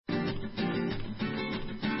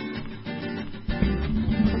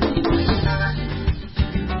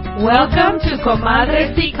Welcome to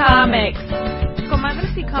Comadres y Comics.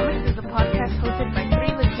 Comadres y Comics is a podcast hosted by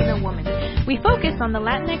three Latina women. We focus on the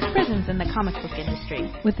Latinx presence in the comic book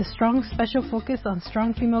industry, with a strong special focus on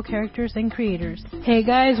strong female characters and creators. Hey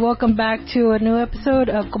guys, welcome back to a new episode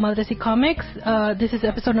of Comadres y Comics. This is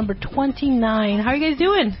episode number 29. How are you guys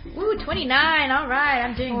doing? Woo, 29. All right,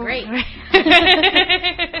 I'm doing great.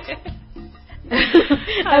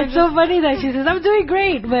 It's so funny that she says, I'm doing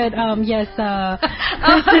great, but yes,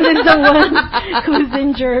 Kristen is the one who's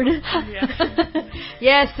injured.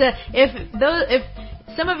 Yes, if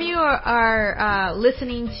some of you are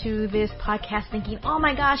listening to this podcast thinking, oh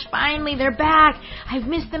my gosh, finally they're back. I've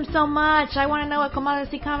missed them so much. I want to know what Comadres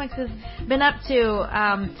y Comics has been up to.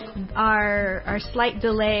 Our slight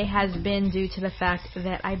delay has been due to the fact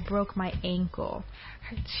that I broke my ankle.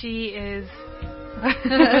 She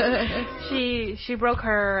broke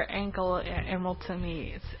her ankle at Emerald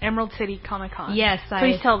City Comic Con. Yes,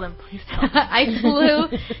 Please tell them. I flew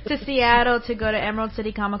to Seattle to go to Emerald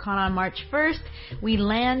City Comic Con on March 1st. We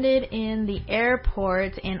landed in the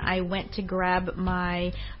airport and I went to grab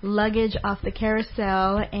my luggage off the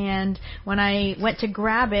carousel, and when I went to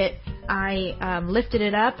grab it, I lifted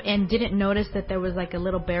it up and didn't notice that there was like a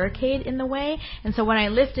little barricade in the way, and so when I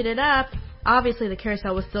lifted it up, obviously the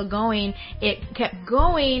carousel was still going. It kept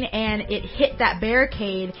going and it hit that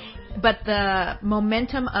barricade, but the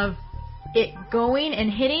momentum of it going and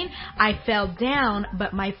hitting, I fell down,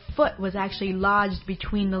 but my foot was actually lodged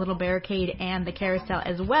between the little barricade and the carousel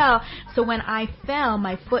as well. So when I fell,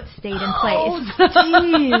 my foot stayed in place. Oh,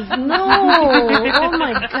 jeez, no. Oh,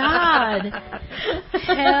 my God.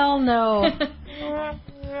 Hell no.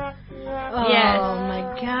 Yes. Oh my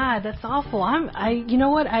God, that's awful. You know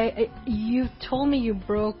what? You told me you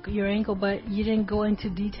broke your ankle, but you didn't go into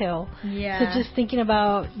detail. Yeah. So just thinking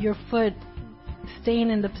about your foot staying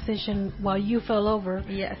in the position while you fell over.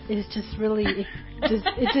 Yes. Is just really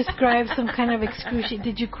it describes some kind of excruciating.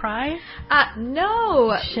 Did you cry?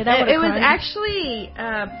 No. Shit, I would've it was cried. Actually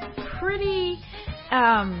pretty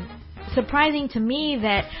surprising to me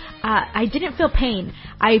that I didn't feel pain.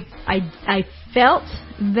 I felt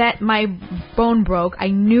that my bone broke. I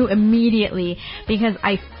knew immediately because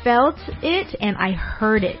I felt it and I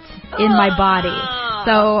heard it in my body.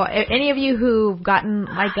 So any of you who've gotten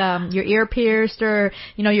like your ear pierced or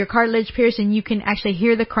your cartilage pierced and you can actually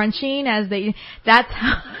hear the crunching as that's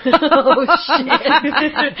how oh shit.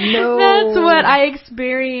 No. That's what I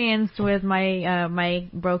experienced with my my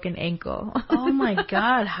broken ankle. Oh my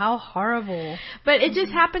God, how horrible. But it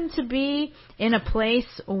just happened to be in a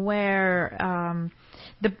place where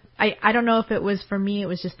I don't know if it was for me, it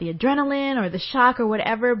was just the adrenaline or the shock or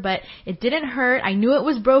whatever, but it didn't hurt. I knew it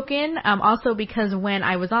was broken, also because when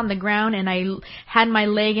I was on the ground and I had my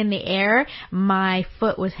leg in the air, my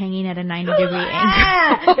foot was hanging at a 90-degree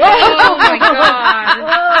angle. Oh my God.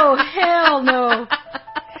 Oh, hell no.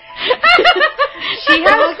 She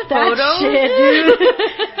has photos? Shit, dude.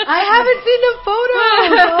 I haven't seen the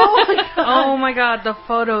photos. Oh my God, the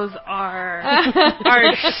photos are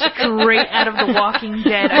straight out of The Walking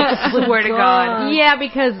Dead. I swear to God. Yeah,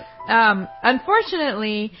 because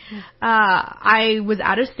unfortunately, I was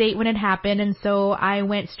out of state when it happened, and so I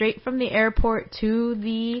went straight from the airport to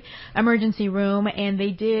the emergency room, and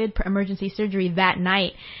they did emergency surgery that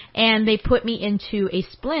night, and they put me into a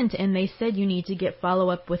splint, and they said you need to get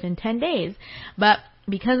follow-up within 10 days. But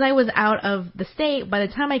because I was out of the state, by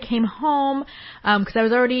the time I came home, because I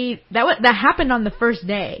was already, that happened on the first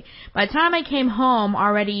day. By the time I came home,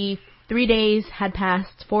 already 3 days had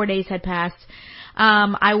passed, 4 days had passed.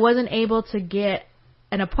 I wasn't able to get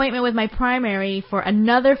an appointment with my primary for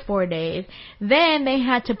another 4 days. Then they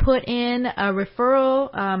had to put in a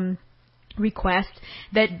referral request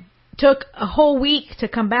that took a whole week to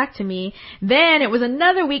come back to me. Then it was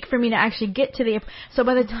another week for me to actually get to the... So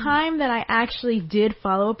by the time that I actually did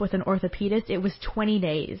follow up with an orthopedist, it was 20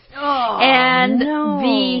 days. Oh, and no.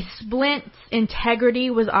 The splint's integrity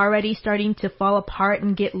was already starting to fall apart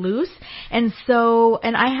and get loose. And so,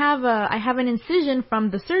 and I have an incision from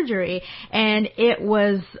the surgery, and it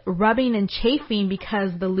was rubbing and chafing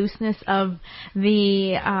because the looseness of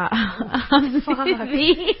the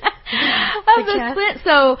splint.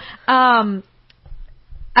 So,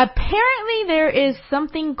 apparently there is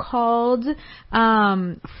something called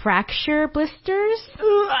fracture blisters,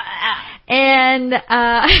 and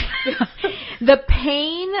the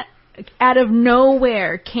pain out of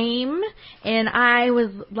nowhere came, and I was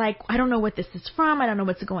like, I don't know what this is from. I don't know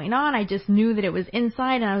what's going on. I just knew that it was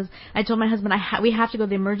inside, and I told my husband, we have to go to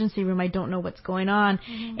the emergency room. I don't know what's going on.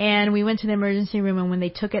 And we went to the emergency room, and when they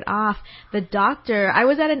took it off, the doctor, I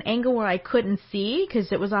was at an angle where I couldn't see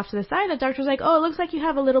because it was off to the side. The doctor was like, oh, it looks like you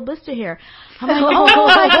have a little blister here. I'm like, oh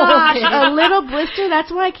my gosh, a little blister?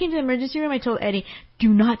 That's why I came to the emergency room. I told Eddie, do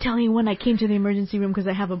not tell anyone I came to the emergency room because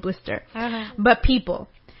I have a blister. But people,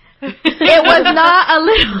 it was not a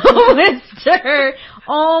little blister.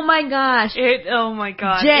 Oh my gosh. Oh my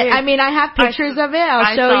god. I mean, I have pictures of it.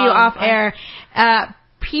 I'll show you off air.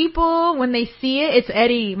 People, when they see it, it's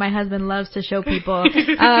Eddie. My husband loves to show people.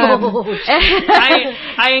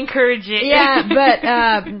 I encourage it. Yeah, but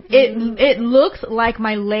it looks like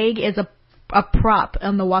my leg is a prop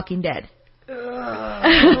on The Walking Dead.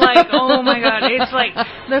 Like, oh my god, it's like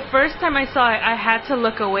the first time I saw it, I had to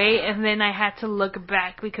look away, and then I had to look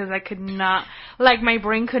back because I could not, like, my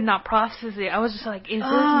brain could not process it. I was just like, is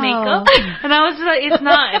this makeup? And I was just like, it's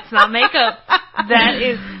not makeup. That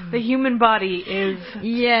is, the human body is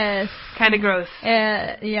kind of gross.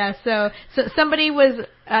 Yeah, so somebody was,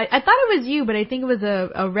 I thought it was you, but I think it was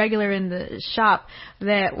a regular in the shop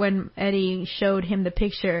that when Eddie showed him the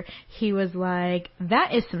picture, he was like,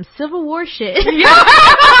 that is some Civil War shit. Yeah.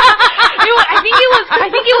 I think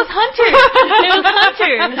it was Hunter. It was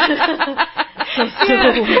Hunter.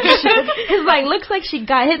 He's like, looks like she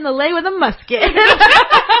got hit in the leg with a musket.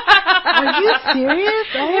 Are you serious?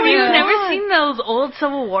 Have you never seen those old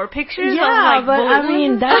Civil War pictures? Yeah, of, like, but I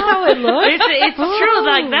mean, that's how it looks. It's true.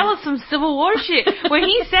 Like, that was some Civil War shit. When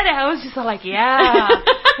he said it, I was just like, yeah.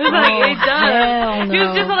 It was like, it does. No. He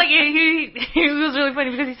was just like, he was really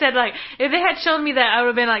funny because he said, like, if they had shown me that, I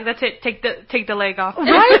would have been like, that's it, take the leg off.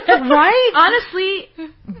 Right? Honestly,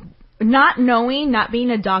 not knowing, not being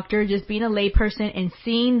a doctor, just being a layperson and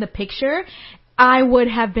seeing the picture, I would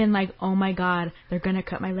have been like, oh my god, they're gonna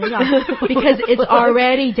cut my leg off because it's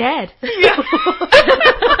already dead.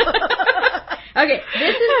 Okay,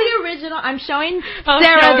 this is the original. I'm showing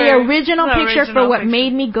Sarah the original picture for what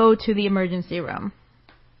made me go to the emergency room.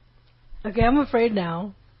 Okay, I'm afraid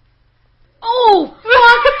now. Oh,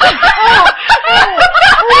 fuck!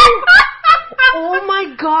 Oh my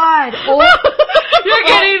god! Oh. You're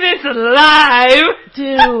getting this live,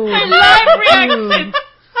 dude. Live reaction.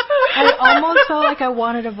 I almost felt like I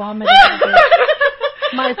wanted to vomit.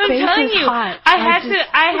 My face is hot. I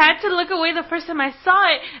had to look away the first time I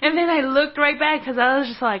saw it, and then I looked right back because I was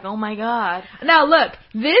just like, oh my god. Now look,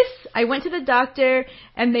 I went to the doctor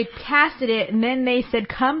and they casted it, and then they said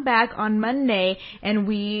come back on Monday and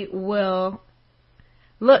we will.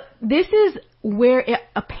 Look, this is where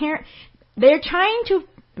they're trying to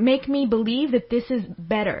make me believe that this is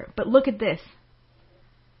better, but look at this.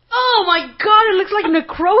 Oh my god, it looks like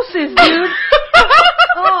necrosis, dude.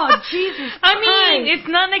 Oh, Jesus I mean, it's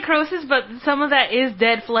not necrosis, but some of that is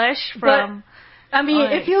dead flesh from... But, I mean,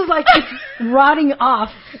 it feels like it's rotting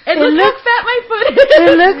off. It looks fat my foot.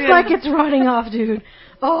 It looks like it's rotting off, dude.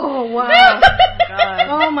 Oh, wow.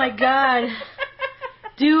 Oh my god.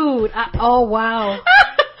 Dude, oh wow.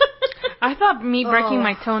 I thought me breaking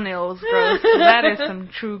my toenail was gross. That is some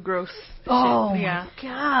true gross shit. Oh yeah. my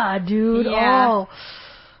god, dude. Yeah. Oh.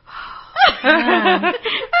 Sarah's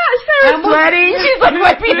sweating. She's like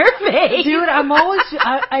wiping her face. Dude,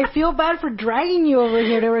 I feel bad for dragging you over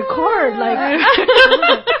here to record. Like,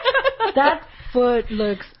 that foot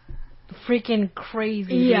looks freaking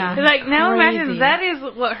crazy. Yeah. Dude. Like, now crazy. imagine that is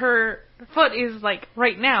what her foot is like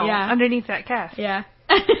right now underneath that cast. Yeah.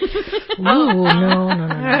 Ooh, no.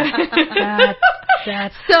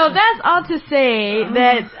 So that's all to say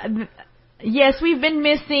that yes, we've been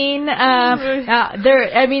missing. I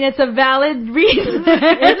mean, it's a valid reason.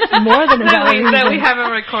 It's more than a valid reason that we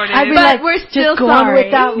haven't recorded. I'd be but like, we're still just go sorry. on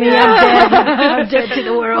without me. I'm dead. I'm dead to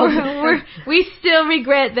the world. We still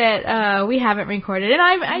regret that we haven't recorded, and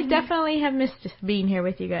I definitely have missed being here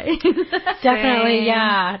with you guys. Definitely,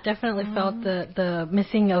 yeah. Definitely felt the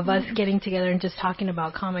missing of us getting together and just talking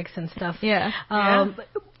about comics and stuff. Yeah.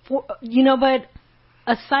 You know, but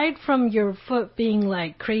aside from your foot being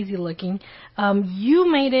like crazy looking,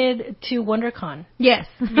 you made it to WonderCon. Yes.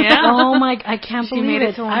 Yeah. Oh my! I can't She believe made it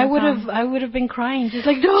it. to I WonderCon. would have been crying. Just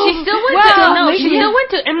like no. She still went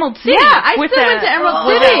to Emerald City. Yeah, I still went to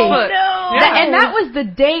Emerald City. No. And that was the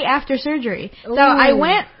day after surgery. So I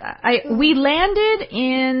went. We landed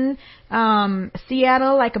in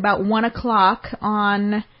Seattle like about 1:00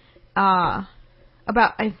 on.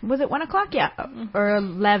 was it 1 o'clock? Yeah, or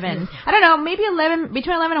 11. I don't know, maybe 11,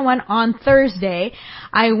 between 11 and 1 on Thursday.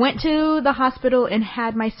 I went to the hospital and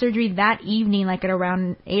had my surgery that evening, like at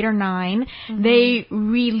around 8 or 9. They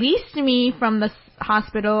released me from the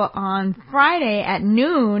hospital on Friday at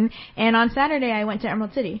noon, and on Saturday I went to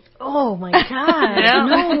Emerald City. Oh my God!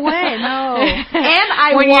 No way, no. And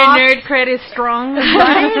I when walked, your nerd cred is strong,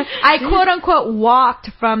 right? I quote unquote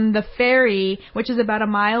walked from the ferry, which is about a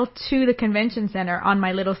mile, to the convention center on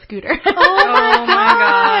my little scooter. Oh my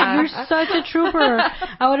God! You're such a trooper.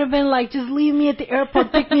 I would have been like, just leave me at the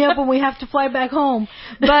airport, pick me up when we have to fly back home.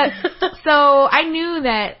 But so I knew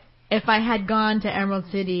that if I had gone to Emerald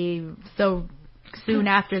City so soon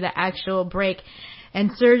after the actual break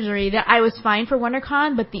and surgery, that I was fine for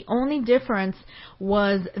WonderCon, but the only difference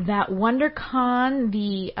was that WonderCon,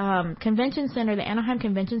 the convention center, the Anaheim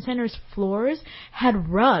Convention Center's floors had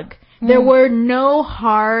rug. There were no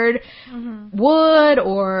hard wood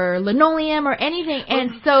or linoleum or anything,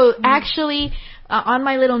 and so actually on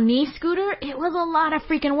my little knee scooter, it was a lot of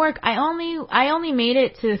freaking work. I only made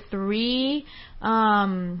it to 3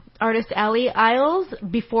 Artist Alley aisles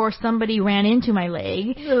before somebody ran into my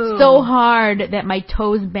leg so hard that my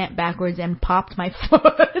toes bent backwards and popped my foot.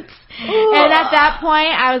 And at that point,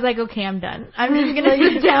 I was like, okay, I'm done. I'm just going to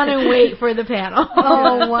sit down and wait for the panel.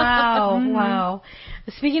 Oh, wow. Wow.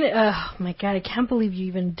 Speaking of, oh my God, I can't believe you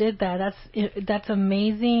even did that. That's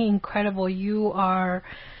amazing, incredible. You are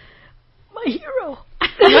my hero. Damn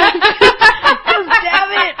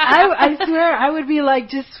it! I swear I would be like,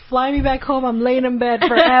 just fly me back home. I'm laying in bed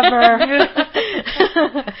forever.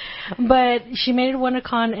 But she made it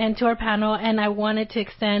WonderCon and to our panel, and I wanted to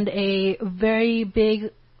extend a very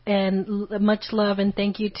big and much love and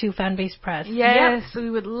thank you to Fanbase Press. Yes, we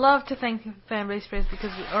would love to thank Fanbase Press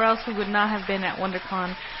or else we would not have been at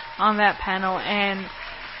WonderCon on that panel. And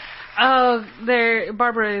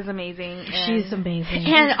Barbara is amazing. She's amazing.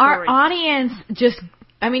 And our audience just,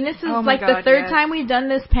 I mean, this is the third time we've done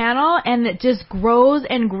this panel, and it just grows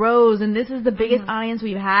and grows, and this is the biggest audience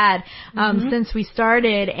we've had since we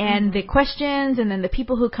started, and the questions, and then the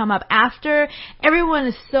people who come up after, everyone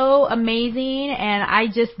is so amazing,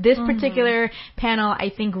 and this particular panel,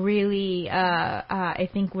 I think really,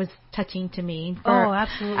 was touching to me.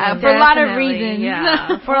 Absolutely. For a lot of reasons.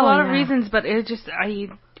 Yeah, for a lot of reasons, but it just,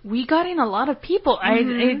 we got in a lot of people.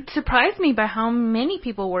 It surprised me by how many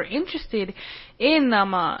people were interested in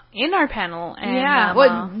our panel.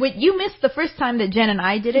 And, what you missed the first time that Jen and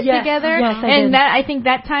I did it together. Yes, I did. I think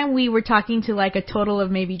that time we were talking to like a total of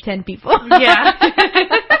maybe 10 people. Yeah.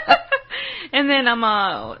 And then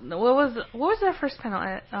what was our first panel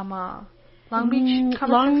at Long Beach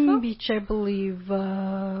Comic Long Expo? Beach, I believe.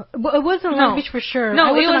 It wasn't Long Beach for sure.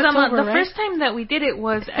 No, it was October, the right? first time that we did it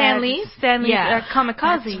was Stanley's at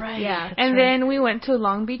Kamikaze. That's right. Yeah. And then we went to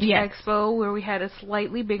Long Beach Expo where we had a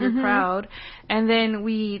slightly bigger crowd, and then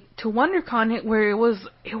to WonderCon where it was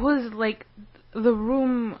like the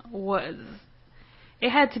room was. It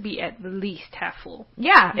had to be at least half full.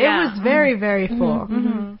 Yeah, it was very, very full.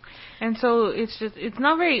 And so it's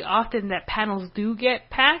not very often that panels do get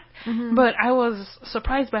packed, but I was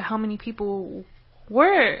surprised by how many people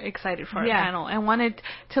were excited for our panel and wanted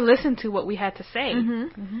to listen to what we had to say.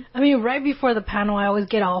 I mean, right before the panel, I always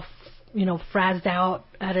get all, frazzed out,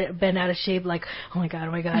 bent out of shape, like, oh my God,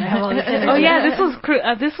 I have all this energy. Oh yeah,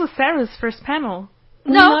 this was Sarah's first panel.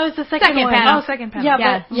 No, it was the second one. panel. Oh, second panel.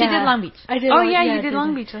 Yeah, she did Long Beach. I did. Oh yeah, you did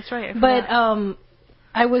Long Beach. That's right. But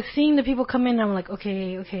I was seeing the people come in, and I'm like,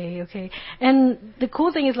 okay. And the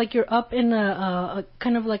cool thing is, like, you're up in a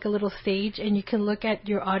kind of like a little stage, and you can look at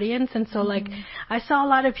your audience. And so, like, I saw a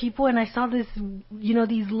lot of people, and I saw this,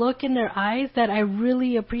 these look in their eyes that I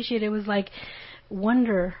really appreciated. It was like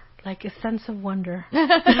wonder. Like a sense of wonder. So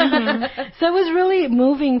it was really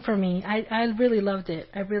moving for me. I really loved it.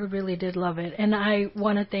 I really, really did love it. And I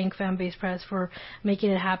want to thank Fanbase Press for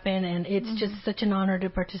making it happen. And it's just such an honor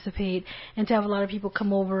to participate and to have a lot of people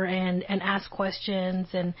come over and ask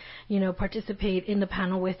questions and, participate in the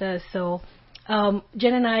panel with us. So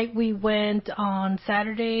Jen and I, we went on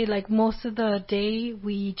Saturday, like most of the day,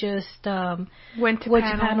 we just went to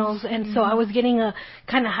panels. And so I was getting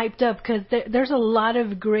kind of hyped up because there's a lot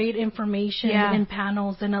of great information in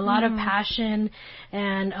panels and a lot of passion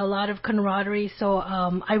and a lot of camaraderie. So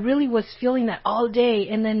I really was feeling that all day.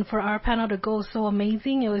 And then for our panel to go so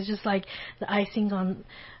amazing, it was just like the icing on...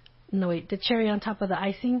 No, wait, the cherry on top of the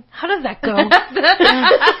icing? How does that go? It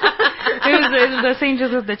was the St.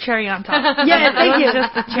 Joseph, the cherry on top. Yeah, thank you.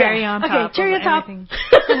 Just the cherry on top. Okay, cherry on top.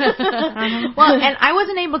 Well, and I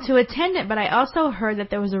wasn't able to attend it, but I also heard that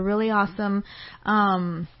there was a really awesome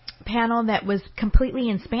panel that was completely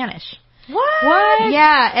in Spanish. What?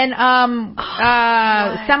 Yeah, and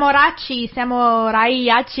Samoraiachi.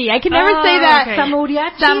 I can never say that. Okay.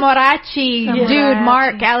 Samoraiachi, dude, Samoraiachi.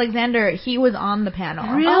 Mark Alexander. He was on the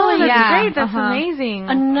panel. Really? Oh, that's Yeah, great. That's uh-huh. amazing.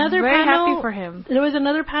 Another I'm very panel. happy for him. There was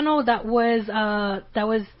another panel that was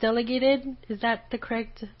delegated. Is that the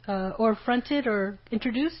correct or fronted or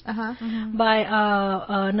introduced by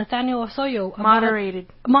Nathaniel Osoyo? Moderated.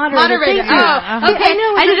 Moderated. Moderator. Thank you. Oh, okay.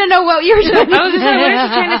 I didn't know what you were trying I was just like, what is she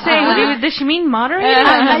trying to say? Does she mean moderated?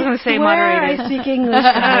 I was going to say moderated. I speak English.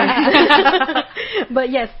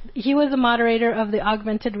 But yes, he was the moderator of the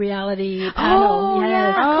augmented reality panel. Oh, yes.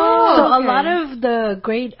 yeah, cool. So Okay. a lot of the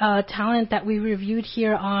great talent that we reviewed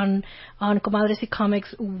here on Comadres y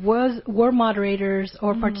Comics were moderators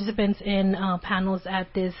or participants in panels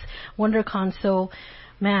at this WonderCon. So,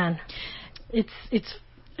 man, it's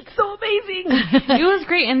so amazing. It was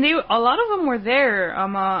great, and a lot of them were there. I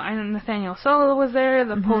know Nathaniel Solo was there.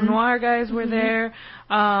 The Poe Noir guys were there.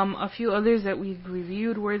 A few others that we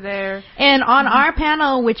reviewed were there. And on our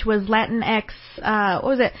panel, which was Latinx, what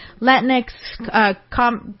was it? Latinx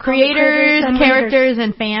creators, and characters,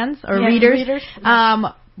 and fans or Yes, readers. readers.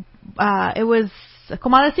 It was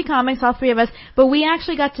Comadres y Comics, all three of us, but we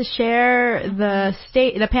actually got to share the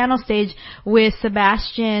panel stage with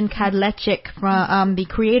Sebastian Kadlecic from the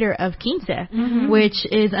creator of Quince, which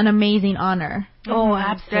is an amazing honor. Oh,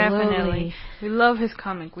 absolutely. Definitely. We love his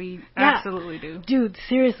comic. We absolutely do. Dude,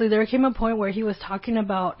 seriously, there came a point where he was talking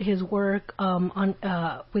about his work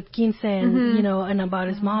with Quince and, and about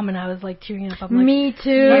his mom, and I was like tearing up. I'm like, Me too.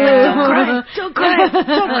 Yeah. Don't cry.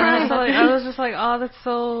 I was just like, oh, that's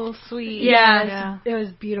so sweet. Yeah. It was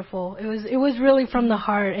beautiful. It was really from the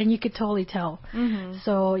heart, and you could totally tell.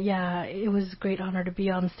 So yeah, it was a great honor to be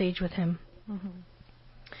on stage with him.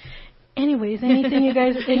 Anyways, anything you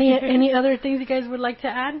guys, any other things you guys would like to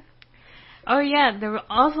add? Oh yeah, there were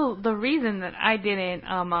also the reason that I didn't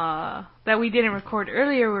that we didn't record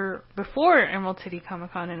earlier before Emerald City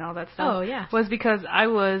Comic Con and all that stuff. Oh, yeah. Was because I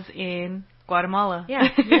was in Guatemala. Yeah.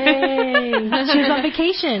 Yay! She was on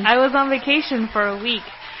vacation. I was on vacation for a week.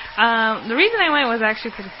 The reason I went was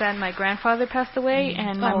actually pretty sad. My grandfather passed away,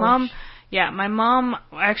 and my mom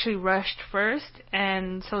actually rushed first,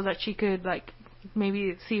 and so that she could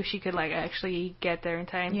maybe see if she could actually get there in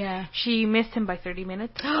time. Yeah. She missed him by 30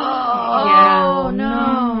 minutes. Oh,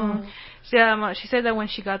 no. She said that when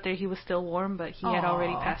she got there, he was still warm, but he had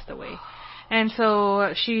already passed away. And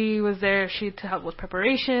so she was there. She had to help with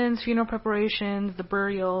preparations, funeral preparations, the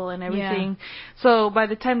burial, and everything. So by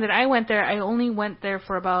the time that I went there, I only went there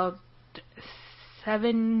for about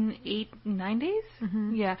 7, 8, 9 days.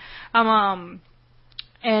 Yeah. I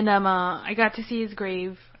got to see his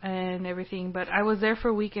grave and everything, but I was there for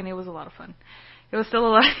a week, and it was a lot of fun. It was still a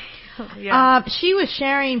lot. She was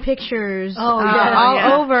sharing pictures all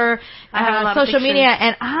yeah. over I have a lot of social media,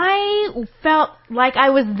 and I felt like I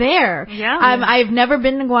was there. Yeah. I've never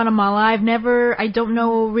been to Guatemala. I don't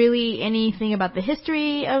know really anything about the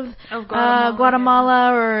history of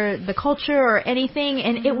Guatemala or the culture or anything,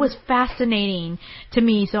 and it was fascinating to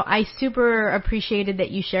me. So I super appreciated that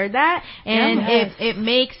you shared that, and it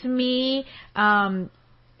makes me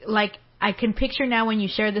I can picture now when you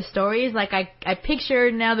share the stories, I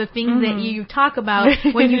picture now the things that you talk about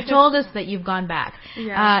when you told us that you've gone back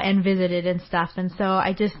and visited and stuff. And so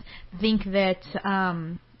I just think that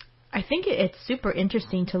I think it's super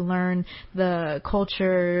interesting to learn the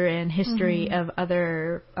culture and history of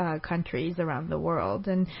other countries around the world,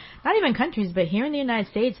 and not even countries, but here in the United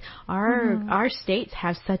States, our states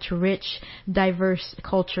have such rich, diverse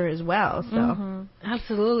culture as well. So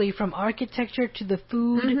Absolutely, from architecture to the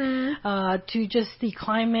food, to just the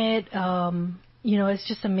climate. It's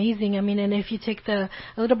just amazing. I mean, and if you take a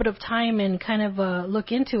little bit of time and kind of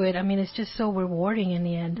look into it, I mean, it's just so rewarding in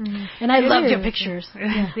the end. And I loved your pictures.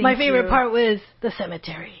 My favorite part was the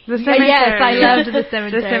cemetery. The cemetery. Yes, I loved the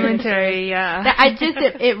cemetery. The cemetery, yeah.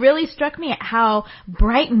 It really struck me at how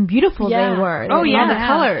bright and beautiful they were. Oh, yeah. All the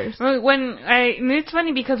colors. It's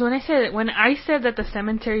funny because when I said that the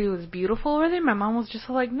cemetery was beautiful over there, my mom was just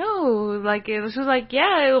like, no. She was like,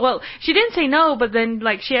 yeah. Well, she didn't say no, but then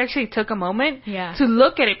she actually took a moment to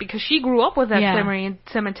look at it because she grew up with that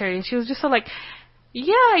cemetery, and she was just so like,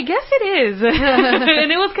 yeah, I guess it is. And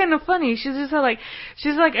it was kind of funny. She's just like,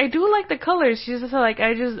 I do like the colors. She's just like,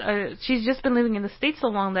 she's just been living in the States so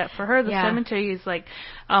long that for her the cemetery is like,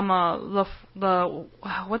 what's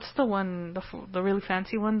the one, the really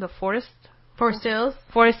fancy one, the Forest Hills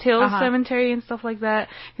Cemetery and stuff like that,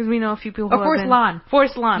 because we know a few people who Forest Lawn.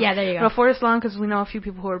 Forest Lawn. Yeah, there you go. Forest Lawn, because we know a few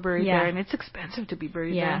people who are buried there, and it's expensive to be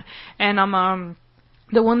buried there. And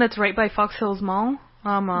the one that's right by Fox Hills Mall,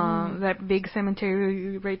 that big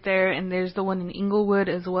cemetery right there, and there's the one in Inglewood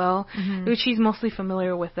as well, which she's mostly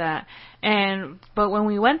familiar with that. But when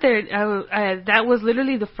we went there, that was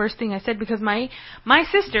literally the first thing I said, because my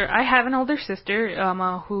sister, I have an older sister,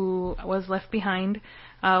 who was left behind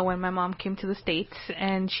when my mom came to the States,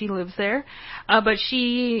 and she lives there. But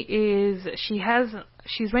she's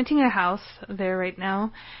renting a house there right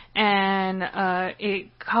now, and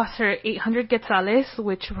it costs her 800 quetzales,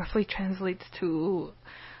 which roughly translates to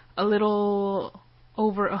a little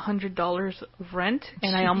over $100 of rent,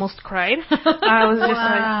 and I almost cried. I was just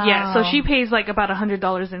like, yeah. So she pays like about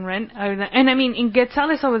 $100 in rent, and I mean in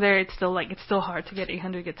quetzales over there, it's still hard to get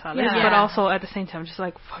 800 quetzales, but also at the same time, just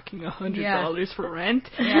like fucking $100 for rent,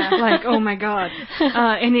 like oh my god.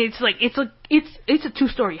 And it's a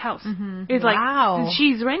 2-story house. It's like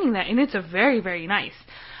she's renting that, and it's a very, very nice.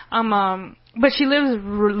 But she lives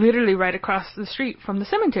literally right across the street from the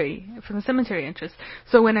cemetery entrance.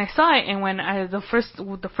 So when I saw it, and when the first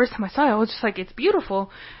time I saw it, I was just like, it's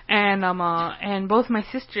beautiful. And both my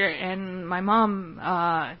sister and my mom,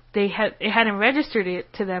 they hadn't registered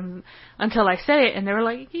it to them until I said it, and they were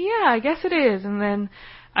like, yeah, I guess it is. And then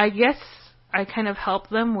I guess I kind of helped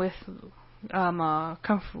them with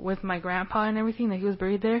with my grandpa and everything, that he was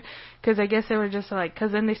buried there, because I guess they were just like,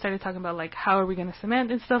 because then they started talking about like how are we gonna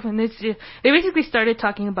cement and stuff, and they basically started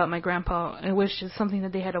talking about my grandpa, which is something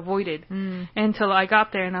that they had avoided until I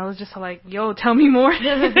got there, and I was just like, yo, tell me more.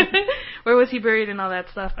 Where was he buried and all that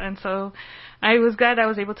stuff. And so I was glad I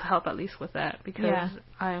was able to help at least with that, because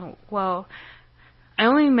I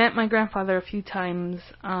only met my grandfather a few times.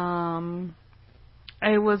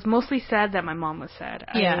 I was mostly sad that my mom was sad.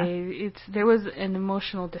 There was an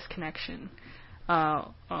emotional disconnection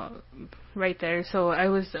right there. So I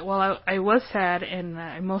was sad, and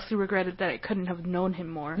I mostly regretted that I couldn't have known him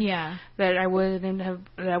more. Yeah. That I wasn't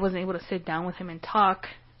able to sit down with him and talk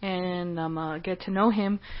and get to know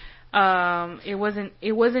him. It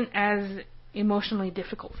wasn't as emotionally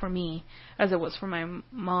difficult for me as it was for my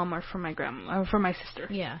mom or for my grandma or for my sister.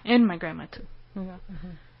 Yeah. And my grandma too. Yeah. Mm-hmm.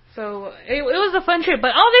 So it was a fun trip,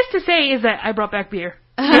 but all this to say is that I brought back beer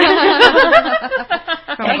from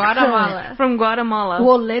Guatemala. From Guatemala.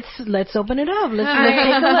 Well, let's open it up. Let's take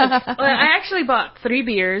a look. Well, I actually bought 3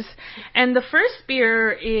 beers, and the first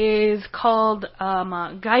beer is called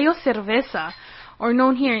Gallo Cerveza, or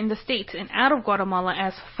known here in the States and out of Guatemala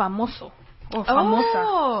as Famoso. Or Famosa.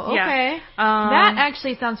 Oh, okay. That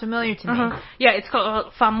actually sounds familiar to me. Yeah, it's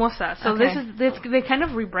called Famosa. So this they kind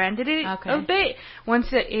of rebranded it a bit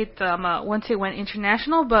once it went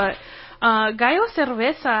international. But Gallo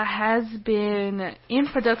Cerveza has been in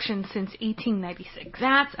production since 1896.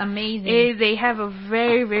 That's amazing. They have a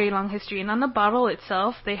very, very long history, and on the bottle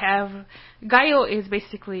itself, they have Gallo is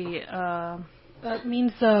basically. That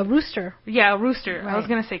means rooster. Yeah, rooster. Right. I was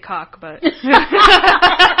gonna say cock, but but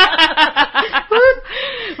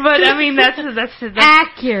I mean that's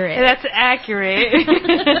accurate. That's accurate.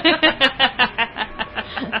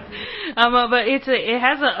 But it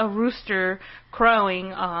has a rooster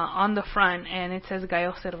crowing on the front, and it says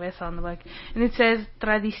Gallo Cerveza on the back, and it says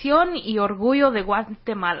Tradición y Orgullo de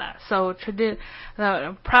Guatemala. So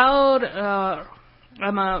proud.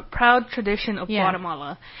 A proud tradition of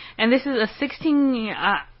Guatemala, and this is a 16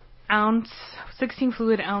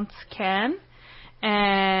 fluid ounce can,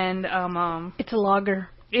 and it's a lager.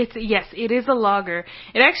 It is a lager.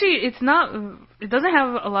 It doesn't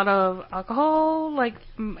have a lot of alcohol, like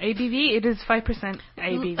ABV. It is 5%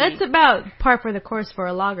 ABV. That's about par for the course for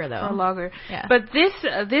a lager, though. For a lager. Yeah. But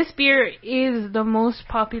this beer is the most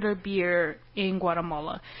popular beer in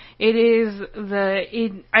Guatemala. It is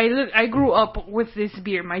I grew up with this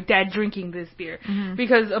beer. My dad drinking this beer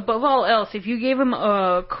because above all else, if you gave him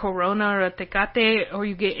a Corona or a Tecate, or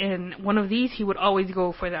you get in one of these, he would always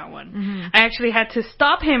go for that one. I actually had to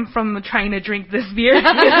stop him from trying to drink this beer.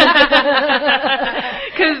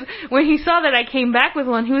 Because when he saw that I came back with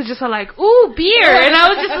one, he was just like, "Ooh, beer!" And I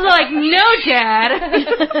was just like, "No, Dad,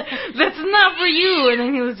 that's not for you." And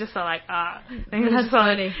then he was just like, "Ah." And he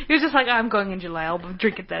was just like, "I'm going in July. I'll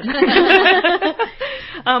drink it then."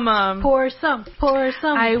 Pour some.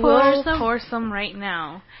 I will pour some right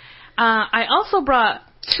now. I also brought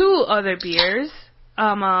 2 other beers.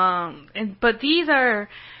 But they're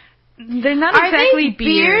not exactly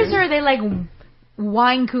beers, or are they like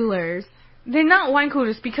wine coolers? They're not wine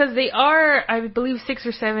coolers because they are, I believe, 6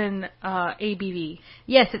 or 7 ABV.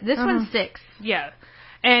 Yes, this one's 6. Yeah.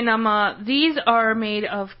 And these are made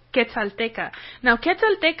of Quetzalteca. Now,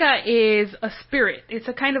 Quetzalteca is a spirit. It's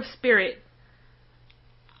a kind of spirit.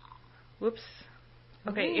 Whoops.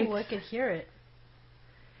 Okay. Ooh, I can hear it.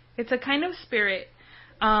 It's a kind of spirit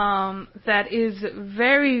that is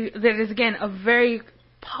again a very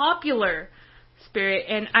popular spirit,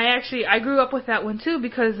 and I grew up with that one too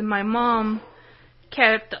because my mom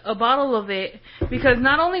kept a bottle of it, because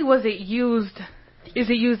not only is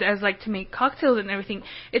it used as like to make cocktails and everything,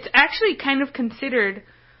 it's actually kind of considered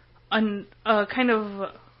a kind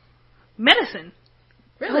of medicine.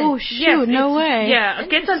 Really? Oh shoot! No way. Yeah,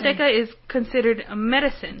 Quetzalteca is considered a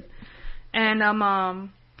medicine, and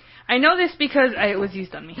I know this because it was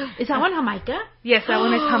used on me. Is that one Jamaica? Yes, that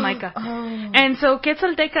one is Jamaica. Oh. And so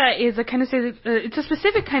Quetzalteca is a kind of it's a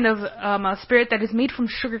specific kind of a spirit that is made from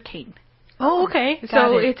sugar cane. Oh, okay.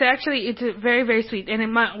 So it's very, very sweet.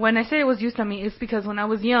 And when I say it was used on me, it's because when I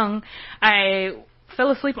was young, I fell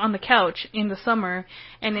asleep on the couch in the summer,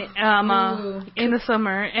 and and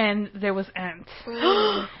there was ants.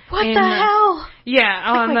 What the hell? Yeah,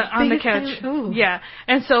 on the couch. Ooh. Yeah,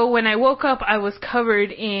 and so when I woke up, I was covered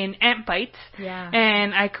in ant bites. Yeah.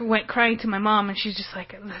 And I went crying to my mom, and she's just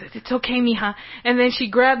like, "It's okay, mija." And then she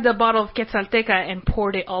grabbed a bottle of Quetzalteca and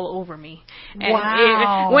poured it all over me. And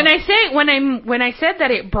wow. when I said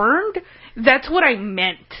that it burned, that's what I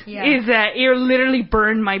meant. Yeah. Is that it literally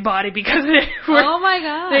burned my body because it Oh my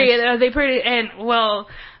gosh. they put it, and well,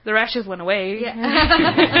 the rashes went away. Yeah.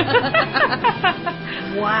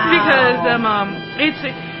 Wow.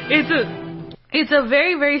 Because it's a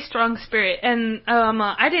very, very strong spirit, and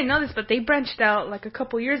I didn't know this, but they branched out like a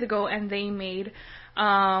couple years ago, and they made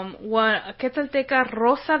Quetzalteca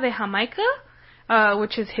Rosa de Jamaica,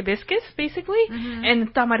 which is hibiscus basically,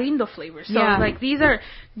 and tamarindo flavors. So like these are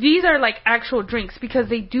like actual drinks, because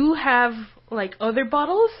they do have like other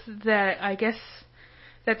bottles that I guess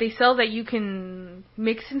that they sell that you can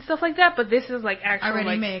mix and stuff like that, but this is like actual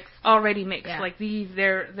already mixed. Yeah. Like these,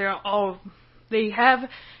 they have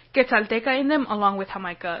Quetzalteca in them along with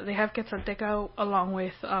Jamaica. They have Quetzalteca along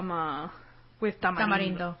with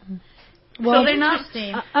tamarindo. Well, so they're not.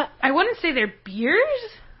 interesting. I wouldn't say they're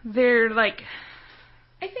beers. They're like.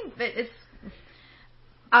 I think that it's.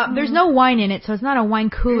 There's no wine in it, so it's not a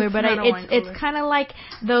wine cooler. It's but not a wine cooler. It's kind of like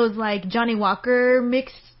those like Johnny Walker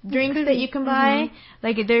mixed drinks that you can buy.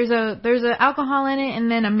 Like there's a alcohol in it and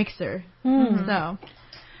then a mixer. So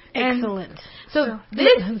Excellent. So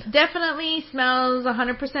this definitely smells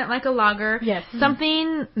 100% like a lager. Yes.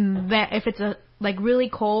 Something that if it's like really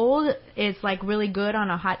cold, it's like really good on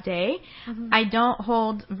a hot day. I don't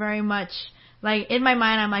hold very much. Like in my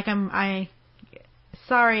mind, I'm like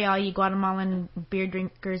sorry, all you Guatemalan beer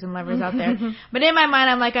drinkers and lovers out there. But in my mind,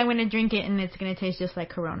 I'm like, I'm going to drink it, and it's going to taste just like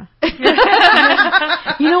Corona.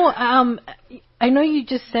 You know, I know you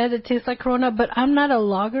just said it tastes like Corona, but I'm not a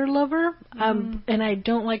lager lover, and I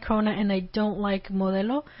don't like Corona, and I don't like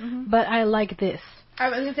Modelo, but I like this. I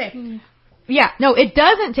was going to say... Yeah, no, it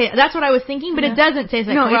doesn't taste... That's what I was thinking, but it doesn't taste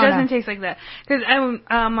like Corona. No, it doesn't taste like that. Because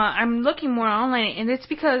I'm looking more online, and it's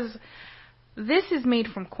because this is made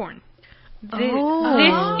from corn. This is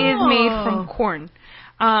made from corn.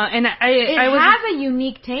 And it has a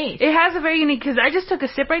unique taste. It has a very unique, because I just took a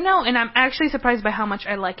sip right now, and I'm actually surprised by how much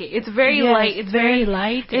I like it. It's very light. It's very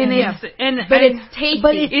light. But it's tasty.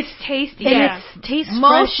 But it's tasty. And it tastes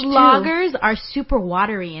most fresh, lagers are super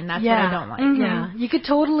watery, and that's what I don't like. Yeah. You could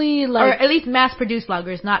totally like... Or at least mass-produced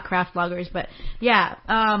lagers, not craft lagers. But, yeah.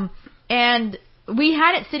 And... we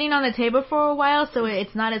had it sitting on the table for a while, so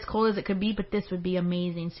it's not as cold as it could be, but this would be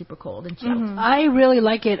amazing, super cold and chilled. I really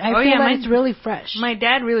like it. I feel like it's really fresh. My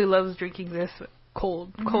dad really loves drinking this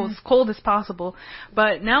cold as possible.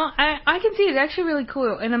 But now I can see it's actually really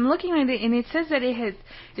cool. And I'm looking at it, and it says that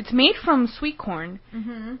it's made from sweet corn.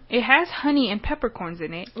 It has honey and peppercorns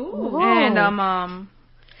in it. Ooh.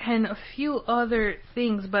 And a few other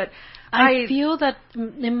things, but I feel that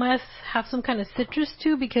it must have some kind of citrus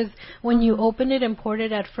too, because when you opened it and poured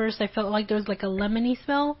it at first, I felt like there was like a lemony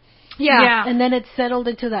smell. Yeah. And then it settled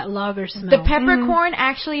into that lager smell. The peppercorn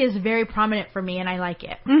actually is very prominent for me, and I like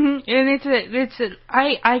it. And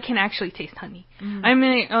I can actually taste honey. I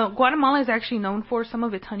mean, Guatemala is actually known for some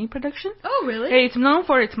of its honey production. Oh, really? It's known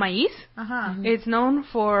for its maize. It's known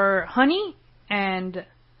for honey and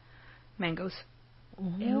mangoes.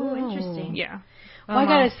 Oh, interesting. Yeah. Well, I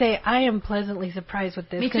gotta say, I am pleasantly surprised with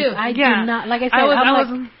this. Me too. I do not, like I said,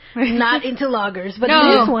 I'm not into lagers, but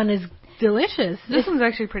this one is delicious. This one's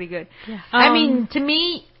actually pretty good. Yeah. I mean, to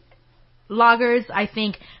me, lagers, I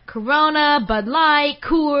think Corona, Bud Light,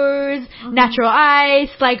 Coors, Natural Ice,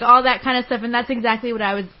 like all that kind of stuff, and that's exactly what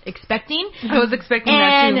I was expecting. I was expecting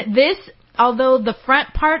that too. And this, although the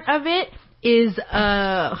front part of it is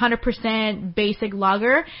a 100% basic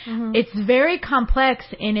lager. It's very complex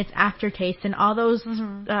in its aftertaste, and all those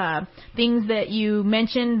things that you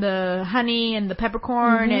mentioned, the honey and the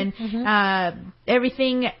peppercorn and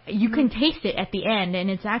everything, you can taste it at the end, and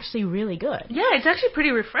it's actually really good. Yeah, it's actually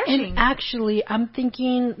pretty refreshing. And actually, I'm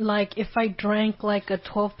thinking like if I drank like a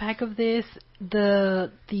 12-pack of this,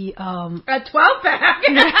 the A 12-pack?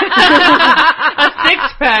 A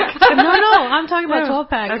 6-pack. no, I'm talking about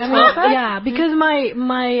 12-pack. A I mean, 12-pack? yeah, because my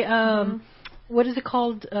what is it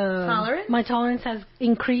called? Tolerance? My tolerance has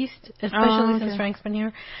increased, especially since Frank's been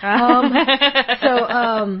here. I'm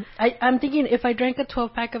thinking if I drank a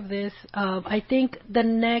 12-pack of this, I think the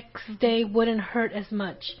next day wouldn't hurt as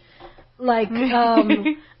much. Like,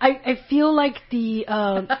 I feel like the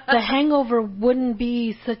hangover wouldn't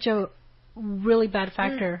be such a really bad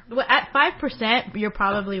factor. Well, at 5%, you're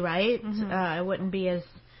probably right. It wouldn't be as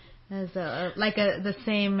the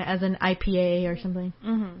same as an IPA or something.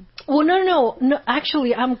 Well, no.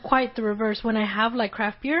 Actually, I'm quite the reverse. When I have like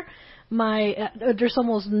craft beer, there's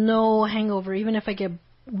almost no hangover, even if I get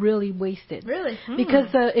really wasted. Really? Because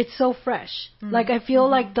it's so fresh. Like I feel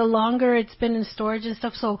like the longer it's been in storage and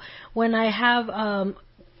stuff. So when I have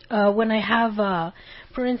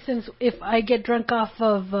for instance, if I get drunk off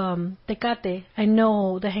of Tecate, I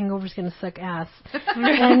know the hangover's gonna suck ass.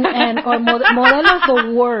 or Modelo's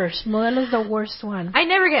the worst. Modelo's the worst one. I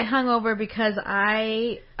never get hungover because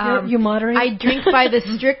I you moderate. I drink by the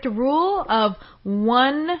strict rule of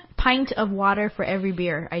 1 pint of water for every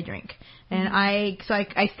beer I drink. And I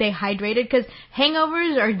stay hydrated because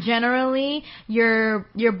hangovers are generally your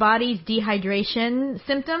body's dehydration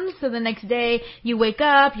symptoms. So the next day you wake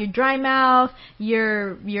up, you're dry mouth,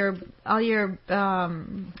 all your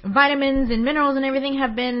vitamins and minerals and everything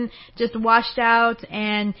have been just washed out,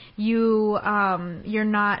 and you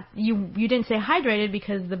didn't stay hydrated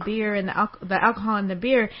because the beer and the alcohol in the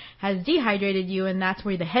beer has dehydrated you, and that's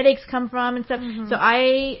where the headaches come from and stuff. So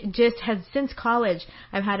I just have, since college,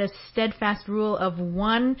 I've had a steadfast rule of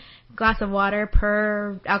 1 glass of water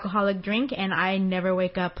per alcoholic drink, and I never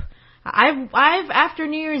wake up. I've after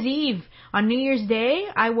New Year's Eve, on New Year's Day,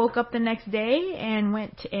 I woke up the next day and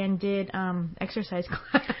went and did exercise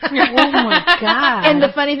class. Oh my god! And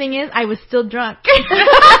the funny thing is, I was still drunk.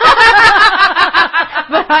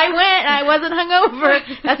 But I went, and I wasn't hungover.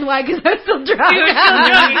 That's why, because I was still drunk. You were still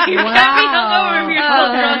drunk. You can't be hungover if you're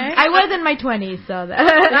still drunk. I was in my 20s, so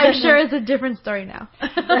I'm sure it's a different story now.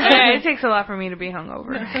 Yeah, it takes a lot for me to be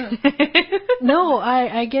hungover. No,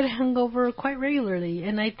 I get hungover quite regularly,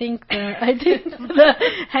 and I think the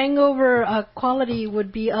hangover quality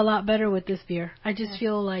would be a lot better with this beer. I just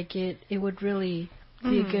feel like it would really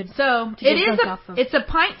be a good. So to get drunk off of. it's a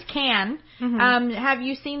pint can. Have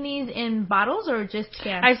you seen these in bottles or just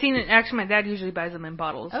cans? I've seen it. Actually, my dad usually buys them in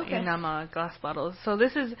bottles, Okay. in glass bottles. So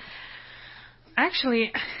this is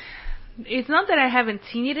actually. It's not that I haven't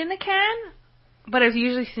seen it in a can, but I've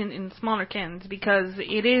usually seen it in smaller cans because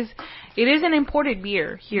it is an imported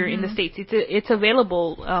beer here in the States. It's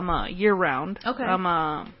available year round. Okay.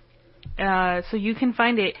 So you can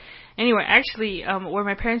find it anywhere. Actually, where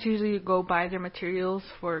my parents usually go buy their materials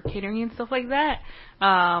for catering and stuff like that.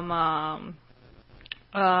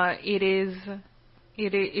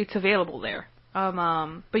 It's available there.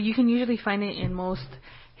 But you can usually find it in most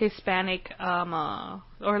Hispanic,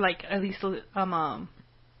 or like at least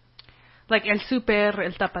like El Super,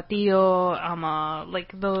 El Tapatío,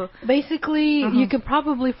 like the... Basically, you could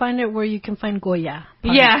probably find it where you can find Goya.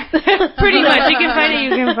 Yeah, pretty much. You can find it,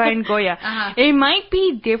 you can find Goya. It might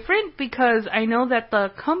be different because I know that the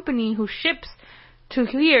company who ships to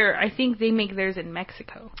here, I think they make theirs in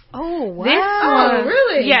Mexico. Oh, wow. This one,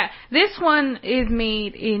 really? Yeah, this one is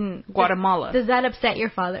made in Guatemala. Does that upset your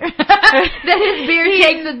father? That his beer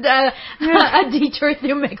takes a detour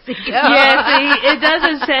through Mexico. Yes, it does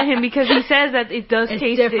upset him because he says that it does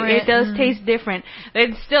taste different. It does taste different.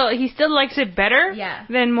 He still likes it better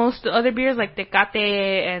than most other beers like Tecate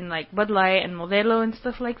and like Bud Light and Modelo and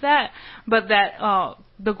stuff like that. But that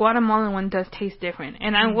the Guatemalan one does taste different,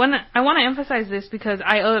 and I wanna emphasize this because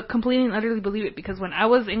I completely and utterly believe it. Because when I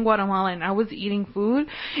was in Guatemala and I was eating food,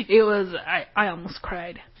 I almost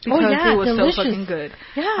cried because it was delicious. so fucking good.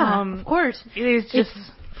 Yeah, of course. It is just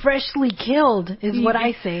freshly killed, is what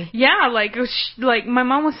I say. Yeah, like my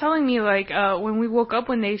mom was telling me like when we woke up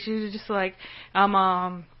one day, she was just like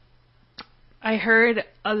I heard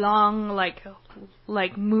a long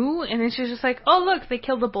like moo, and then she was just like, oh look, they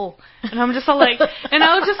killed the bull. And I'm just all like, and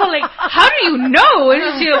I was just all like, how do you know?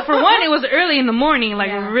 And she, for one, it was early in the morning, like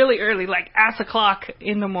really early, like ass o'clock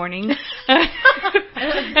in the morning.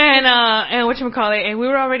 and whatchamacallit, and we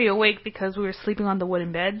were already awake because we were sleeping on the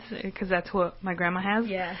wooden beds, because that's what my grandma has.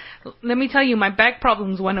 Yeah. Let me tell you, my back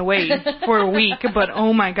problems went away for a week, but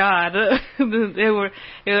oh my god,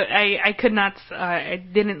 I could not, I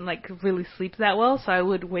didn't like really sleep that well, so I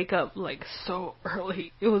would wake up like so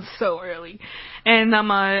early. It was so early. And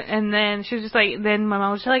then she was just like, then my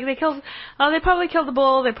mom was just like, they probably killed the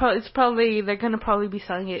bull, they're gonna probably be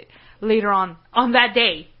selling it later on that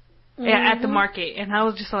day. Yeah, at the market, and I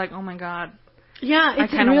was just like, "Oh my god!" Yeah,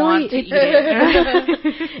 it's I kind of really want to eat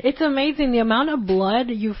it. it's amazing the amount of blood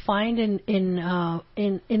you find in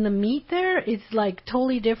the meat there. It's like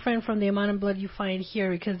totally different from the amount of blood you find here,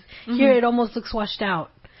 because here it almost looks washed out.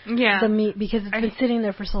 Yeah, the meat, because it's been sitting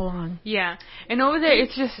there for so long. Yeah, and over there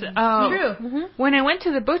it's just true. When I went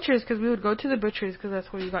to the butcher's, because we would go to the butcher's because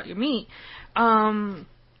that's where you got your meat.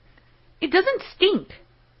 It doesn't stink.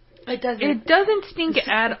 It doesn't stink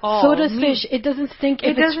at all. So does fish. It doesn't stink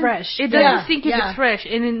if it's fresh. It doesn't stink if it's fresh.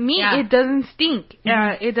 And in meat, it doesn't stink.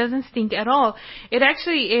 It doesn't stink at all. It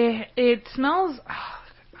actually, it smells,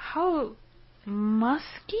 how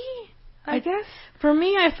musky, I guess. For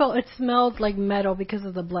me, I felt it smelled like metal because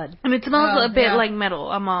of the blood. And it smells a bit like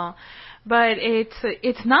metal. But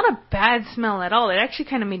it's not a bad smell at all. It actually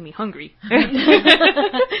kind of made me hungry. But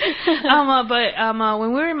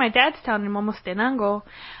when we were in my dad's town in Momostenango,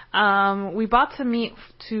 we bought some meat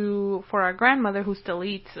for our grandmother who still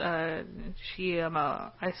eats. I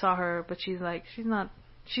saw her, but she's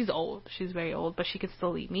old. She's very old, but she could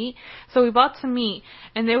still eat meat. So we bought some meat,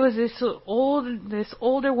 and there was this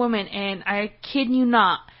older woman, and I kid you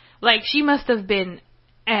not, like she must have been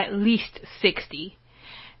at least 60.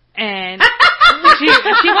 And she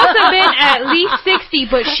must have been at least 60,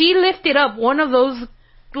 but she lifted up one of those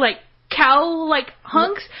like cow like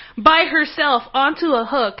hunks by herself onto a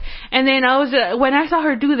hook, and then when I saw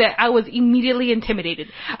her do that, I was immediately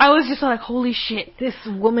intimidated. I was just like, holy shit, this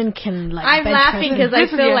woman can like. I'm laughing because I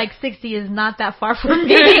feel like 60 is not that far from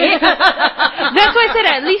me. That's why I said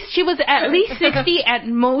at least she was at least 60, at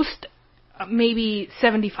most maybe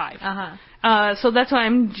 75. So that's why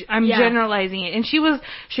I'm generalizing it. And she was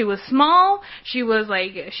small. She was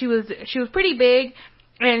pretty big,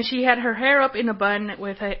 and she had her hair up in a bun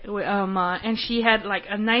and she had like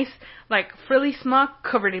a nice like frilly smock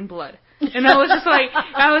covered in blood. And I was just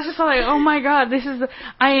like, oh my god,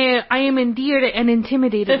 I am endeared and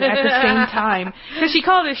intimidated at the same time. Because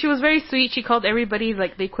she was very sweet. She called everybody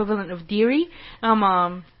like the equivalent of dearie.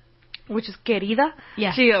 Which is querida,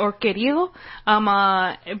 or querido.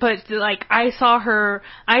 But like I saw her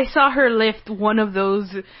lift one of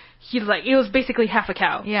those. It was basically half a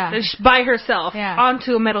cow, by herself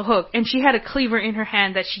onto a metal hook, and she had a cleaver in her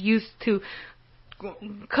hand that she used to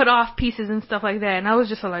cut off pieces and stuff like that. And I was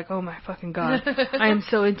just like, oh my fucking god, I am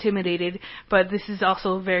so intimidated. But this is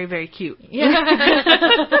also very, very cute. And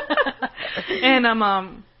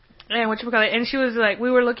whatchamacallit, and she was like, we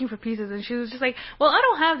were looking for pieces, and she was just like, well, I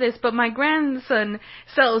don't have this, but my grandson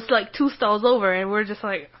sells like 2 stalls over, and we're just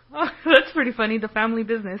like, oh, that's pretty funny, the family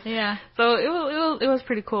business. Yeah. So it was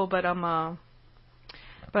pretty cool, but oh my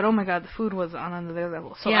god, the food was on another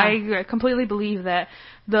level. So I completely believe that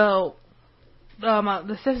the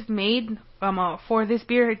stuff made for this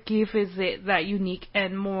beer gives it that unique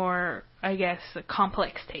and more, I guess,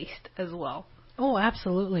 complex taste as well. Oh,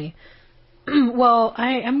 absolutely. Well,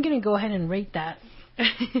 I'm going to go ahead and rate that.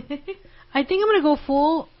 I think I'm going to go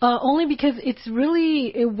full, only because it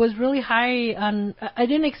was really high on, I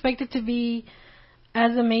didn't expect it to be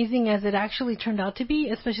as amazing as it actually turned out to be,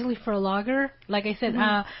 especially for a lager. Like I said,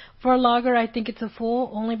 for a lager, I think it's a full,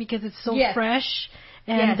 only because it's so fresh.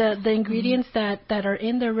 And the ingredients that are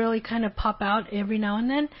in there really kind of pop out every now and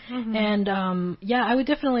then. And, I would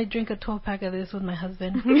definitely drink a 12-pack of this with my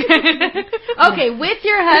husband. Okay, with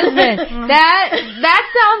your husband. That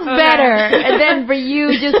sounds better than for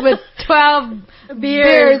you just with 12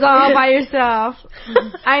 beers all by yourself.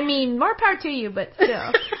 I mean, more power to you, but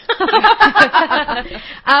still.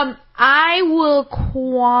 I will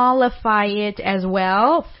qualify it as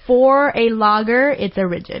well. For a lager, it's a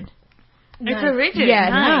rigid. It's a rigid. Yeah,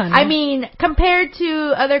 nice. I mean, compared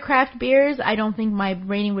to other craft beers, I don't think my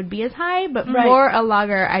rating would be as high, but for a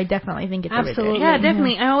lager, I definitely think it's a rigid. Yeah,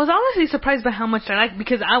 definitely. And I was honestly surprised by how much I liked,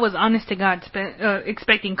 because I was honest to God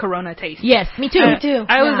expecting Corona taste. Yes, me too. Me too.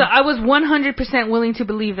 I was 100% willing to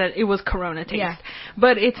believe that it was Corona taste,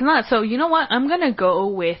 but it's not. So you know what? I'm gonna go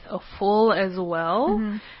with a full as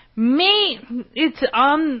well.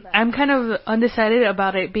 I'm kind of undecided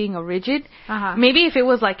about it being a rigid. Maybe if it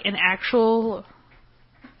was like an actual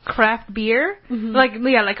craft beer, like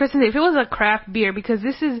Kristen said, if it was a craft beer, because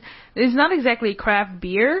it's not exactly craft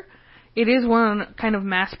beer. it is one kind of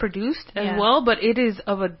mass produced as well, but it is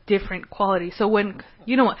of a different quality. So when,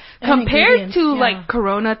 you know what, compared to like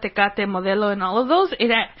Corona, Tecate, Modelo, and all of those,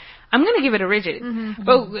 I'm gonna give it a rigid.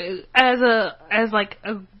 But as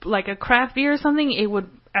a craft beer or something, it would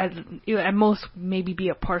at most maybe be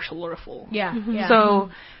a partial or a full. So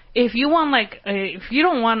if you want if you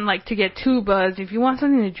don't want like to get too buzzed, if you want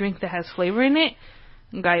something to drink that has flavor in it,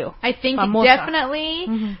 Gallo. I think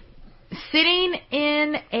definitely sitting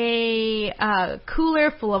in a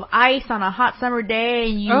cooler full of ice on a hot summer day,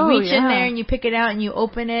 and you reach in there and you pick it out and you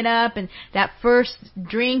open it up, and that first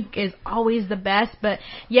drink is always the best. But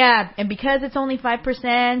and because it's only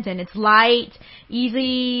 5% and it's light,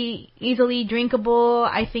 easily drinkable,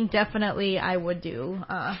 I think definitely I would do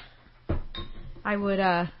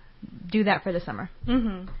that for the summer.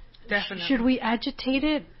 Definitely. Should we agitate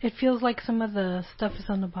it? It feels like some of the stuff is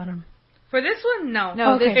on the bottom. For this one, no.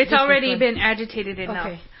 It's already been agitated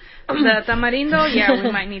enough. The tamarindo, we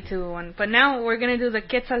might need to one. But now we're going to do the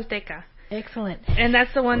quetzalteca. Excellent. And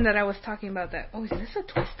that's the one that I was talking about. Is this a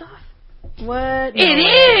twist off? What? It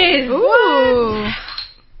is! Ooh.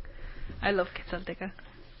 I love quetzalteca.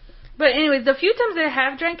 But anyways, the few times that I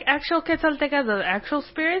have drank actual quetzalteca, the actual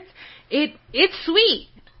spirits, it's sweet.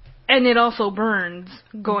 And it also burns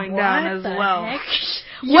going down as well. Heck?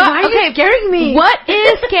 Why are you scaring me? What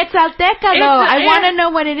is quetzalteca though? I want to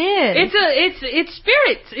know what it is. It's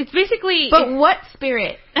spirits. It's basically. But what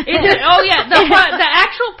spirit? The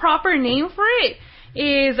actual proper name for it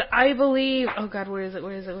is, I believe. Oh God, where is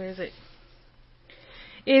it?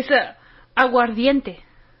 It's aguardiente.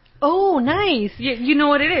 Oh, nice. You know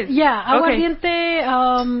what it is? Yeah,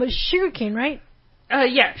 aguardiente, sugarcane, right?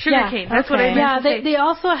 Sugarcane. That's what I meant to say. They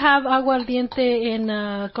also have aguardiente in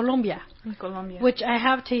Colombia. In Colombia. Which I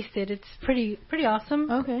have tasted. It's pretty awesome.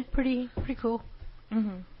 Okay. Pretty cool.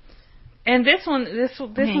 And this one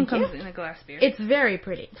comes in a glass beer. It's very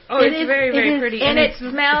pretty. Oh, it's very, very pretty. And it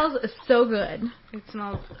smells so good. It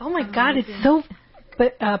smells. Oh my God, it's so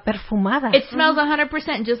perfumada. It smells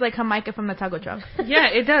 100% just like Jamaica from the taco truck. Yeah,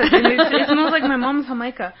 it does. And it smells like my mom's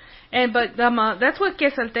Jamaica. But that's what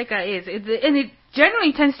quetzalteca is. And it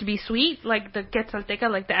generally tends to be sweet, like the quetzalteca,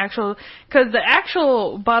 like the actual, because the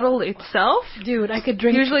actual bottle itself, dude, I could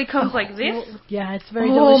drink. Usually comes like this. Yeah, it's very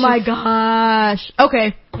delicious. Oh my gosh.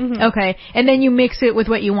 Okay. Okay. And then you mix it with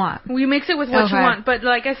what you want. We mix it with what you want. But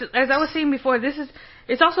like as I was saying before,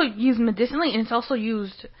 it's also used medicinally, and it's also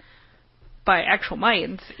used by actual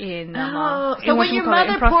Mayans in. So when your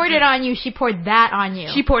mother poured it on you, she poured that on you.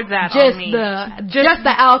 She poured that on me. Just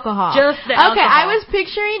the alcohol. Just the alcohol. Okay, I was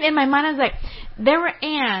picturing in my mind. I was like, there were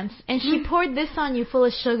ants, and she poured this on you full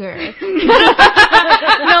of sugar. No, not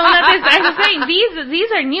this. I was saying these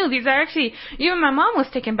are new. These are actually, even my mom was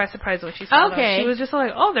taken by surprise when she saw them. She was just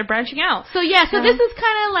like, oh, they're branching out. So so this is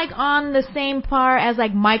kind of like on the same par as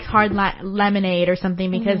like Mike's Hard Lemonade or something,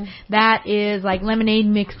 because that is like lemonade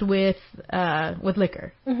mixed with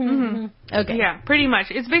liquor. Okay. Yeah, pretty much.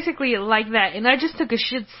 It's basically like that. And I just took a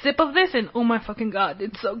sip of this, and oh my fucking God,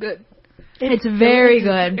 it's so good. It's very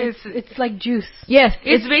good. It's like juice. Yes.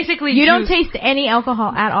 It's basically you juice. don't taste any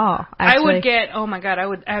alcohol at all, actually. I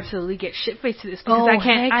would absolutely get shit-faced to this because I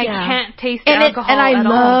can't taste the alcohol and I at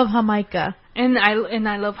all. love Jamaica. And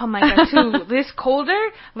I love Jamaica too. This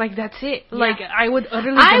colder, like that's it. Yeah. Like I would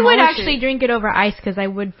utterly demolish I would actually drink it over ice because I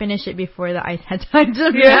would finish it before the ice had time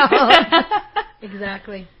to melt.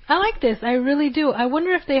 Exactly. I like this. I really do. I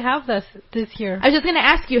wonder if they have this year. I was just going to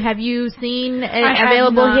ask you, have you seen it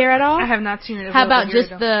available here at all? I have not seen it available. How about here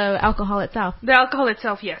just the alcohol itself? The alcohol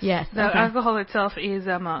itself, yes. Yes. The alcohol itself is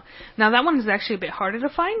now that one is actually a bit harder to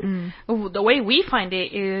find. The way we find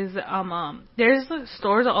it is there's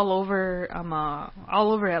stores all over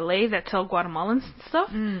LA that sell Guatemalan stuff,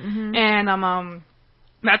 and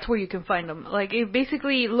that's where you can find them. Like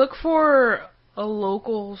basically look for a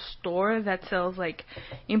local store that sells like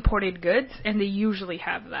imported goods, and they usually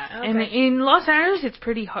have that. Okay. And in Los Angeles, it's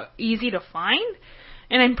pretty easy to find,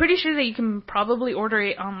 and I'm pretty sure that you can probably order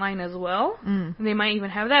it online as well. They might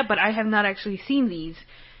even have that, but I have not actually seen these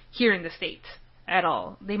here in the States at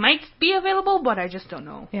all. They might be available, but I just don't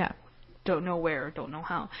know. Yeah, don't know where, don't know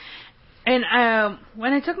how. And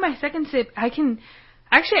when I took my second sip, I can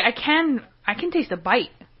taste a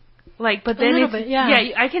bite. Like, but then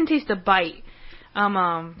I can taste a bite. But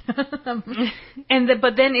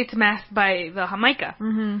then it's masked by the Jamaica.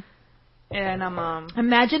 And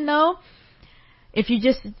imagine though, if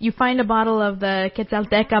you find a bottle of the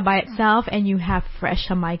Quetzalteca by itself and you have fresh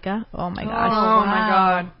Jamaica. Oh my gosh. Oh my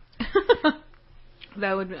God.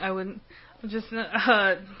 I would. Just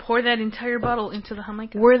pour that entire bottle into the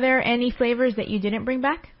Jamaica. Were there any flavors that you didn't bring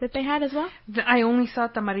back that they had as well? I only saw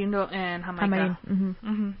tamarindo and Jamaica.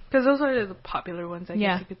 Because those are the popular ones, I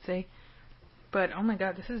guess you could say. But oh my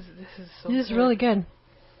god, this is so good. This is really good.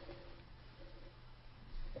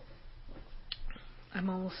 I'm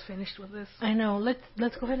almost finished with this. I know.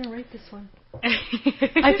 Let's go ahead and rate this one.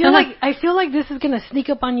 I feel like this is gonna sneak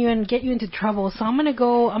up on you and get you into trouble. So I'm gonna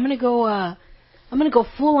go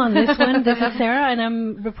full on this one. This is Sarah, and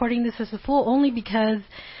I'm reporting this as a full only because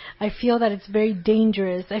I feel that it's very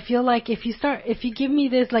dangerous. I feel like if you give me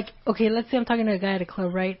this, like, okay, let's say I'm talking to a guy at a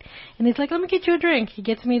club, right? And he's like, let me get you a drink. He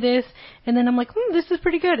gets me this, and then I'm like, this is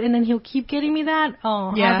pretty good. And then he'll keep getting me that.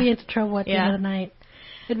 Oh, I'll be into trouble at the end of the night.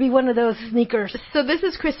 It'd be one of those sneakers. So this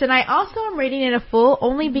is Kristen. I also am rating it a full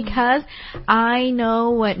only because I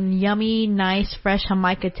know what yummy, nice, fresh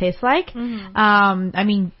Jamaica tastes like. I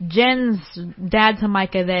mean, Jen's dad's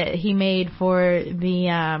Jamaica that he made for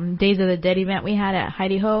the Days of the Dead event we had at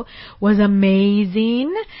Heidi Ho was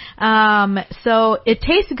amazing. So it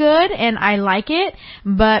tastes good and I like it,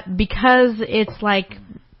 but because it's like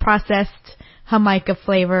processed Jamaica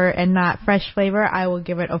flavor and not fresh flavor, I will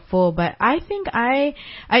give it a full. But I think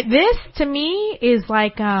this to me is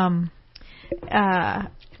like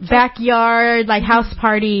backyard, like house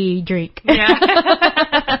party drink. Yeah.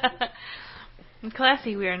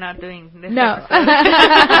 Classy, we are not doing this. No.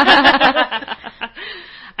 I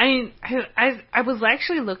mean, I was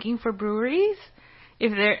actually looking for breweries,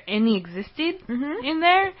 if there any existed in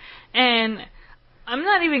there, and I'm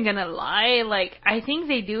not even gonna lie, like, I think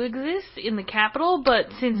they do exist in the capital, but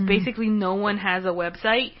since basically no one has a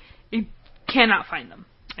website, you cannot find them.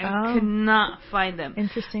 I could not find them.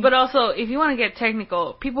 Interesting. But also, if you want to get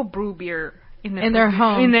technical, people brew beer in their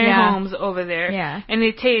homes. homes over there. Yeah. And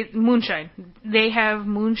they taste moonshine. They have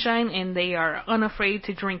moonshine and they are unafraid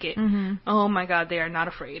to drink it. Oh my god, they are not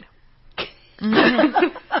afraid.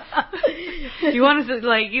 You want to,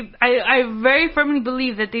 like, I very firmly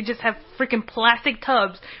believe that they just have freaking plastic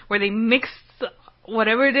tubs where they mix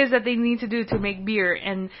whatever it is that they need to do to make beer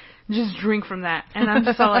and just drink from that. And I'm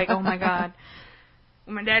just all like, oh my god.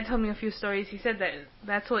 My dad told me a few stories. He said that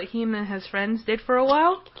that's what him and his friends did for a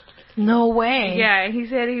while. No way. Yeah, he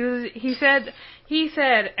said,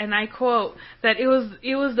 and I quote, that it was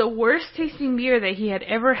the worst tasting beer that he had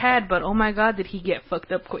ever had, but oh my god, did he get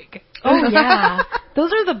fucked up quick. Oh yeah.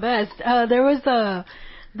 Those are the best.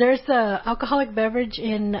 There's a alcoholic beverage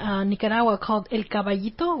in Nicaragua called El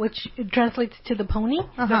Caballito, which translates to the pony.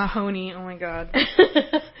 The pony, oh my god.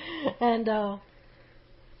 And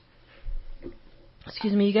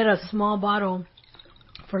excuse me, you get a small bottle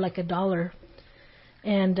for like $1.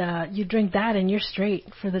 And you drink that and you're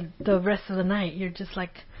straight for the rest of the night. You're just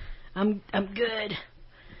like, I'm good.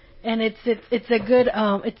 And it's a good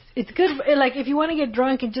it's good, like, if you want to get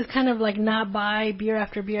drunk and just kind of like not buy beer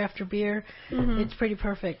after beer after beer, it's pretty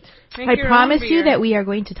perfect. I promise you that we are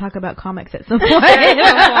going to talk about comics at some point. But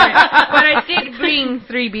I did bring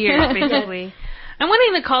 3 beers basically. I'm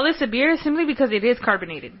wanting to call this a beer simply because it is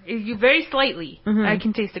carbonated. Very slightly, I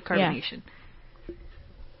can taste the carbonation. Yeah.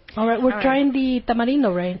 All right, we're trying the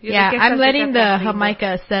tamarindo, right? Yeah, I'm letting the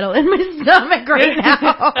Jamaica settle in my stomach right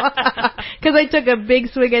now. Because I took a big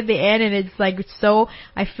swig at the end, and it's like so,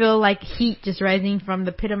 I feel like heat just rising from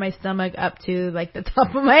the pit of my stomach up to like the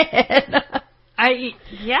top of my head.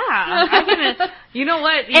 You know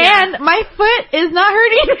what? Yeah. And my foot is not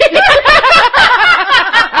hurting me.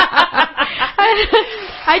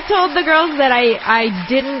 I told the girls that I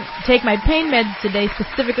didn't take my pain meds today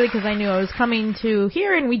specifically because I knew I was coming to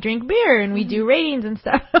here and we drink beer and we do ratings and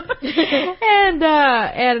stuff.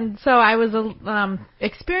 and so I was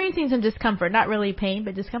experiencing some discomfort, not really pain,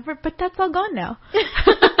 but discomfort. But that's all gone now.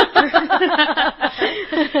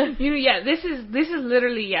 This is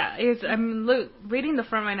literally I'm reading the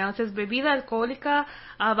front right now. It says bebida alcohólica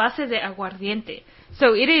a base de aguardiente.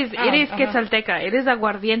 So it is quetzalteca. It is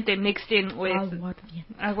aguardiente mixed in with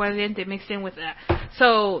that.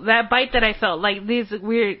 So that bite that I felt, like, this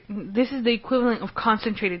is the equivalent of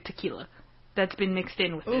concentrated tequila that's been mixed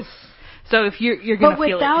in with this. So if you're gonna feel it, but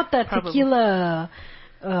without that tequila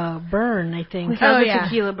burn, I think. Without the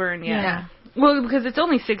tequila burn, yeah. Well, because it's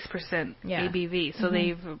only 6% ABV, so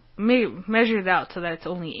they've measured out so that it's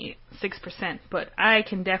only 6%. But I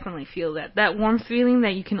can definitely feel that warm feeling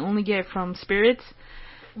that you can only get from spirits.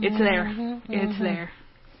 It's there. It's there.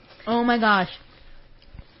 Oh my gosh.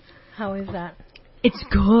 How is that? It's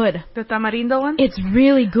good. The tamarindo one? It's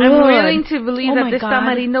really good. I'm willing to believe Oh that my this God.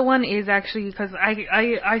 tamarindo one is actually, because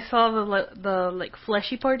I saw the like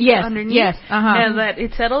fleshy part Yes, underneath. yes, And that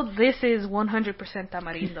it settled. This is 100%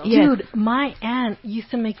 tamarindo. Yes. Dude, my aunt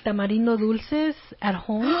used to make tamarindo dulces at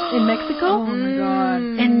home in Mexico. Oh my God.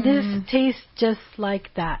 And this tastes just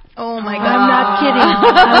like that. Oh my god. I'm not kidding.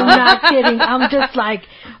 I'm not kidding. I'm just like,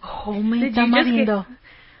 homemade Did you just tamarindo.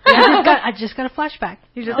 I just got a flashback.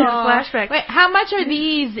 You just had a flashback. Wait, how much are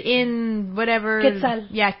these in whatever? Quetzal.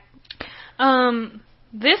 Yeah.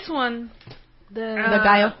 This one, The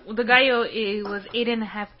gallo? The gallo, it was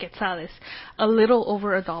 8.5 quetzales, a little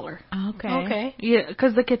over $1. Okay. Okay. Yeah,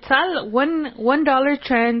 because the quetzal, $1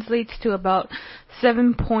 translates to about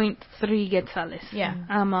 7.3 quetzales.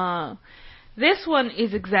 Yeah. This one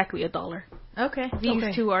is exactly $1. Okay.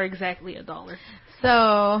 These two are exactly $1. So,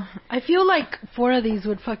 I feel like 4 of these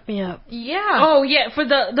would fuck me up. yeah. Oh yeah, for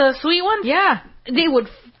the sweet ones, Yeah. they would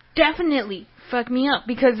definitely fuck me up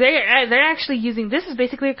because they're actually using, this is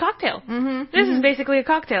basically a cocktail. Mm-hmm. This is basically a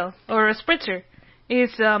cocktail or a spritzer.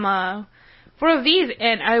 It's 4 of these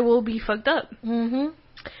and I will be fucked up. Mm-hmm.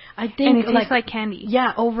 I And think it tastes like candy.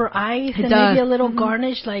 yeah, over ice and does. maybe a little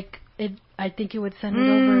garnish, like it. I think it would send it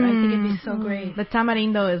over. I think it'd be so great. The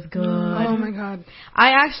tamarindo is good. Oh my god.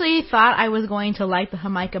 I actually thought I was going to like the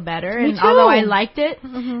Jamaica better, Me and too. although I liked it,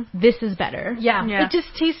 this is better. Yeah, Yeah. it just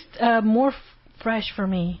tastes more fresh for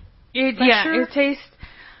me. It tastes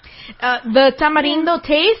The tamarindo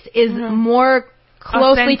taste is more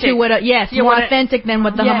closely to Authentic. what, Yeah, more what it- authentic than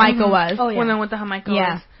what the Yeah. Jamaica was. Oh yeah. well, then what the Jamaica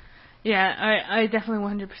Yeah. was. Yeah, I definitely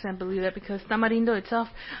 100% believe that because tamarindo itself,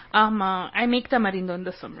 I make tamarindo in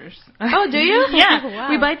the summers. Oh, do you? Yeah, Wow.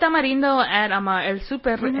 we buy tamarindo at El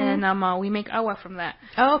Super and we make agua from that.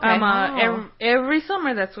 Oh, okay. Every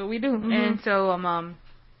summer that's what we do, and so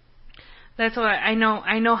that's why I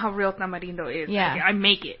know how real tamarindo is. Yeah. I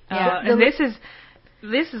make it. Yeah. And this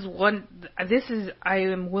is I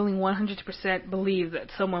am willing 100% believe that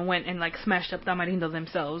someone went and like smashed up tamarindo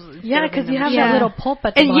themselves. Yeah, because you have Yeah. that little pulp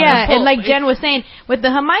at the And bottom. yeah, and pulp. like Jen was saying, with the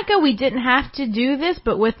Jamaica, we didn't have to do this,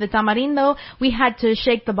 but with the tamarindo, we had to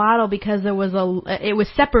shake the bottle because it was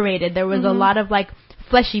separated. There was a lot of like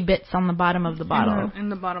fleshy bits on the bottom of the bottle. in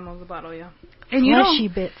the bottom of the bottle, yeah. And you fleshy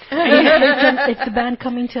don't, bits. It's the band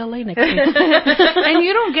coming to LA next week. and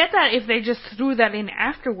you don't get that if they just threw that in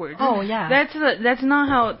afterwards. Oh, yeah. That's not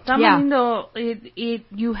how tamarindo. It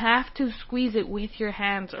you have to squeeze it with your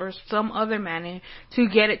hands or some other manner to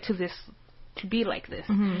get it to be like this.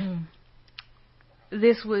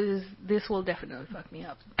 This will definitely fuck me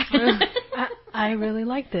up. I really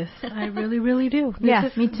like this. I really, really do. Yeah,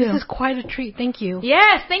 me too. This is quite a treat. Thank you.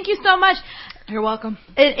 Yes, thank you so much. You're welcome.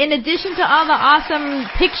 In addition to all the awesome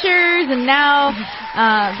pictures and now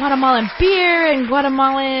Guatemalan beer and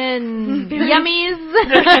Guatemalan yummies,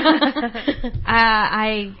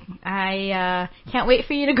 I can't wait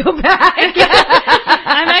for you to go back.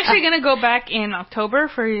 I'm actually gonna go back in October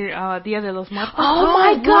for Dia de los Muertos. Oh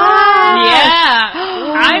my god! Yeah,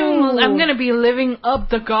 I'm gonna be living up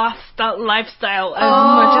the goth lifestyle as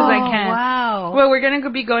much as I can. Wow. Well, we're gonna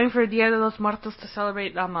be going for Dia de los Muertos to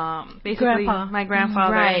celebrate basically Grandpa. my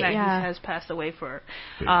grandfather Right, that yeah. he has passed away for.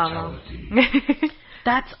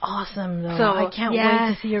 That's awesome, though. So, I can't yeah.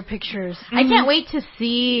 wait to see your pictures. I can't wait to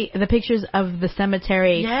see the pictures of the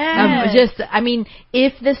cemetery. Yes.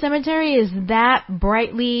 If the cemetery is that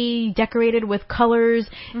brightly decorated with colors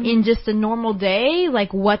in just a normal day,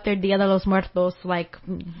 like what their Dia de los Muertos like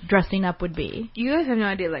dressing up would be. You guys have no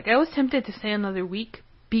idea. Like, I was tempted to stay another week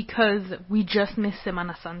because we just missed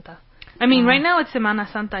Semana Santa. I mean, right now it's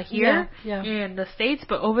Semana Santa here in the States,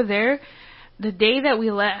 but over there, the day that we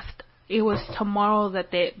left, it was tomorrow that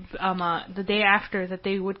the day after that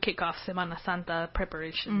they would kick off Semana Santa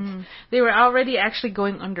preparations. They were already actually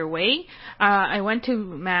going underway. I went to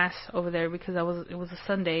mass over there because it was a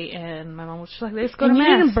Sunday, and my mom was just like, "Let's go And to you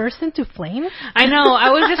mass." didn't burst into flames? I know. I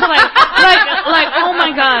was just like, oh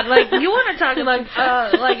my god! Like, you want to talk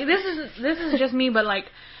like this is just me, but like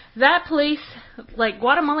that place, like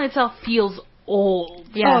Guatemala itself feels old.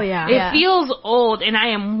 Yeah. Oh, yeah. It feels old, and I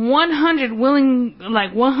am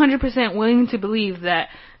 100% willing to believe that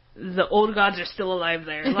the old gods are still alive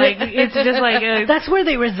there. Like, it's just like That's where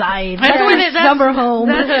they reside. That's where they- that's- summer home.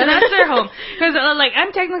 That's their home. Because like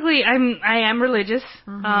I am religious.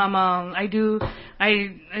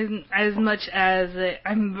 As much as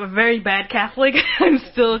I'm a very bad Catholic, I'm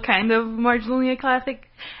still kind of marginally a Catholic,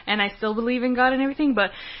 and I still believe in God and everything.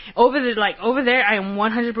 But over there, I am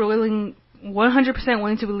 100% 100%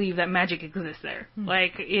 willing to believe that magic exists there.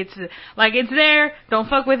 Like it's there. Don't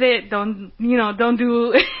fuck with it. Don't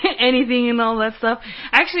do anything and all that stuff.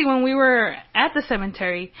 Actually, when we were at the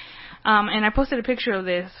cemetery, and I posted a picture of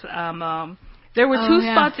this, there were two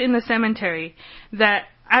spots in the cemetery that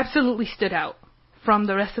absolutely stood out from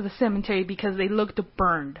the rest of the cemetery because they looked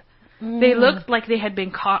burned. They looked like they had been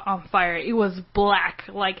caught on fire. It was black.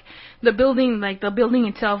 Like the building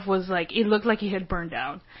itself was like, it looked like it had burned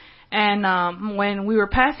down. And when we were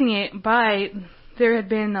passing it by, there had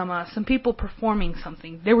been some people performing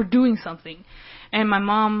something. They were doing something. And my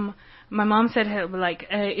mom said, like,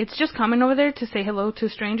 it's just common over there to say hello to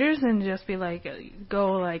strangers and just be like,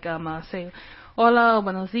 go like, say, hola,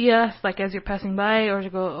 buenos dias, like as you're passing by,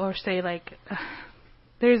 or say like,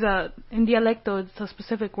 there's in dialecto, it's a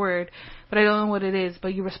specific word, but I don't know what it is,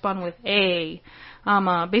 but you respond with a,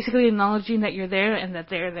 basically acknowledging that you're there and that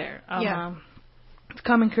they're there. It's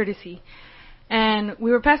common courtesy. And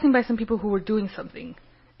we were passing by some people who were doing something,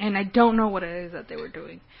 and I don't know what it is that they were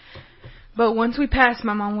doing. But once we passed,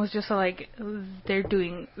 my mom was just like, they're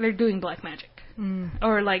doing black magic.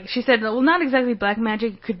 Or like, she said, well, not exactly black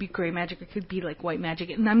magic, it could be gray magic, it could be like white magic,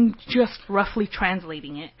 and I'm just roughly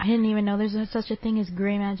translating it. I didn't even know there's such a thing as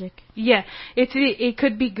gray magic. Yeah, it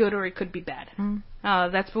could be good or it could be bad.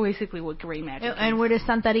 That's basically what gray magic is. And where does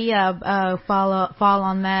Santeria fall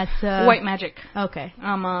on that? White magic. Okay.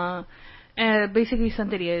 Basically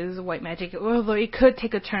Santeria is white magic, although it could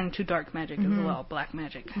take a turn to dark magic as well, black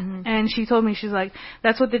magic. And she told me, she's like,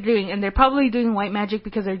 that's what they're doing, and they're probably doing white magic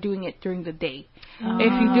because they're doing it during the day.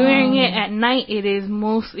 If you're doing it at night, it is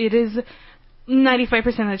 95%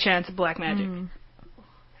 of the chance black magic.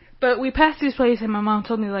 But we passed this place, and my mom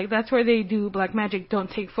told me, like, that's where they do black magic, don't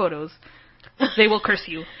take photos. They will curse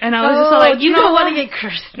you. And I was just like, you don't want to get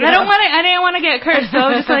cursed. No. I didn't want to get cursed. So I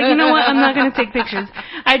was just like, you know what? I'm not going to take pictures.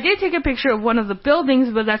 I did take a picture of one of the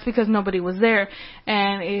buildings, but that's because nobody was there.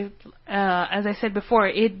 And it, as I said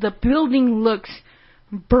before, the building looks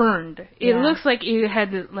burned. It looks like it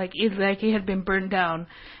had been burned down.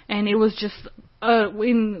 And it was just,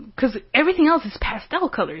 because everything else is pastel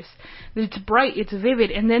colors. It's bright, it's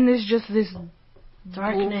vivid, and then there's just this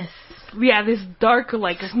darkness. Yeah, this dark,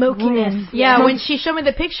 like, smokiness. Yeah, when she showed me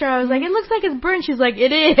the picture, I was like, it looks like it's burned. She's like,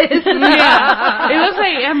 it is. Yeah. It looks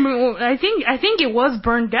like, I think it was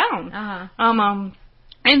burned down.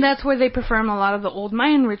 And that's where they perform a lot of the old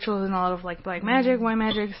Mayan rituals and a lot of, like, black magic, white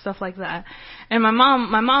magic, stuff like that. And my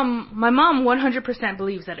mom 100%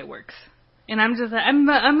 believes that it works. And I'm just,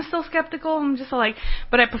 I'm still skeptical. I'm just like,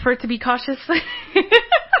 but I prefer to be cautious.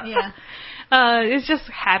 Yeah. It's just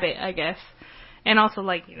habit, I guess. And also,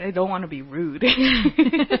 like, I don't want to be rude.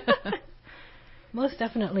 Most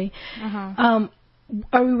definitely. Are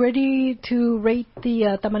we ready to rate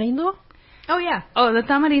the tamarindo? Oh, yeah. Oh, the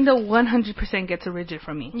tamarindo 100% gets a rigid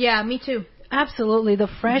from me. Yeah, me too. Absolutely. The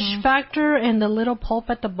fresh factor and the little pulp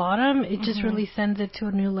at the bottom, it just really sends it to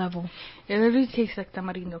a new level. It literally tastes like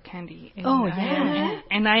tamarindo candy. And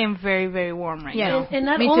And I am very, very warm right now. And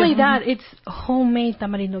not only that, it's homemade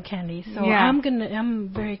tamarindo candy. So I'm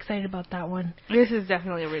very excited about that one. This is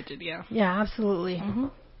definitely a rigid, yeah. Yeah, absolutely.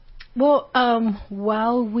 Well,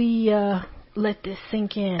 while we let this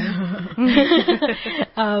sink in,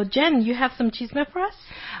 Jen, you have some chisme for us?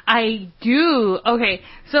 I do. Okay,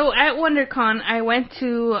 so at WonderCon, I went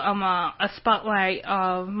to a spotlight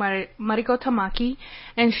of Mariko Tamaki,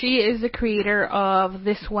 and she is the creator of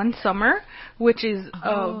This One Summer, which is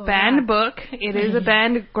a banned book. It is a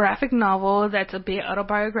banned graphic novel that's a bit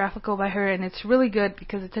autobiographical by her, and it's really good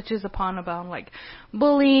because it touches upon about like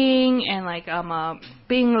bullying and like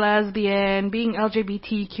being lesbian, being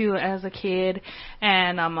LGBTQ as a kid,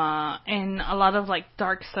 and a lot of like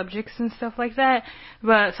dark subjects and stuff like that.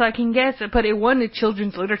 But so I can guess, but it won the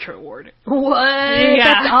Children's Literature Award. What? Yeah.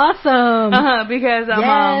 That's awesome. Because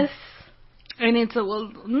yes. And it's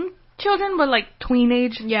children, but like tween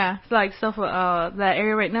age. Yeah. Like stuff that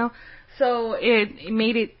area right now. So it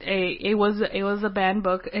made it it was a banned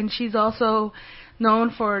book, and she's also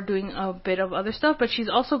known for doing a bit of other stuff, but she's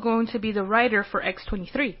also going to be the writer for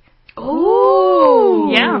X-23.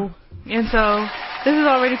 Oh. Yeah. And so this is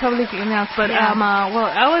already publicly announced, but well,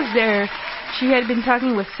 I was there. She had been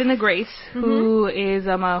talking with Sina Grace, who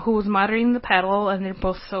was moderating the panel, and they're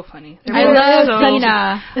both so funny. I love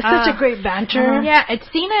Sina. It's such a great banter. Yeah,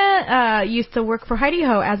 Sina used to work for Heidi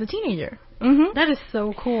Ho as a teenager. That is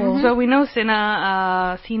so cool. So we know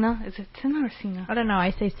Sina. Is it Sina or Sina? I don't know.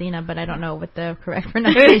 I say Sina, but I don't know what the correct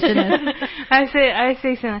pronunciation is. I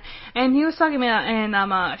say Sina. And he was talking about, and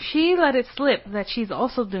she let it slip that she's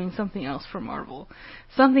also doing something else for Marvel,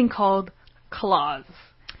 something called Claws.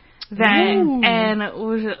 That Ooh. and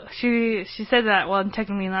she said that, well, I'm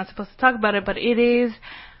technically not supposed to talk about it, but it is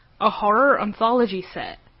a horror anthology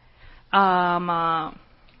set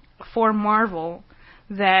for Marvel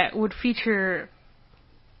that would feature,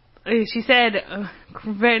 she said,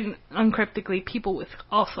 very uncryptically, people with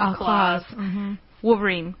also claws. Mm-hmm.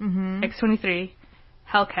 Wolverine, Mm-hmm. X-23,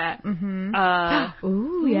 Hellcat. Mm-hmm.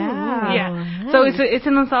 Ooh, yeah. Yeah. Nice. So it's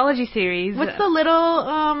an anthology series. What's the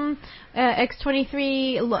little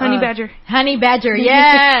X-23? Honey Badger? Honey Badger,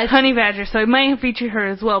 yes. Honey Badger. So it might feature her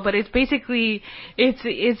as well, but it's basically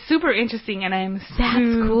it's super interesting, and I'm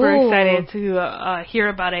super cool. excited to hear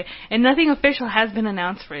about it. And nothing official has been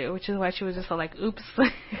announced for it, which is why she was just like, "Oops."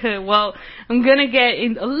 Well, I'm gonna get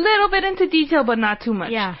a little bit into detail, but not too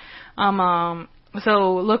much. Yeah.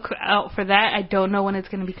 So look out for that. I don't know when it's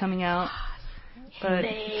gonna be coming out, but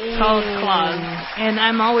it's called Claws, and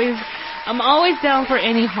I'm always down for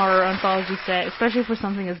any horror anthology set, especially for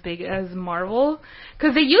something as big as Marvel,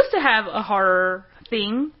 because they used to have a horror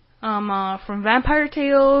thing, from Vampire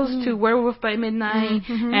Tales to Werewolf by Midnight,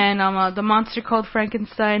 and the monster called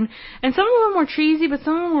Frankenstein, and some of them were cheesy, but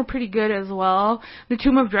some of them were pretty good as well. The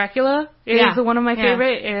Tomb of Dracula is one of my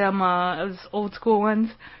favorite, it was old school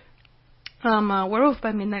ones. Werewolf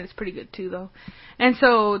by Midnight is pretty good too, though. And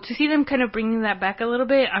so to see them kind of bringing that back a little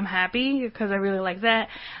bit, I'm happy because I really like that.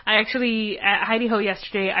 I actually, at Heidi Ho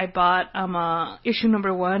yesterday, I bought issue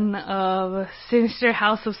number 1 of Sinister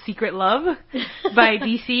House of Secret Love by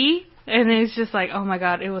DC. And it's just like, oh my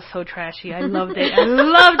god, it was so trashy. I loved it. I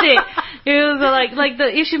loved it. It was like the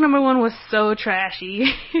issue number 1 was so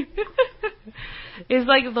trashy. It's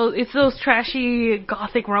like those trashy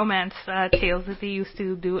gothic romance tales that they used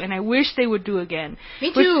to do, and I wish they would do again.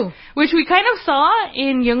 Me too. Which we kind of saw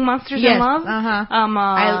in Young Monsters in Love. Uh-huh.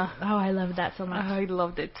 I loved that so much. I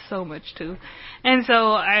loved it so much too, and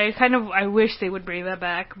so I wish they would bring that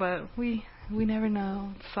back, but we never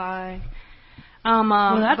know. It's fine.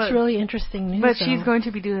 Well, that's really interesting news. But though. she's going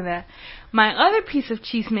to be doing that. My other piece of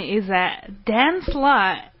chisme is that Dan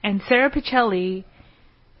Slott and Sarah Pichelli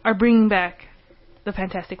are bringing back the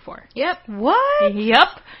Fantastic Four. Yep. What? Yep.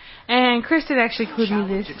 And Kristen actually included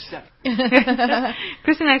me this.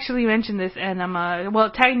 Kristen actually mentioned this and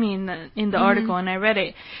tagged me in the article, and I read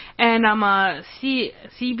it. And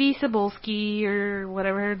C.B. Cebulski or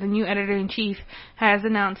whatever, the new editor-in-chief, has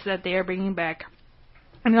announced that they are bringing back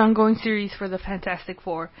an ongoing series for the Fantastic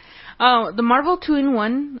Four. The Marvel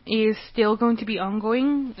 2-in-1 is still going to be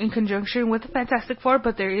ongoing in conjunction with the Fantastic Four,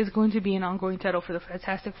 but there is going to be an ongoing title for the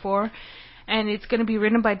Fantastic Four. And it's going to be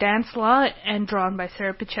written by Dan Slott and drawn by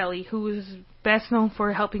Sarah Pichelli, who is best known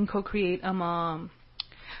for helping co-create Miles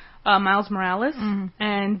Morales.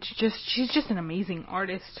 And she's just an amazing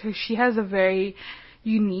artist. She has a very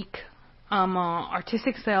unique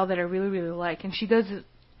artistic style that I really, really like. And she does a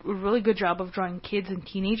really good job of drawing kids and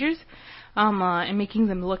teenagers and making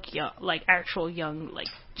them look like actual young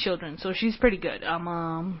children. So she's pretty good.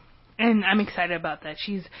 And I'm excited about that.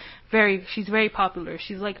 She's very popular.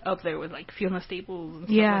 She's up there with Fiona Staples and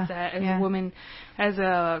stuff like that as a woman, as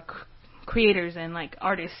creators and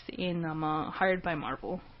artists in hired by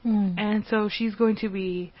Marvel. And so she's going to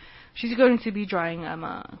be drawing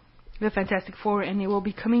the Fantastic Four, and it will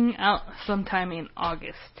be coming out sometime in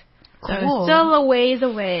August. Cool. So still a ways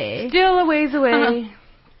away.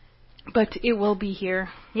 But it will be here.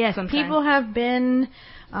 Yes, sometime. People have been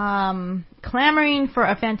clamoring for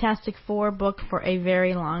a Fantastic Four book for a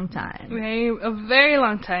very long time. A very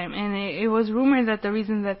long time, and it was rumored that the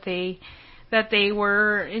reason that they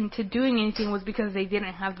were into doing anything was because they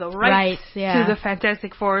didn't have the rights to the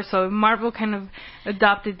Fantastic Four. So Marvel kind of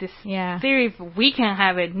adopted this theory: if we can't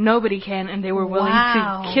have it, nobody can, and they were willing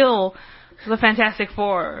to kill the Fantastic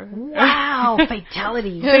Four. Wow,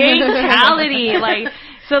 fatality. Fatality.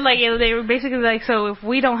 They were basically so if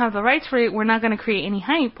we don't have the rights for it, we're not going to create any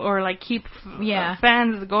hype or keep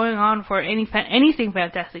fans going on for anything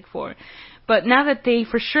Fantastic Four. But now that they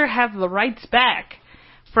for sure have the rights back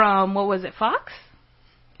from, what was it, Fox?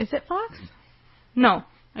 Is it Fox? No.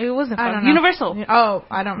 It wasn't Fox. I don't know. Universal. Oh,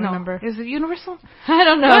 I don't remember. Is it Universal? I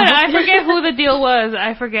don't know. I forget who the deal was.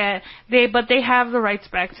 I forget. But they have the rights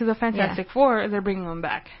back to the Fantastic Four. They're bringing them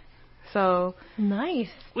back. So nice.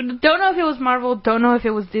 We don't know if it was Marvel. Don't know if it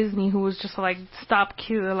was Disney who was just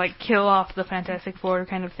kill off the Fantastic Four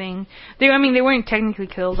kind of thing. They weren't technically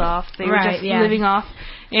killed off. They were just living off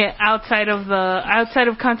outside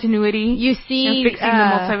of continuity. You see, and fixing the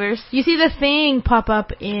multiverse. You see the Thing pop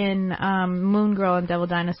up in Moon Girl and Devil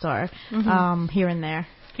Dinosaur here and there.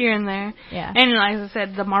 here and there. Yeah. And as I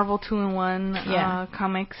said, the Marvel 2-in-1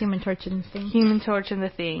 comics, Human Torch and Thing. Human Torch and the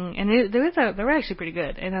Thing, and they were actually pretty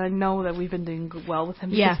good. And I know that we've been doing well with them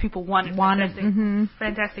because people wanted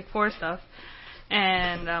Fantastic Four stuff.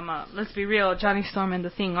 And let's be real, Johnny Storm and the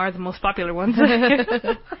Thing are the most popular ones.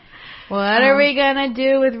 What are we gonna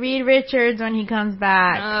do with Reed Richards when he comes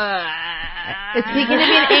back? Is he gonna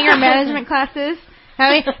be in anger management classes?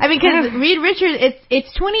 I mean, because Reed Richards,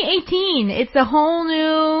 it's 2018. It's a whole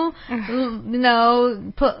new,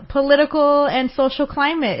 political and social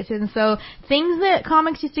climate, and so things that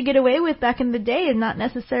comics used to get away with back in the day is not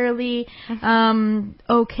necessarily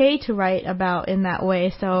okay to write about in that way.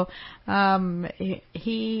 So,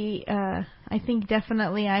 I think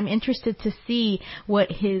definitely I'm interested to see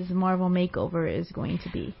what his Marvel makeover is going to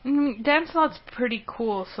be. Dan Slott's pretty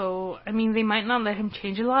cool, so, I mean, they might not let him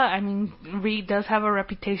change a lot. I mean, Reed does have a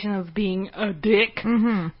reputation of being a dick.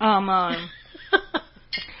 I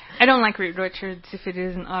don't like Reed Richards, if it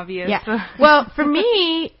isn't obvious. Yeah. Well, for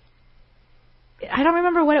me, I don't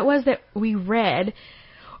remember what it was that we read,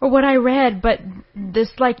 or what I read, but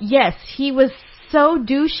this, yes, he was so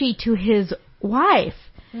douchey to his wife.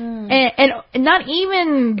 And not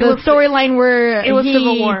even the storyline where it was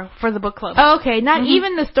Civil War for the book club. Oh, okay, not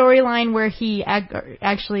even the storyline where he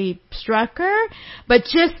actually struck her, but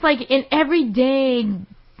just in everyday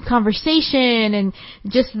conversation and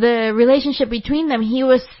just the relationship between them, he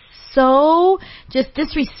was so just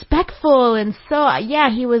disrespectful and so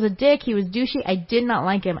he was a dick. He was douchey. I did not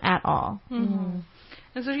like him at all.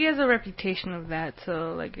 And so he has a reputation of that,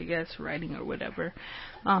 so I guess writing or whatever.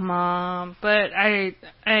 But I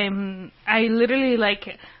literally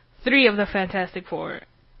like 3 of the Fantastic Four,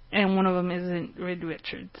 and one of them isn't Reed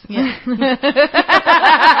Richards. Yeah.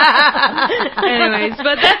 Anyways,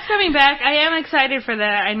 but that's coming back. I am excited for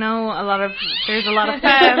that. I know there's a lot of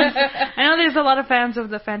fans. I know there's a lot of fans of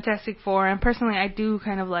the Fantastic Four, and personally, I do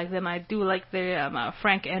kind of like them. I do like the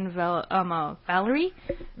Frank and Valerie.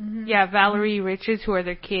 Yeah, Valerie Richards, who are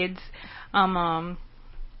their kids.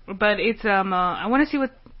 But it's I want to see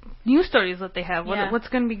what new stories that they have. What's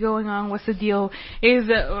going to be going on? What's the deal? Is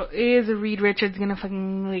Reed Richards going to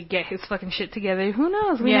fucking get his fucking shit together? Who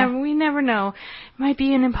knows? We never know. Might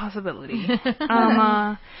be an impossibility.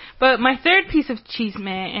 But my third piece of chisme,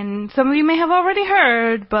 and some of you may have already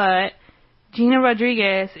heard, but Gina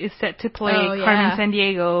Rodriguez is set to play Carmen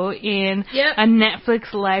Sandiego in a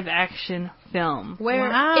Netflix live action film. Where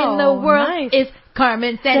in the world is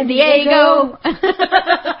Carmen Sandiego?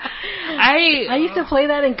 I used to play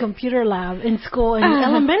that in computer lab in school, in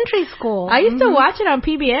elementary school. I used to watch it on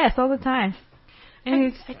PBS all the time.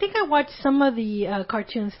 And I think I watched some of the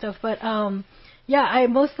cartoon stuff, but I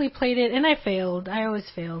mostly played it, and I failed. I always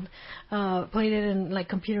failed. Played it in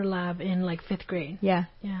computer lab in 5th grade. Yeah.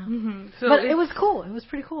 So but it was cool. It was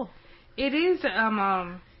pretty cool. It is.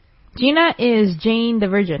 Gina is Jane the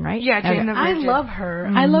Virgin, right? Yeah, Jane the Virgin. I love her.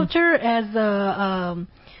 I loved her as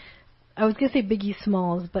I was gonna say Biggie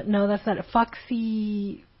Smalls, but no, that's not it.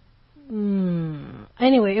 Foxy.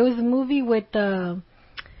 Anyway, it was a movie with that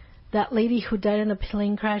lady who died in a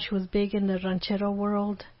plane crash who was big in the ranchero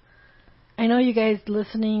world. I know you guys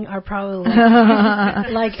listening are probably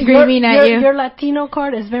screaming at you. Your Latino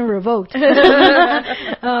card has been revoked.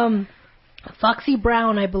 Foxy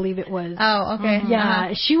Brown, I believe it was. Oh, okay.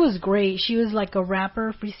 Yeah, she was great. She was like a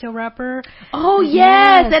rapper, freestyle rapper. Oh,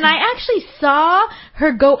 yes. And I actually saw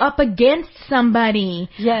her go up against somebody.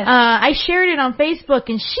 Yes. I shared it on Facebook,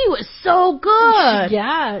 and she was so good.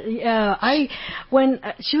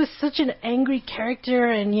 She was such an angry character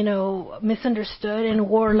and, misunderstood and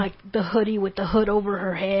wore the hoodie with the hood over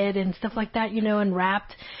her head and stuff like that, and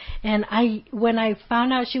rapped. And when I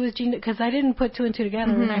found out she was Gina, because I didn't put 2 and 2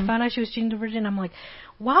 together, and I found out she was Gina the Virgin, I'm like,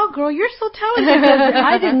 wow, girl, you're so talented. Because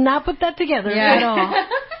I did not put that together at all.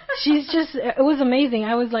 She's just, it was amazing.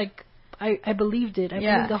 I was like, I believed it. I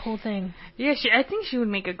believed the whole thing. Yeah, I think she would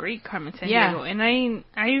make a great Carmen Sandiego. Yeah. And I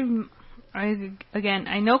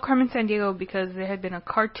know Carmen Sandiego because there had been a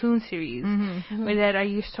cartoon series that I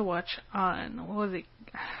used to watch on, what was it?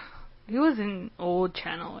 It was an old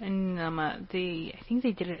channel, and I think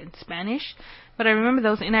they did it in Spanish, but I remember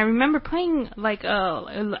those, and I remember playing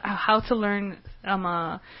a how to learn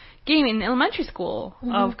game in elementary school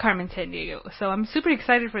of Carmen Sandiego. So I'm super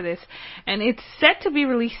excited for this, and it's set to be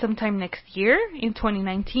released sometime next year in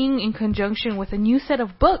 2019 in conjunction with a new set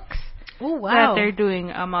of books. Oh, wow. That they're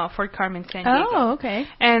doing for Carmen Sandiego. Oh, okay.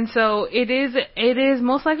 And so it is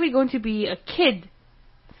most likely going to be a kid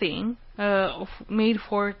thing. Made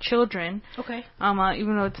for children. Okay.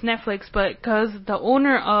 Even though it's Netflix, but because the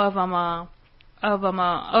owner of the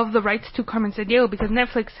rights to Carmen Sandiego, because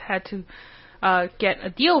Netflix had to get a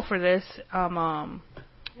deal for this,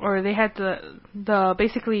 or they had the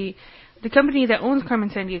basically the company that owns Carmen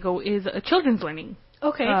Sandiego is a children's learning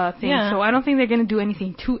thing. Yeah. So I don't think they're gonna do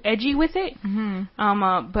anything too edgy with it.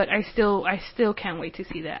 But I still can't wait to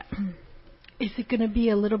see that. Is it going to be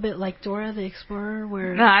a little bit like Dora the Explorer?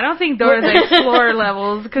 Where No, I don't think Dora the Explorer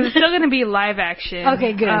levels, because it's still going to be live action.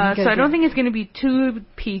 Okay, good. So I don't think it's going to be too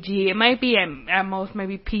PG. It might be at most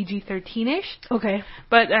maybe PG-13ish. Okay.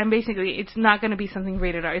 But basically, it's not going to be something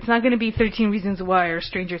rated R. It's not going to be 13 Reasons Why or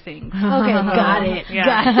Stranger Things. Okay, got it. Yeah.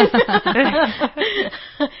 Got it.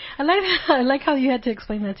 I like how you had to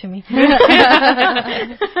explain that to me.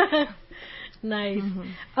 Nice.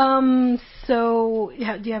 So, do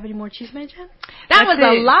you have any more cheeseman, Jen? That was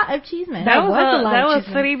a it. lot of cheeseman. That was a lot that of was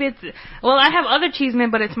cheeseman. 3 bits. Well, I have other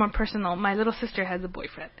cheesemen, but it's more personal. My little sister has a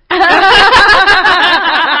boyfriend.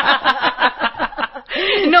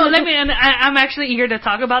 No, I'm actually eager to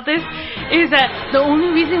talk about this. Is that the only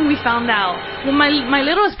reason we found out? Well, my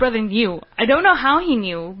littlest brother knew. I don't know how he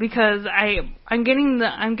knew, because I'm getting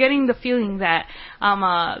the feeling that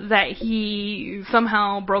that he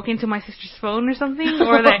somehow broke into my sister's phone or something,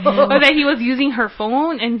 or that he was using her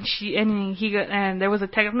phone and there was a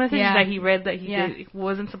text message that he read that he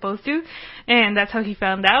wasn't supposed to, and that's how he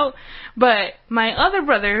found out. But my other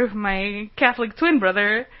brother, my Catholic twin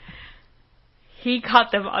brother, he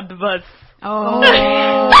caught them on the bus. Oh.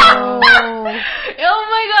 Oh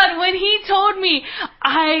my God, when he told me,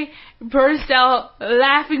 I burst out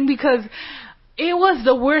laughing because it was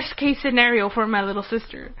the worst case scenario for my little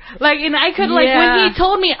sister. And I could, when he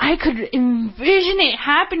told me, I could envision it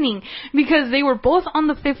happening, because they were both on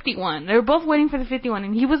the 51. They were both waiting for the 51,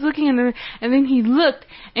 and he was looking at her, and then he looked,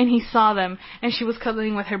 and he saw them, and she was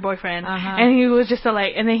cuddling with her boyfriend, and he was just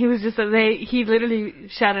and then he was just he literally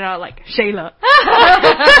shouted out, Shayla.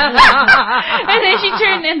 And then she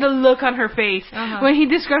turned, and the look on her face, when he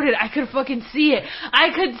described it, I could fucking see it. I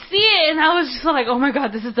could see it, and I was just oh my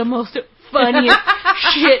God, this is the most funniest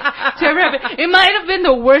shit to ever happen. It might have been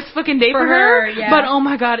the worst fucking day for her, but oh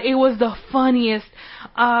my God, it was the funniest.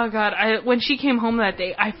 Oh God, when she came home that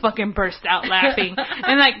day, I fucking burst out laughing.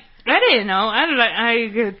 And I didn't know.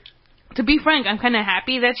 To be frank, I'm kind of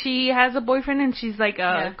happy that she has a boyfriend and she's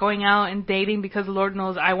going out and dating, because Lord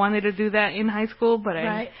knows I wanted to do that in high school, but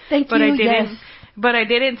I didn't. Yes. But I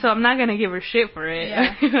didn't, so I'm not gonna give her shit for it.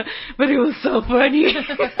 Yeah. But it was so funny.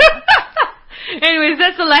 Anyways,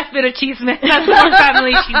 that's the last bit of cheeseman. That's more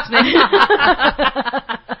family cheeseman.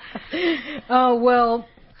 Oh, well,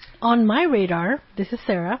 on my radar, this is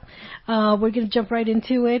Sarah. We're going to jump right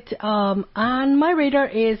into it. On my radar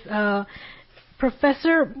is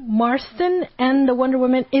Professor Marston and the Wonder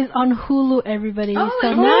Woman is on Hulu, everybody.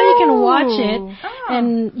 So now you can watch it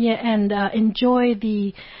and enjoy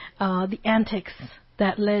the antics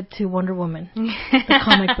that led to Wonder Woman, the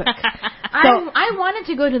comic book. I wanted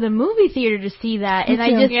to go to the movie theater to see that, and I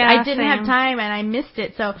didn't have time, and I missed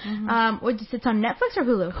it. So, it's on Netflix or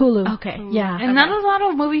Hulu? Hulu. Okay. Yeah. And not a lot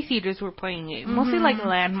of movie theaters were playing it. Mostly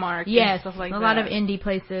Landmark and stuff like that. A lot of indie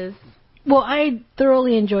places. Well, I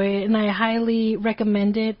thoroughly enjoy it, and I highly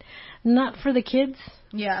recommend it. Not for the kids.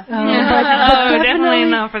 Yeah. But definitely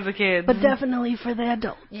not for the kids. But definitely for the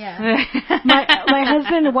adults. Yeah. My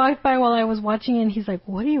husband walked by while I was watching it, and he's like,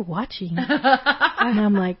 "What are you watching?" And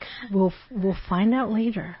I'm like, "We'll find out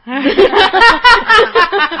later." So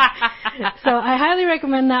I highly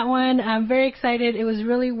recommend that one. I'm very excited. It was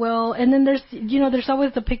really well. And then there's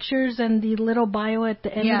always the pictures and the little bio at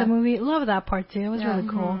the end of the movie. Love that part too. It was really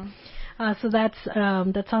cool. So that's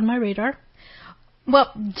on my radar.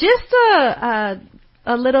 Well, just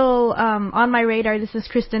a little on my radar. This is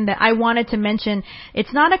Kristen, that I wanted to mention.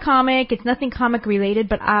 It's not a comic. It's nothing comic related,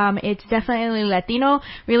 but it's definitely Latino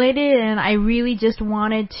related, and I really just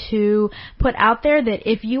wanted to put out there that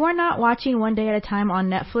if you are not watching One Day at a Time on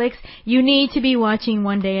Netflix, you need to be watching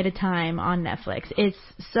One Day at a Time on Netflix. It's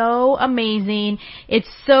so amazing. It's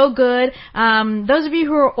so good. Those of you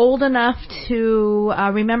who are old enough to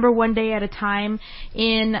remember One Day at a Time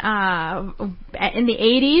in the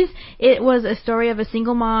 80s, it was a story of a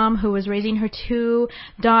single mom who was raising her 2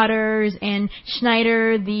 daughters, and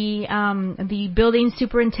Schneider, the building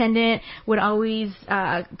superintendent, would always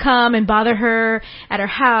come and bother her at her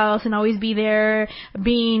house and always be there,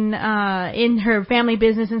 being in her family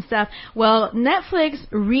business and stuff. Well, Netflix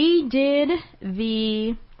redid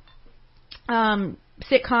the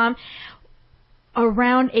sitcom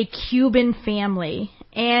around a Cuban family,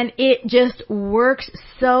 and it just works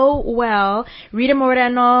so well. Rita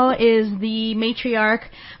Moreno is the matriarch,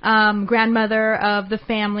 grandmother of the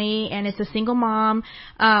family, and it's a single mom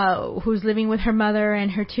who's living with her mother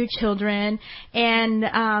and her 2 children,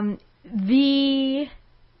 and the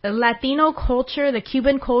Latino culture, the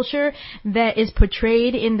Cuban culture that is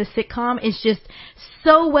portrayed in the sitcom is just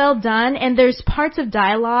so well done, and there's parts of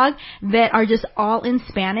dialogue that are just all in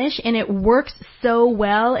Spanish, and it works so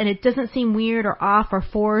well, and it doesn't seem weird or off or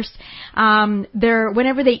forced.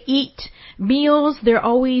 Whenever they eat meals, they're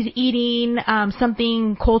always eating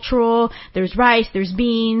something cultural. There's rice, there's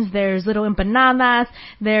beans, there's little empanadas,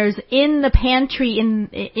 there's in the pantry,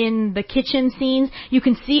 in the kitchen scenes, you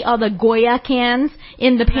can see all the Goya cans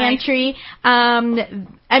in the pantry.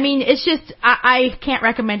 I mean, it's just, I can't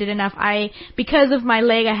recommend it enough. Because of my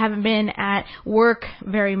leg, I haven't been at work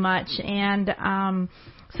very much, and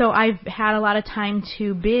so I've had a lot of time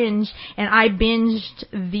to binge, and I binged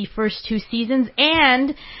the first 2 seasons,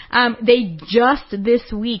 and they just this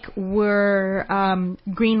week were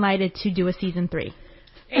green-lighted to do a season 3.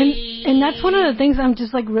 And that's one of the things I'm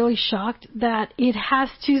just like really shocked that it has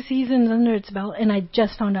 2 seasons under its belt, and I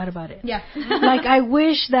just found out about it. Yeah. Like I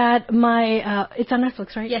wish that my it's on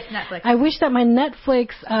Netflix, right? Yes, Netflix. I wish that my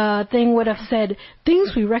Netflix thing would have said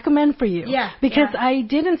things we recommend for you. Yeah. Because I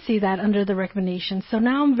didn't see that under the recommendations, so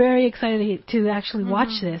now I'm very excited to actually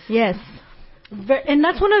watch this. Yes. And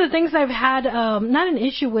that's one of the things I've had not an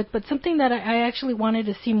issue with, but something that I actually wanted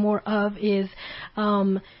to see more of is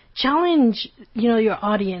challenge, your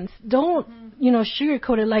audience. Don't,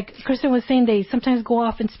 sugarcoat it. Like Kristen was saying, they sometimes go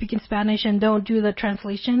off and speak in Spanish and don't do the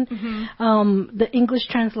translation, the English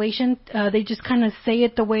translation. They just kind of say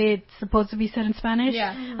it the way it's supposed to be said in Spanish.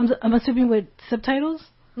 Yeah. I'm assuming with subtitles?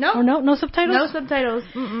 No. Or no subtitles? No subtitles.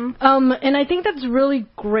 Mm-mm. And I think that's really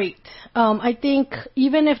great. I think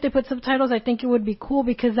even if they put subtitles, I think it would be cool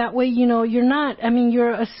because that way,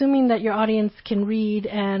 you're assuming that your audience can read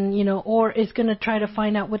and, or is going to try to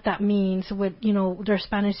find out what that means with, their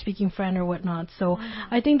Spanish speaking friend or whatnot. So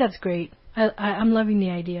I think that's great. I'm loving the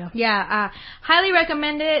idea. Yeah, highly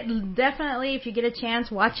recommend it. Definitely, if you get a chance,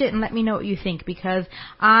 watch it and let me know what you think because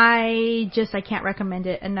I can't recommend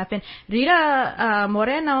it enough. And Rita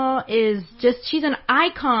Moreno she's an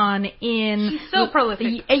icon in... She's so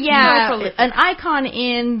prolific. Yeah, so prolific. An icon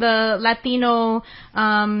in the Latino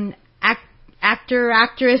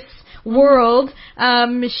actress world.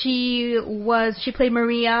 She played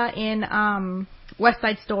Maria in... West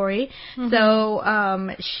Side Story. So,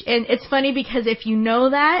 and it's funny because if you know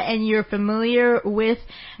that and you're familiar with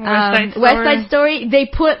West Side Story, they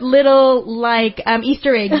put little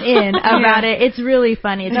Easter eggs in about it. It's really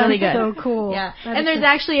funny. It's really good. So cool. Yeah. And there's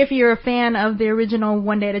actually, if you're a fan of the original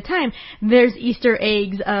One Day at a Time, there's Easter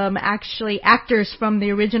eggs. Actually, actors from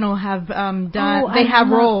the original have done. They have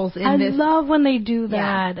roles in this. I love when they do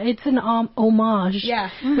that. Yeah. It's an homage.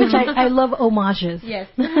 Yeah. Which I love homages. Yes.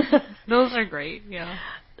 Those are great. Yeah.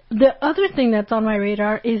 The other thing that's on my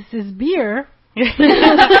radar is this beer. We're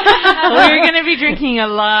going to be drinking a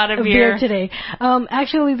lot of beer today.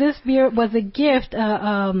 Actually, this beer was a gift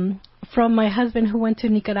from my husband who went to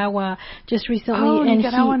Nicaragua just recently. Oh,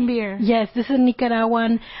 Nicaraguan beer. Yes, this is a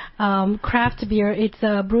Nicaraguan craft beer. It's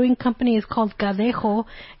a brewing company. It's called Cadejo.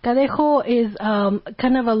 Cadejo is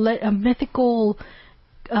kind of a mythical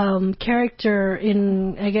character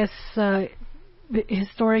in, I guess,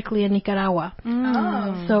 historically in Nicaragua.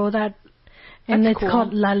 So that's it's cool.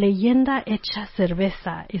 Called La Leyenda Hecha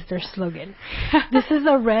Cerveza is their slogan. This is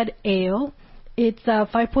a red ale. It's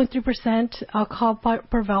 5.3% alcohol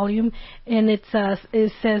per volume, and it says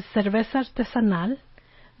cerveza artesanal,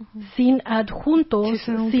 sin adjuntos,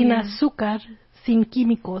 sin azúcar, sin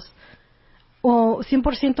químicos, o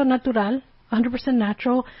 100% natural, 100%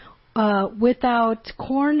 natural, without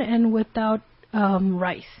corn and without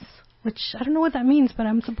rice. Which I don't know what that means, but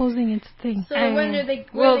I'm supposing it's a thing. So when do they?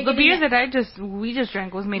 The beer that we just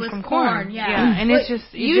drank was made from corn. Yeah, and it's just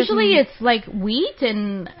it's like wheat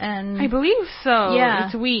and. I believe so. Yeah,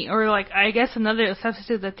 it's wheat, or I guess another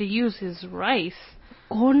substitute that they use is rice.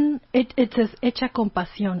 It says hecha con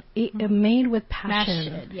pasión, made with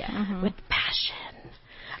passion. With passion.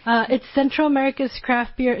 It's Central America's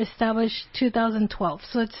craft beer, established 2012,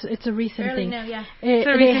 so it's a recent thing. New, yeah. It's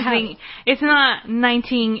a recent thing. It's not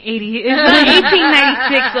 1980. It's not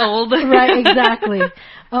 1896 old. Right, exactly.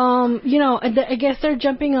 I guess they're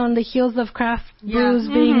jumping on the heels of craft brews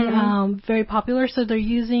being very popular, so they're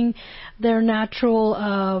using their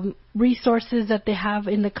natural resources that they have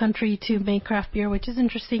in the country to make craft beer, which is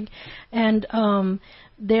interesting. And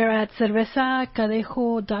they're at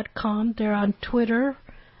cervezacadejo.com. They're on Twitter,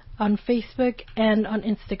 on Facebook, and on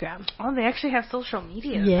Instagram. Oh, they actually have social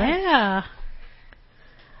media. Yeah.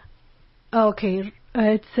 Okay.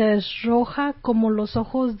 It says roja como los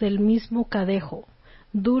ojos del mismo cadejo,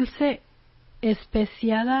 dulce,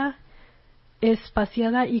 espaciada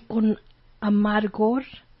y con amargor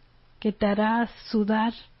que te hará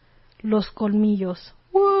sudar los colmillos.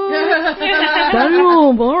 What?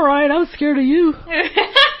 Damn, all right, I'm scared of you.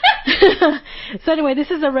 So anyway,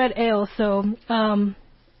 this is a red ale, so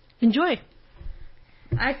enjoy.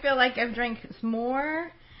 I feel like I've drank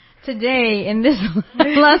more today in this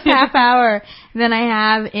last half hour than I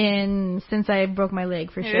have since I broke my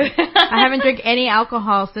leg, for sure. I haven't drank any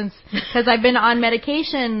alcohol because I've been on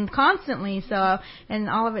medication constantly, and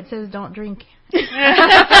all of it says don't drink. This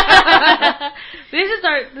is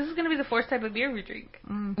going to be the fourth type of beer we drink.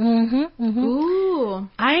 Ooh.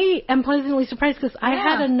 I am pleasantly surprised because I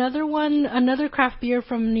had another craft beer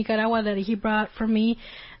from Nicaragua that he brought for me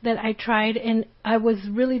that I tried, and I was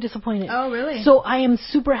really disappointed. Oh, really? So I am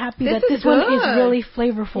super happy that this one is really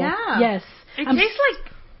flavorful. Yeah. Yes. It tastes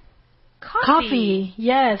like coffee.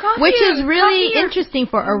 Yes. Coffee Which is really coffee or- interesting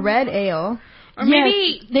for a red ale. Or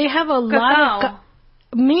maybe Yes, they have a lot of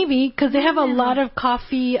maybe because they have a lot of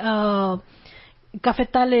coffee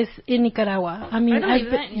cafetales in Nicaragua. I mean, I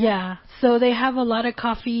believe that, yeah. So they have a lot of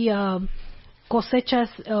coffee cosechas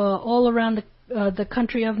all around the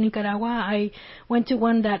country of Nicaragua. I went to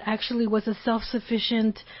one that actually was a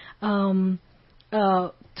self-sufficient,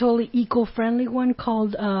 totally eco-friendly one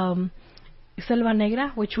called Selva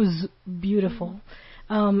Negra, which was beautiful.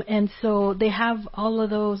 And so they have all of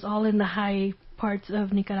those all in the high parts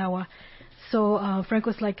of Nicaragua. So Frank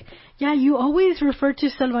was like, yeah, you always refer to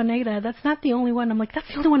Selva Negra. That's not the only one. I'm like, that's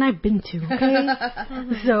the only one I've been to, okay?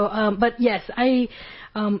 So, but yes, I'm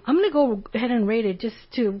going to go ahead and rate it just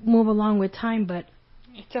to move along with time, but...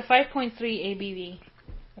 it's a 5.3 ABV.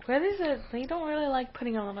 What is it? They don't really like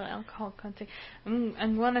putting a lot of alcohol content.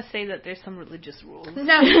 I'm going to say that there's some religious rules.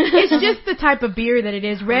 No, it's just the type of beer that it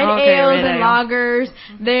is. Red ales red and ale. lagers,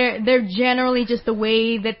 they're generally just the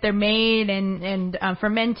way that they're made and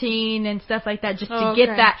fermenting and stuff like that. Just to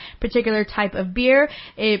get that particular type of beer,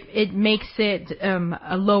 it makes it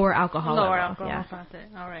a lower alcohol Lower level. alcohol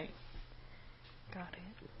content. All right. Got it.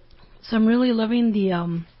 So I'm really loving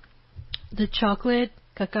the chocolate,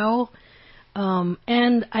 cacao,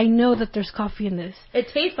 and I know that there's coffee in this. It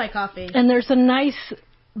tastes like coffee. And there's a nice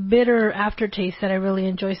bitter aftertaste that I really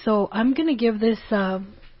enjoy. So I'm going to give this,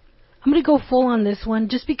 I'm going to go full on this one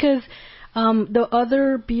just because the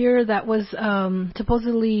other beer that was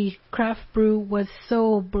supposedly craft brew was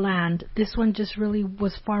so bland. This one just really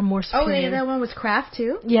was far more superior. Oh, that one was craft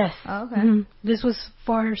too? Yes. Oh, okay. This was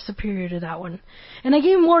far superior to that one. And I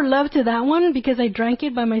gave more love to that one because I drank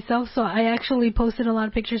it by myself, so I actually posted a lot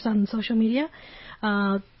of pictures on social media,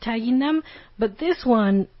 tagging them. But this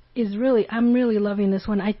one is really, I'm really loving this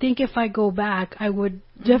one. I think if I go back, I would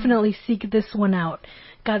definitely seek this one out.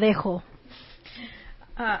 Cadejo.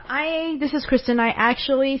 This is Kristen. I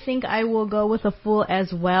actually think I will go with a full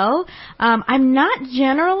as well. I'm not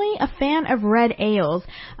generally a fan of red ales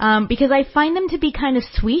because I find them to be kind of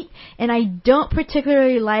sweet, and I don't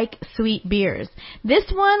particularly like sweet beers.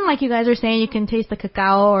 This one, like you guys are saying, you can taste the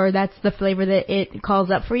cacao, or that's the flavor that it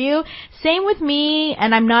calls up for you. Same with me,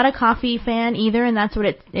 and I'm not a coffee fan either, and that's what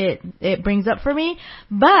it brings up for me.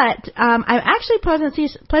 But I'm actually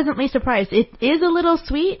pleasantly surprised. It is a little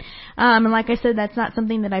sweet, and like I said, that's not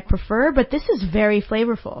something that I prefer, but this is very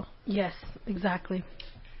flavorful. Yes, exactly.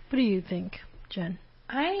 What do you think, Jen?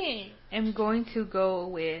 I am going to go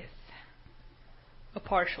with a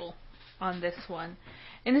partial on this one.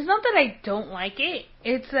 And it's not that I don't like it.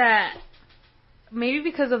 It's that maybe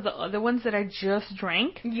because of the other ones that I just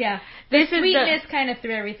drank. Yeah. This The is sweetness kind of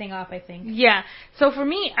threw everything off, I think. Yeah. So for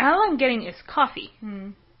me, all I'm getting is coffee.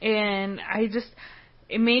 And I just...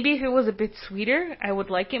 maybe if it was a bit sweeter, I would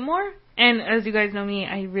like it more. And as you guys know me,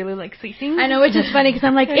 I really like sweet things. I know, which is funny because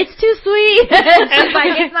I'm like, it's too sweet. It's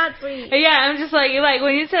like, it's not sweet. Yeah, I'm just like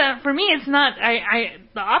when you said, for me, it's not,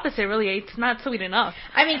 the opposite really, it's not sweet enough.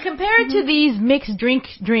 I mean, compared to these mixed drinks,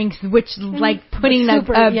 which like putting a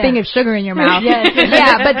thing of sugar in your mouth. Yes.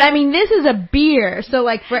 Yeah, but I mean, this is a beer, so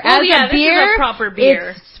like as a beer, this is a proper beer.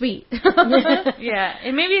 It's sweet. Yeah,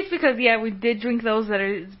 and maybe it's because we did drink those that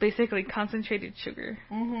are basically concentrated sugar,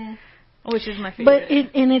 which is my favorite. But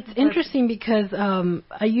it's interesting because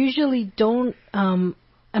I usually don't. I'm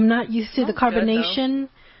not used to the carbonation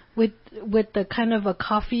with the kind of a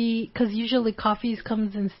coffee, because usually coffees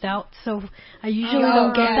comes in stout, so I usually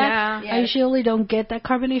don't get that. Yeah. I usually don't get that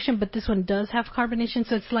carbonation, but this one does have carbonation,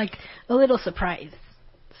 so it's like a little surprise.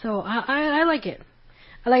 So I like it.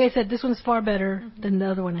 Like I said, this one's far better than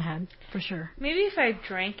the other one I had, for sure. Maybe if I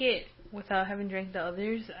drank it without having drank the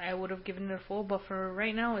others, I would have given it a full, but for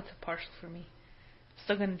right now, it's a partial for me.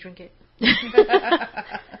 Still gonna drink it.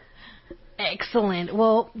 Excellent.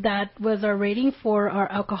 Well, that was our rating for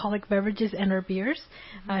our alcoholic beverages and our beers.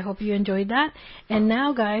 I hope you enjoyed that. And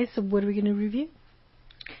now, guys, what are we going to review?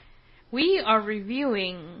 We are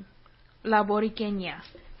reviewing La Boriqueña.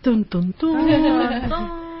 Dun, dun, dun.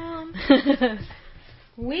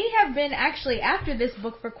 We have been actually after this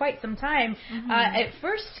book for quite some time. It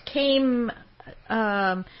first came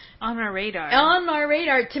on our radar.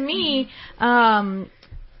 To me,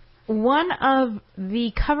 one of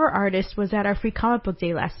the cover artists was at our Free Comic Book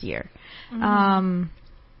Day last year.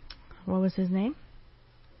 What was his name?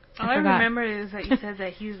 All I remember is that you said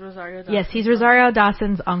that he's Rosario Dawson. Yes, he's Rosario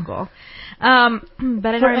Dawson's uncle. But I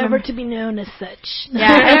don't remember to be known as such.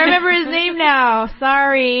 Yeah, I remember his name now.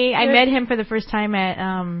 Sorry. I met him for the first time at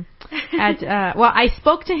I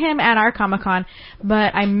spoke to him at our Comic-Con,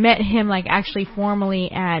 but I met him like actually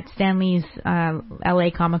formally at Stanley's LA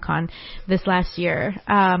Comic-Con this last year.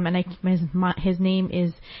 And his name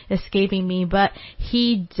is escaping me, but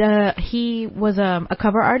he was a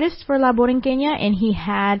cover artist for La Borinqueña, and he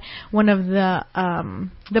had one of the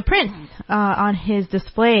prints on his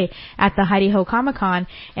display at the Heidi Ho Comic-Con.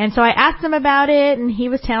 And so I asked him about it, and he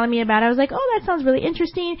was telling me about it. I was like, oh, that sounds really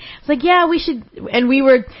interesting. I was like, yeah, we should. And we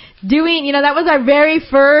were doing, that was our very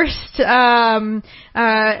first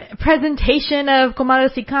presentation of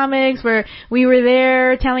Comadres y Comics, where we were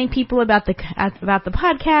there telling people about the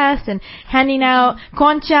podcast and handing out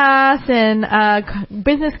conchas and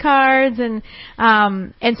business cards, and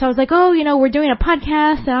so I was like, oh, we're doing a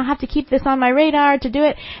podcast, and I'll have to keep this on my radar to do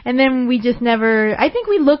it. And then we just never. I think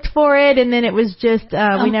we looked for it, and then it was just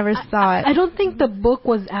we never saw it. I don't think the book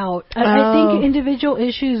was out. I think individual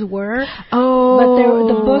issues were. Oh, but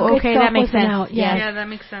the book okay, itself that makes wasn't sense. out. Yes. Yeah, that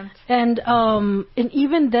makes sense. And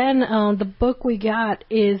even then, the book we got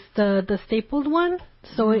is the stapled one.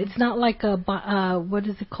 So it's not like a what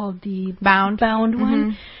is it called, the bound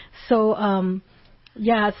one. So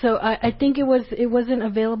yeah, so I think it wasn't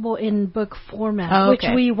available in book format, which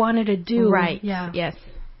we wanted to do. Right. Yeah. Yes.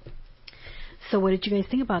 So what did you guys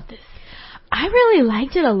think about this? I really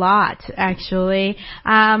liked it a lot, actually.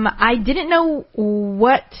 I didn't know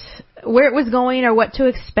where it was going or what to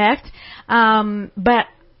expect, but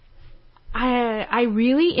I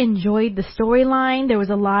really enjoyed the storyline. There was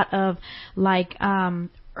a lot of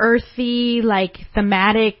earthy,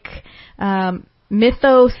 thematic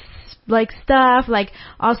mythos stuff,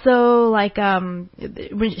 also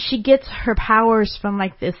when she gets her powers from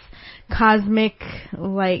this cosmic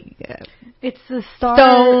it's the star,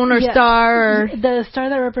 stone or star, or the star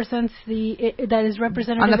that represents that is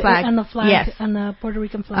represented on the flag, yes, on the Puerto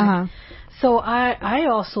Rican flag. So I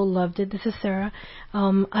also loved it. This is Sarah.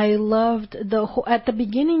 I loved at the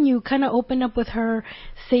beginning you kind of open up with her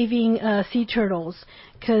saving sea turtles,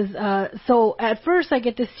 because so at first I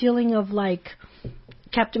get this feeling of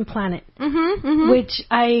Captain Planet, which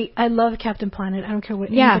I love Captain Planet. I don't care what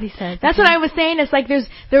anybody says. That's what I was saying. It's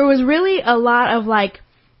there was really a lot of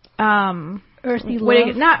earthy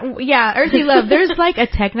love. Earthy love. There's a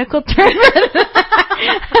technical term.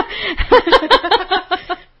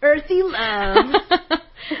 Earthy love.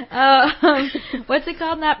 What's it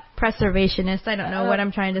called? Not preservationist. I don't know what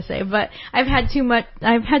I'm trying to say, but we've had too much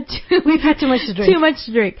to drink. Too much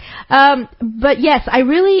to drink. But yes, I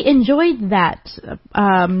really enjoyed that.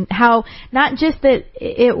 How not just that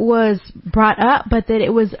it was brought up, but that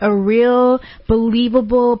it was a real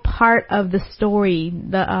believable part of the story,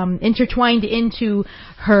 intertwined into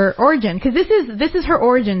her origin, because this is her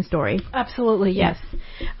origin story. Absolutely, yes.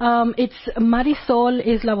 It's Marisol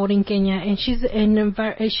is La Borinqueña, and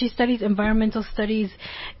she studies environmental studies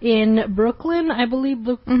in Brooklyn, I believe.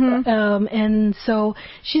 And so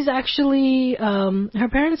she's actually her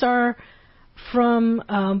parents are from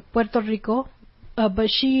Puerto Rico, but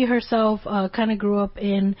she herself kind of grew up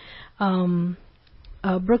in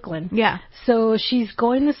Brooklyn. Yeah. So she's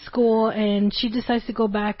going to school, and she decides to go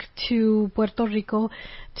back to Puerto Rico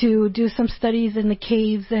to do some studies in the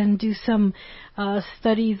caves and do some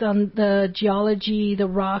studies on the geology, the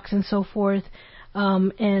rocks, and so forth.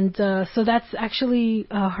 So that's actually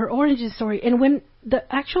her origin story. And when the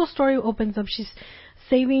actual story opens up, she's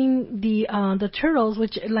saving the turtles,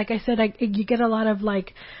 which, like I said, you get a lot of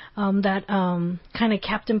that kind of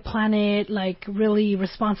Captain Planet, really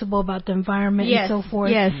responsible about the environment and so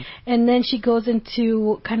forth. Yes. And then she goes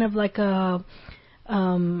into kind of a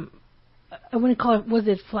I wouldn't call it, was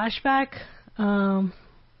it flashback?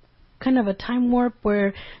 Kind of a time warp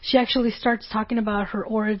where she actually starts talking about her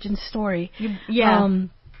origin story. Yeah.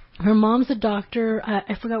 Her mom's a doctor.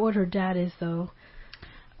 I forgot what her dad is, though.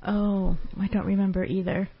 Oh, I don't remember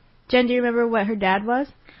either. Jen, do you remember what her dad was?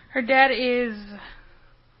 Her dad is...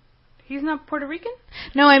 He's not Puerto Rican?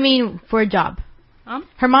 No, I mean for a job.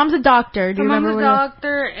 Her mom's a doctor. Do you remember? Her mom's a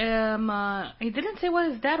doctor. He didn't say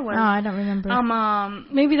what his dad was. Oh, I don't remember.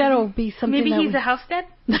 Maybe that'll be something. Maybe he's a house dad.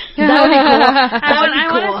 That would be cool. I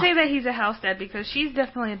want to say that he's a house dad because she's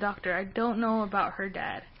definitely a doctor. I don't know about her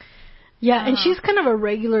dad. Yeah, and she's kind of a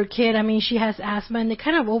regular kid. I mean, she has asthma, and they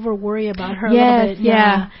kind of over worry about her a little bit.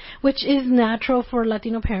 Yeah. Which is natural for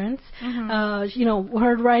Latino parents. You know,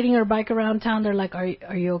 her riding her bike around town, they're like, "Are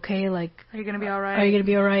you okay? Like, are you gonna be all right? Are you gonna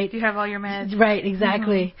be all right? Do you have all your meds?" Right,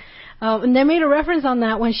 exactly. And they made a reference on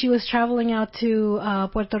that when she was traveling out to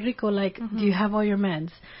Puerto Rico. Like, do you have all your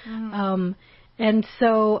meds? And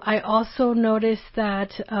so I also noticed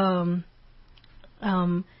that.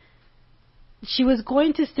 She was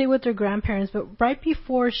going to stay with her grandparents, but right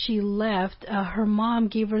before she left, her mom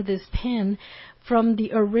gave her this pin from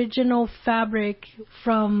the original fabric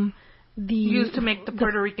from the... Used to make the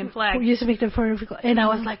Puerto Rican flag. Used to make the Puerto Rican... And I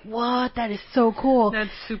was like, what? That is so cool.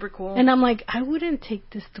 That's super cool. And I'm like, I wouldn't take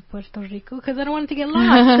this to Puerto Rico because I don't want it to get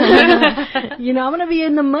lost. You know, I'm going to be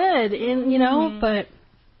in the mud, and you know, but...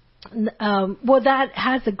 well, that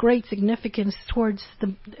has a great significance towards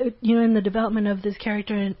the, you know, in the development of this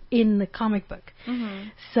character in the comic book.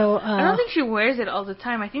 So I don't think she wears it all the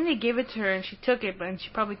time. I think they gave it to her and she took it, but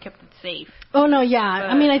she probably kept it safe. Oh no, yeah.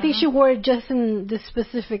 But, I mean, I think she wore it just in this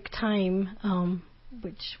specific time.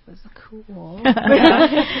 Which was cool.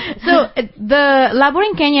 So, the La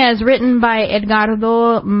Borinqueña is written by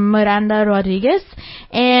Edgardo Miranda Rodriguez,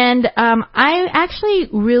 and I actually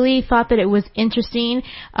really thought that it was interesting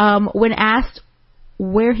when asked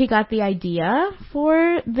where he got the idea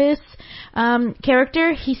for this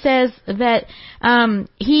character. He says that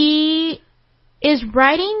he is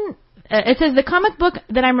writing... it says, the comic book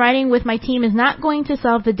that I'm writing with my team is not going to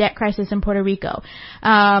solve the debt crisis in Puerto Rico.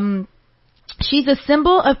 She's a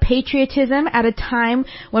symbol of patriotism at a time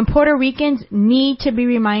when Puerto Ricans need to be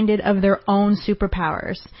reminded of their own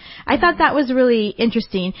superpowers. I thought that was really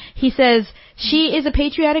interesting. He says, she is a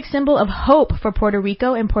patriotic symbol of hope for Puerto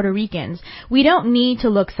Rico and Puerto Ricans. We don't need to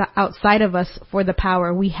look outside of us for the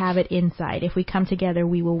power. We have it inside. If we come together,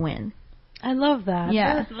 we will win. I love that.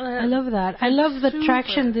 Yeah. I love that. I love the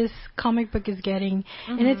traction this comic book is getting.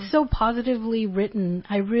 And it's so positively written.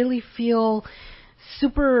 I really feel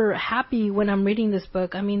super happy when I'm reading this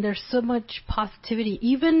book. I mean, there's so much positivity.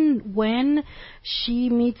 Even when she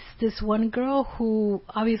meets this one girl who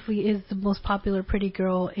obviously is the most popular pretty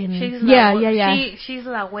girl in... She's She's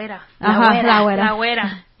La Güera. La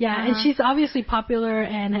Güera. Yeah, and she's obviously popular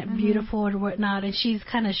and beautiful and whatnot, and she's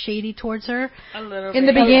kind of shady towards her. A little in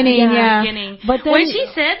bit. the beginning, yeah. But then, when she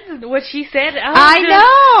said what she said, I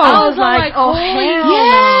was like, oh, hell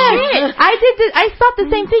yeah. I thought the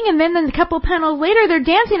same thing, and then a couple panels later, they're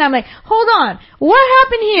dancing. I'm like, hold on, what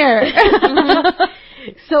happened here?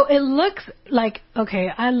 So it looks like, okay,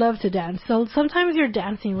 I love to dance. So sometimes you're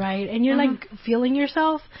dancing, right? And you're like feeling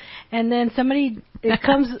yourself. And then somebody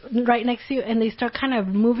comes right next to you and they start kind of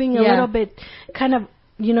moving a little bit, kind of,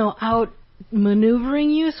 you know, out maneuvering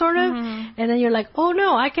you sort of. And then you're like, oh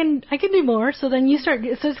no, I can do more. So then you start,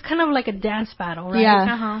 so it's kind of like a dance battle, right?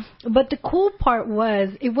 Yeah. But the cool part was,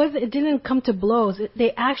 it didn't come to blows.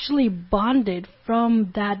 They actually bonded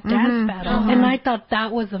from that dance battle. And I thought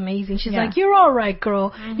that was amazing. She's like, you're all right,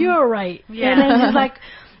 girl. You're all right. Yeah. And then she's like,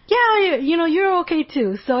 yeah, you know, you're okay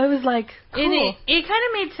too. So it was like, cool. And it kind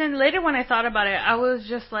of made sense. Later when I thought about it, I was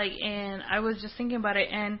just like, and I was just thinking about it,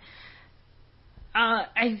 and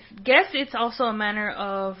I guess it's also a matter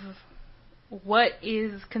of what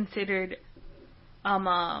is considered,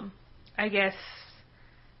 I guess,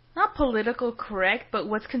 not political correct, but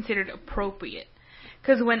what's considered appropriate.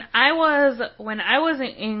 Because when I was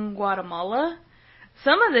in Guatemala,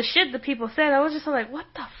 some of the shit that people said, I was just like, what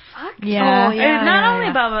the fuck? Yeah. And not only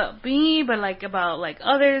about me, but like about like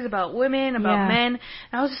others, about women, about men.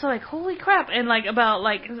 And I was just like, holy crap. And like about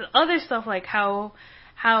like other stuff, like how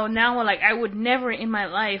now, like, I would never in my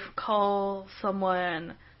life call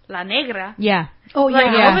someone La Negra. Yeah. Oh, yeah.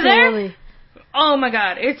 Like, over there? Absolutely. Oh my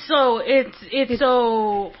God, it's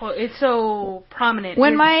so prominent.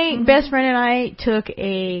 When my best friend and I took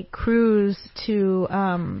a cruise to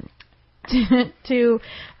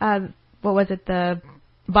what was it, the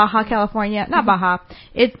Baja California? Not Baja.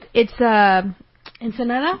 It's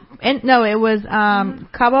Ensenada? No, it was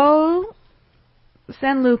Cabo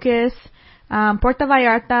San Lucas, Puerto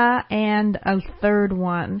Vallarta, and a third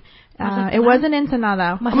one. It wasn't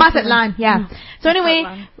Ensenada. Mazatlan, yeah. So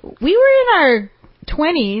anyway, we were in our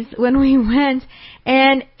 20s when we went,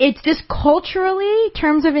 and it's just culturally,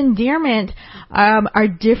 terms of endearment, are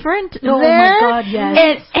different there. Oh my God, yes.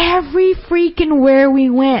 And every freaking where we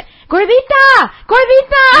went, Gordita!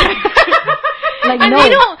 Gordita! Like, And no, they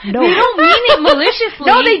don't no. mean it maliciously.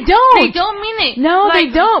 No, they don't. They don't mean it. No, Like, they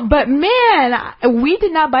don't. But man, we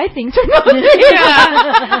did not buy things from those people.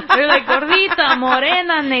 Yeah. They're like gordita,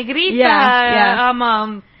 morena, negrita. Yeah.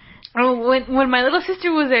 When my little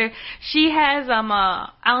sister was there, she has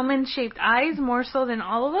almond-shaped eyes more so than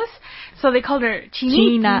all of us, so they called her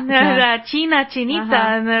Chinita, Chinita,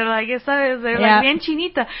 and they're like, like bien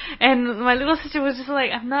Chinita, and my little sister was just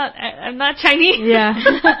like, I'm not Chinese, Yeah.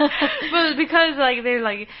 but because like they're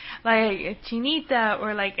like Chinita,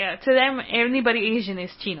 or like to them anybody Asian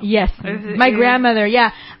is Chino. Yes, my grandmother.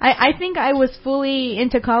 Yeah, I think I was fully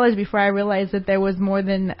into college before I realized that there was more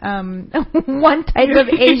than one type of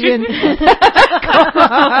Asian. And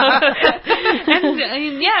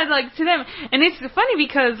yeah, like to them, and it's funny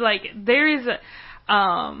because like there is,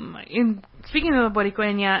 in speaking of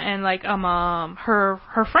Boricueña and like her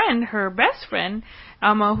friend, her best friend,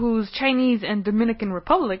 who's Chinese and Dominican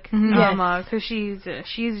Republic, because she's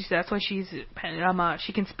that's why she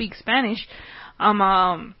can speak Spanish.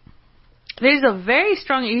 There's a very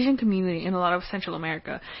strong Asian community in a lot of Central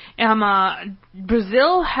America.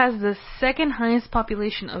 Brazil has the second highest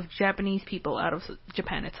population of Japanese people out of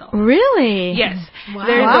Japan itself. Really? Yes. Wow.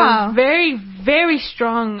 There's Wow. a very, very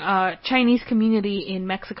strong Chinese community in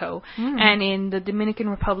Mexico and in the Dominican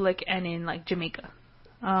Republic and in like Jamaica.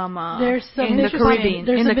 There's in the Caribbean.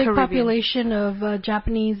 There's in a the big Caribbean. population of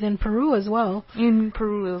Japanese in Peru as well. In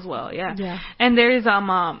Peru as well, yeah. Yeah. And there's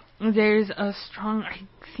a strong, I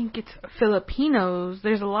think it's Filipinos.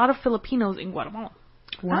 There's a lot of Filipinos in Guatemala.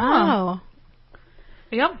 Wow.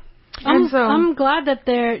 Yep. And so I'm glad that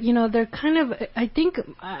they're kind of, I think,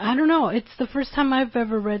 I don't know, it's the first time I've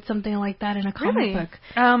ever read something like that in a comic Really? book.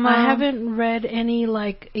 I I haven't read any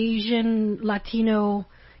like Asian Latino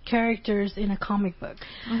characters in a comic book.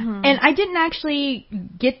 And I didn't actually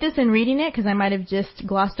get this in reading it because I might have just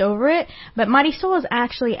glossed over it. But Marisol is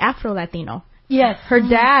actually Afro-Latino. Yes. Her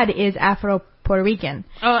dad is Afro-Puerto Rican.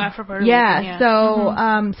 Oh, Afro-Puerto Yeah, Rican, so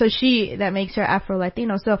that makes her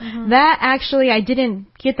Afro-Latino. So that actually, I didn't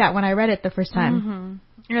get that when I read it the first time.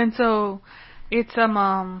 And so it's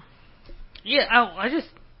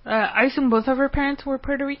I assume both of her parents were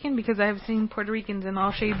Puerto Rican because I have seen Puerto Ricans in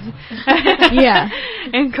all shades. Yeah.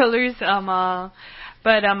 And colors.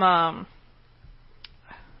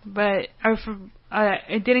 But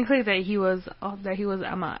it didn't click that he was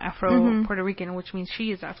Afro Puerto Rican, which means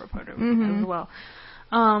she is Afro Puerto Rican as well.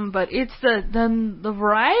 But it's the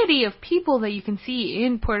variety of people that you can see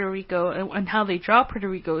in Puerto Rico and how they draw Puerto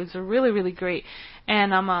Rico is really, really great.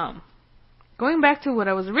 And going back to what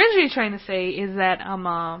I was originally trying to say is that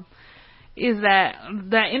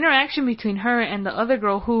that interaction between her and the other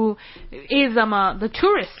girl who is the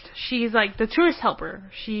tourist. She's like the tourist helper.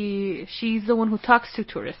 She's the one who talks to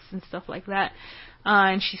tourists and stuff like that.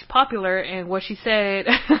 And she's popular, and what she said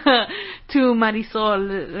to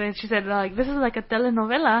Marisol, and she said, like, this is like a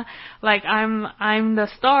telenovela, like, I'm the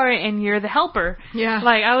star and you're the helper. Yeah.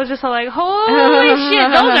 Like, I was just like, holy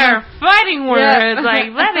shit, those are fighting words. Yeah.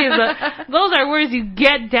 Like, those are words you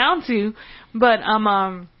get down to. But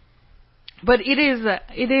it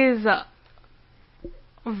is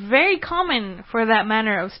very common for that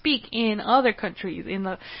manner of speak in other countries,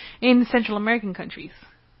 in Central American countries.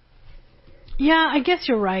 Yeah, I guess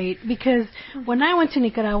you're right, because when I went to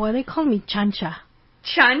Nicaragua, they called me Chancha.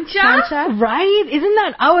 Chancha? Right? Isn't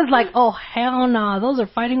that, I was like, oh, hell no, those are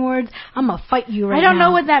fighting words. I'm gonna fight you right now. I don't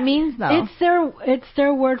know what that means, though. It's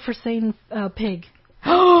their word for saying pig.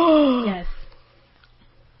 Yes.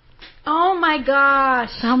 Oh my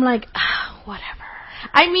gosh. So I'm like, whatever.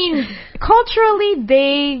 I mean, culturally,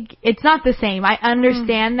 it's not the same. I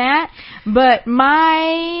understand that, but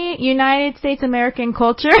my United States American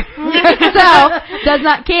culture itself does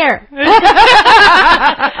not care. When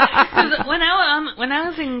I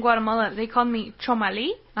was in Guatemala, they called me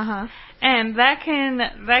Chomali. And that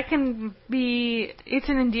can be, it's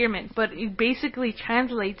an endearment, but it basically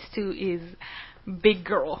translates to is big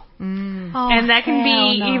girl. Oh, and that can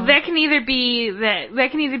either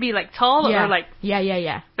be like tall or like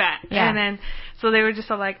fat. Yeah. And then so they were just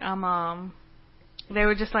like they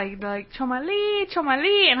were just like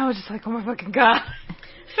Chomali, and I was just like, oh my fucking god.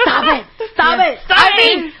 Stop it! I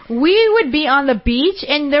mean, we would be on the beach,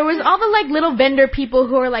 and there was all the like little vendor people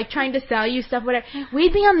who are like trying to sell you stuff, whatever.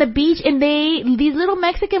 We'd be on the beach, and these little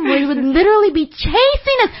Mexican boys would literally be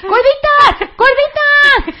chasing us. Gorditas!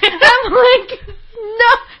 I'm like,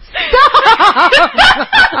 no, stop!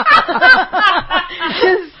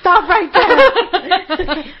 Just stop right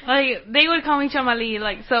there. Like, they would call me Chamali,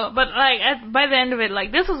 like, so, but, like, by the end of it,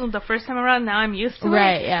 like, this wasn't the first time around, now I'm used to it.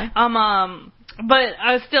 Right, yeah. But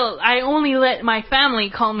I only let my family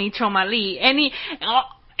call me Chomali.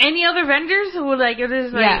 Any other vendors who like it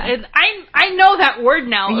is like I know that word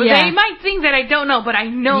now. Yeah. They might think that I don't know, but I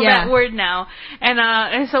know that word now.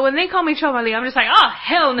 And so when they call me Chomali, I'm just like, oh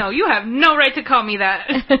hell no, you have no right to call me that.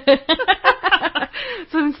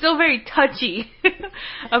 So I'm still very touchy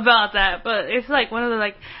about that. But it's like one of the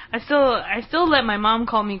like I still let my mom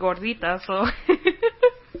call me Gordita, so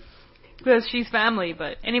because she's family,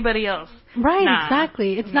 but anybody else. Right, nah,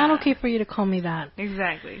 exactly. It's not okay for you to call me that.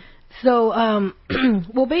 Exactly. So,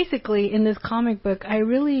 well, basically, in this comic book, I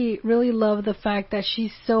really, really love the fact that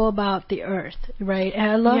she's so about the earth, right? And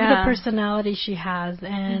I love the personality she has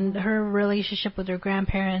and her relationship with her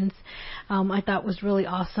grandparents. I thought was really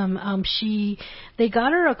awesome. They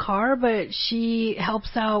got her a car, but she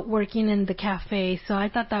helps out working in the cafe. So I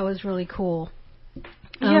thought that was really cool.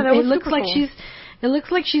 Yeah, that was super cool. It looks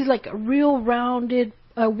like she's like a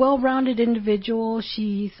well-rounded individual.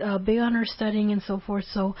 She's big on her studying and so forth.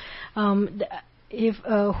 So, if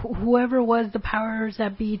whoever was the powers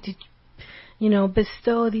that be to,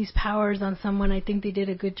 bestow these powers on someone, I think they did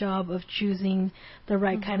a good job of choosing the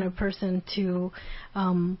right kind of person to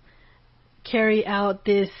carry out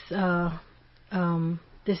this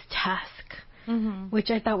this task,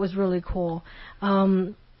 which I thought was really cool.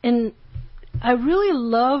 And I really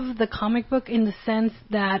love the comic book in the sense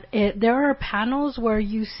that there are panels where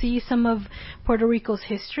you see some of Puerto Rico's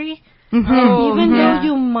history. Even though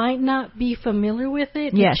you might not be familiar with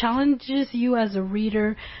it, it challenges you as a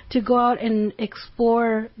reader to go out and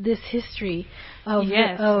explore this history of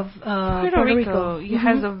Puerto Rico. It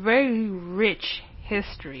has a very rich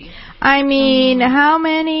history. I mean, how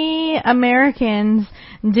many Americans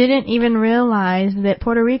didn't even realize that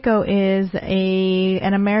Puerto Rico is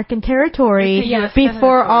an American territory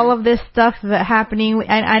before all of this stuff that happening?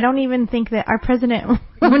 And I don't even think that our president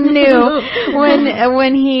knew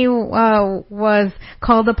when he was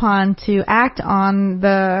called upon to act on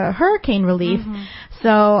the hurricane relief.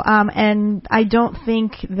 So, and I don't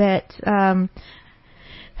think that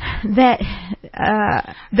that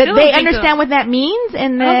they understand what that means,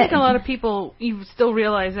 and I don't think a lot of people even still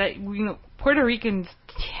realize that Puerto Ricans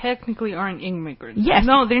technically aren't immigrants. Yes.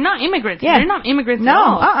 No, they're not immigrants. Yes. They're not immigrants at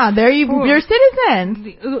all. They're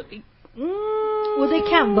citizens. Well, they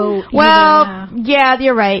can't vote. Well, yeah,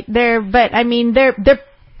 you're right. But I mean,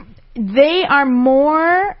 they are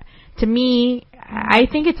more, to me, I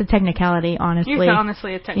think it's a technicality, honestly. It's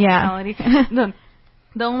honestly a technicality. Yeah.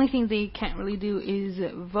 The only thing they can't really do is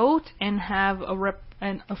vote and have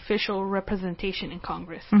an official representation in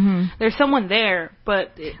Congress. There's someone there,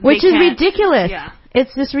 but which is ridiculous. Yeah.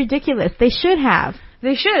 It's just ridiculous. They should have.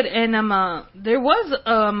 They should. And there was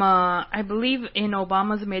I believe in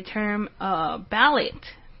Obama's midterm ballot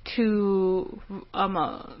to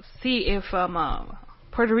see if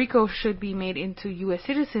Puerto Rico should be made into U.S.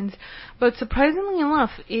 citizens, but surprisingly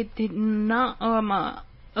enough, it did not.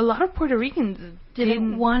 A lot of Puerto Ricans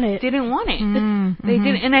didn't want it. They didn't,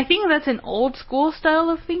 and I think that's an old school style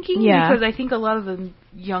of thinking. Yeah. Because I think a lot of the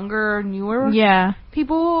younger, newer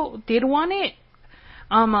people did want it.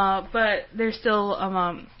 But there's still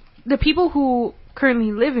the people who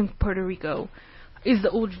currently live in Puerto Rico is the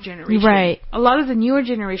older generation. Right. A lot of the newer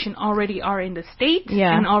generation already are in the States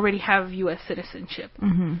and already have U.S. citizenship.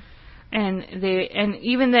 And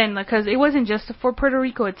even then, because it wasn't just for Puerto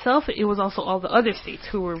Rico itself, it was also all the other states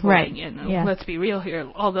who were voting. Right. And let's be real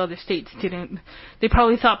here, all the other states didn't. They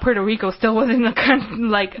probably thought Puerto Rico still wasn't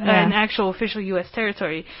an actual official U.S.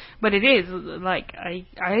 territory, but it is. Like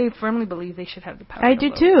I firmly believe they should have the power. I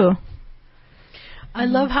do too. I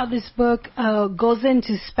love how this book goes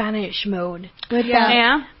into Spanish mode.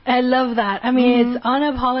 I love that. I mean, it's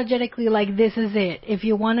unapologetically like, this is it. If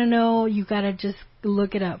you want to know, you gotta just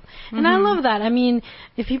look it up. And I love that. I mean,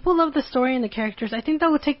 if people love the story and the characters, I think that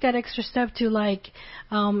would take that extra step to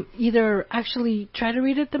either actually try to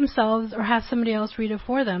read it themselves or have somebody else read it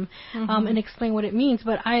for them and explain what it means.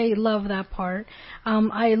 But I love that part.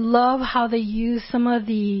 I love how they use some of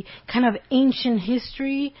the kind of ancient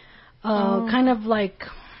history. Kind of like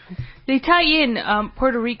they tie in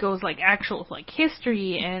Puerto Rico's actual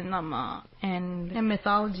history and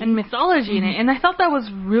mythology in it, and I thought that was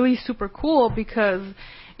really super cool because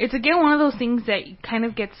it's again one of those things that kind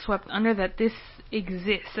of gets swept under, that this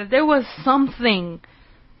exists, that there was something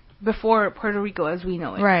before Puerto Rico as we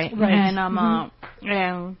know it, right? And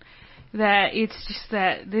that it's just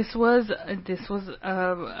that this was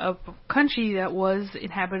a country that was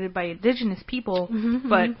inhabited by indigenous people,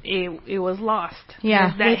 but it was lost.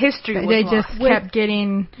 Yeah, that history was they lost. just kept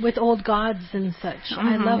getting with old gods and such.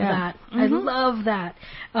 I love that. I Mm-hmm. love that.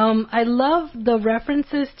 I love the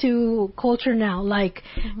references to culture now, like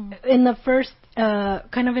in the first the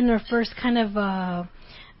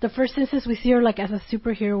first instance we see her like as a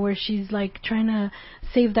superhero where she's like trying to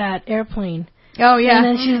save that airplane. Oh yeah, and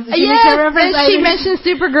then she makes a yes, reference. and she mentions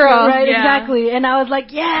Supergirl. Right, Yeah. exactly. And I was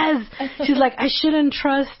like, yes. She's like, I shouldn't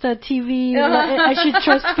trust the TV. I should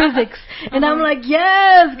trust physics. And I'm like,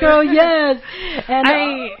 yes, girl, yes. And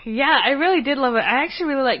I really did love it. I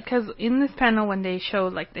actually really like, because in this panel when they show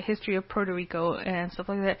like the history of Puerto Rico and stuff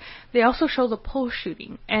like that, they also show the Pulse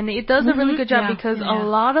shooting, and it does a really good job because a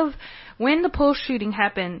lot of when the Pulse shooting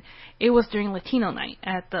happened, it was during Latino night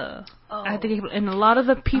at the and a lot of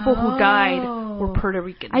the people who died were Puerto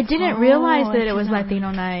Ricans. I didn't realize that it was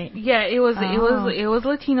Latino night. Yeah, it was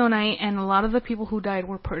Latino night, and a lot of the people who died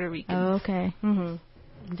were Puerto Ricans. Oh, okay. And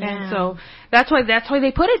so that's why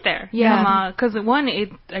they put it there. Yeah. Because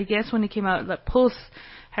I guess when it came out, the Pulse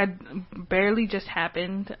had barely just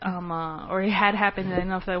happened, or it had happened. I don't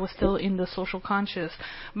know if that was still in the social conscious,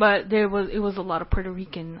 but it was a lot of Puerto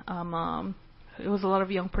Rican. It was a lot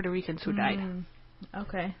of young Puerto Ricans who died.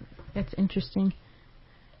 Okay, that's interesting.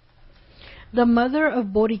 The mother of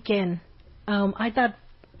Boriken, I thought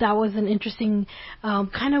that was an interesting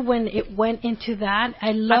kind of when it went into that.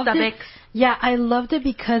 I loved it. Yeah, I loved it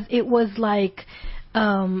because it was like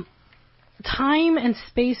time and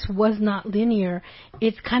space was not linear.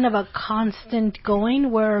 It's kind of a constant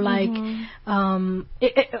going where like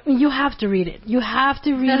you have to read it. You have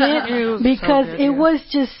to read it because so good, it was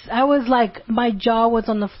just I was like my jaw was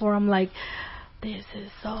on the floor. I'm like, this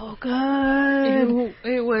is so good.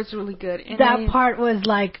 It was really good. And that part was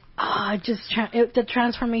like, the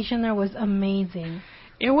transformation there was amazing.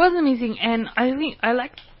 It was amazing, and I think I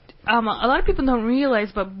liked. A lot of people don't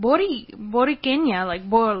realize, but Boriqueña, like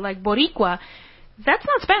Boricua, that's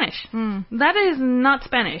not Spanish. That is not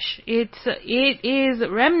Spanish. It is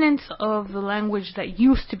remnants of the language that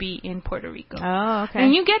used to be in Puerto Rico. Oh, okay.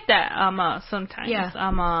 And you get that sometimes. Yeah.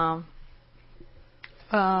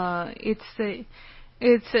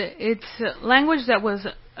 It's a language that was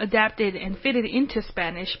adapted and fitted into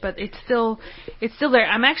Spanish, but it's still there.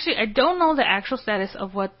 I don't know the actual status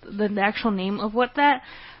of what the actual name of what that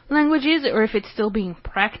language is, or if it's still being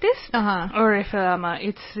practiced, or if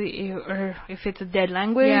it's a dead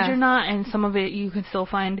language or not. And some of it you can still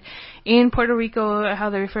find in Puerto Rico how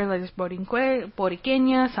they refer like this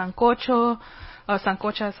Boriqueña, Sancocha,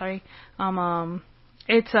 sorry.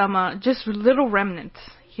 It's just little remnants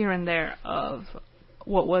here and there of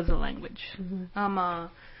what was the language.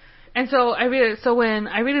 And so I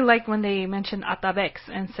really liked when they mentioned Atabex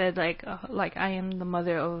and said like I am the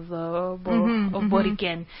mother of the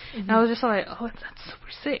Boriken. And I was just like, oh, that's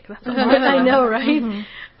super sick. That's I know, right?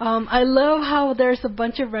 I love how there's a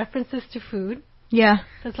bunch of references to food. Yeah,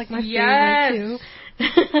 that's like my favorite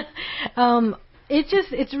too.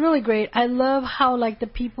 It's really great. I love how like the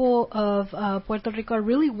people of Puerto Rico are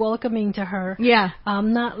really welcoming to her. Yeah.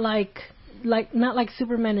 Not like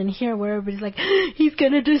Superman in here where everybody's like, he's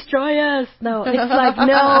gonna destroy us. No, it's like,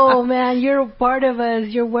 no, man, you're part of us.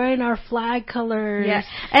 You're wearing our flag colors. Yes.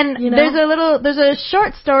 And there's a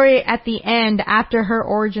short story at the end after her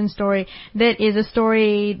origin story that is a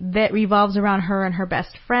story that revolves around her and her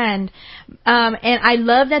best friend. And I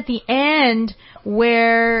love at the end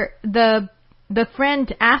where the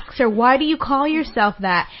friend asks her, why do you call yourself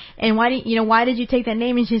that? And why did you take that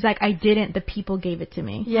name? And she's like, I didn't. The people gave it to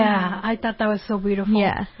me. Yeah, I thought that was so beautiful.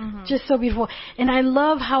 Yeah. Just so beautiful. And I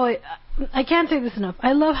love how I can't say this enough.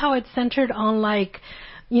 I love how it's centered on like,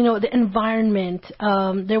 the environment.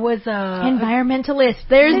 There was a environmentalist.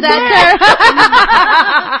 There's that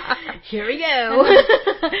term. Here we go.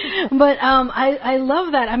 But I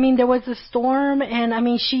love that. I mean, there was a storm, and I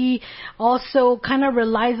mean, she also kind of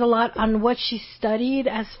relies a lot on what she studied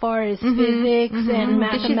as far as physics and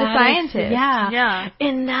mathematics. She's a scientist. Yeah.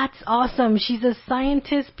 And that's awesome. She's a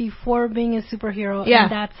scientist before being a superhero. Yeah.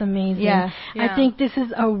 And that's amazing. Yeah. I think this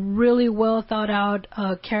is a really well thought out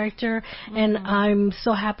character, and I'm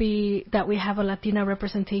so happy that we have a Latina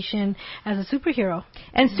representation as a superhero.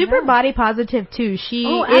 And super body positive too. She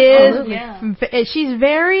is Absolutely. She's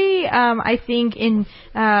very, I think,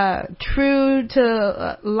 true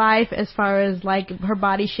to life as far as like her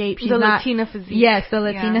body shape. She's the not Latina physique. Yes, the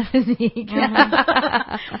Latina physique.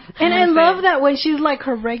 And I love that when she's like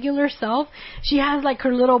her regular self, she has like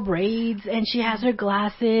her little braids and she has her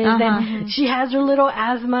glasses and she has her little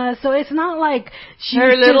asthma. So it's not like she's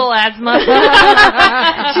her little asthma.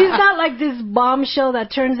 She's not like this bombshell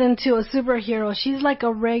that turns into a superhero. She's like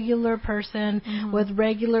a regular person with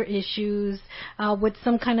regular issues, with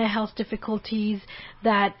some kind of health difficulties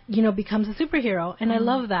that, you know, becomes a superhero. And I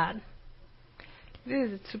love that.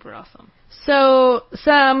 This is super awesome. So,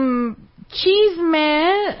 some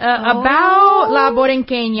chisme about La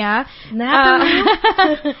Borinqueña.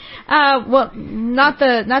 Well, not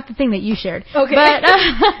the thing that you shared. Okay.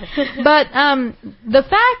 But the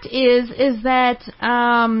fact is that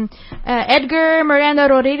Edgar Miranda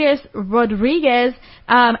Rodriguez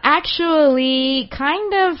actually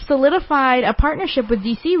kind of solidified a partnership with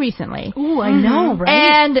DC recently. Ooh, I know, right?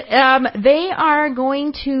 And they are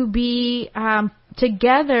going to be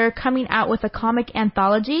together coming out with a comic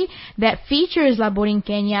anthology that features La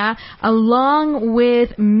Borinqueña along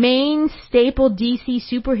with main staple DC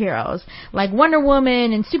superheroes like Wonder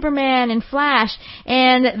Woman and Superman and Flash.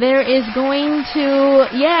 And there is going to,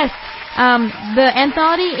 the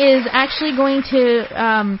anthology is actually going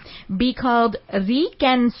to be called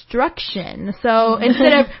Reconstruction. So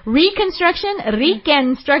instead of reconstruction,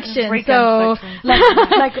 Reconstruction. So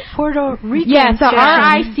like Puerto Rican. Yeah, so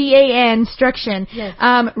RICAN struction. Yes.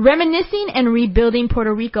 Reminiscing and rebuilding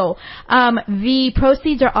Puerto Rico. The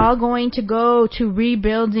proceeds are all going to go to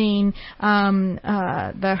rebuilding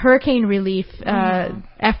the hurricane relief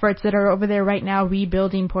efforts that are over there right now,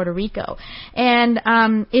 rebuilding Puerto Rico. And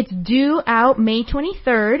it's due out May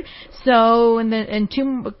 23rd. So in a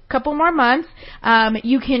couple more months,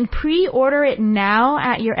 you can pre-order it now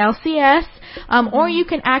at your LCS, or you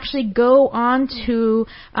can actually go on to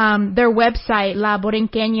their website, La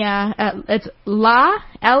Borinqueña. It's LA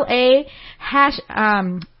hash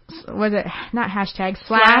was it not hashtag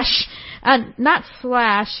slash not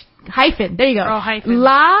slash hyphen, there you go. Hyphen.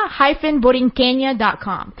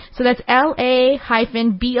 La-borinquena.com. So that's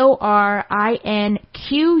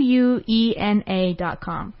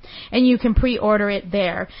LA-BORINQUENA.com. And you can pre-order it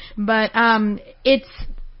there. But it's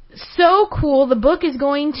so cool. The book is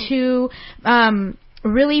going to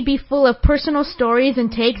really be full of personal stories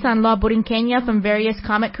and takes on La Borinqueña from various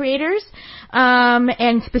comic creators.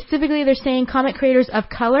 And specifically they're saying comic creators of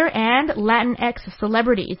color and Latinx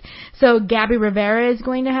celebrities. So Gabby Rivera is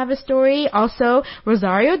going to have a story. Also,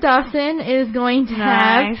 Rosario Dawson is going to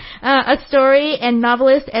have a story, and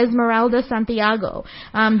novelist Esmeralda Santiago.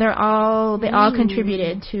 They all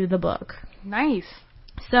contributed to the book. Nice.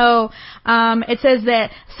 So it says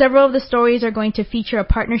that several of the stories are going to feature a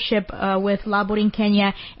partnership with La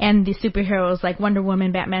Borinqueña and the superheroes like Wonder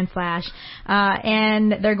Woman, Batman, Flash,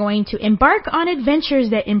 and they're going to embark on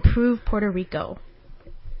adventures that improve Puerto Rico.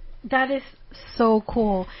 That is so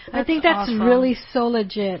cool. I think that's awesome. really so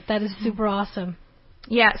legit. That is super awesome.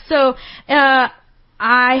 Yeah, so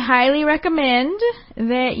I highly recommend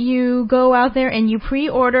that you go out there and you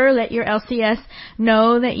pre-order, let your LCS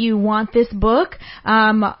know that you want this book.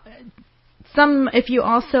 If you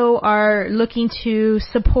also are looking to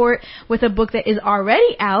support with a book that is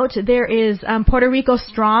already out, there is Puerto Rico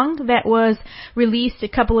Strong that was released a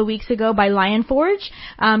couple of weeks ago by Lion Forge.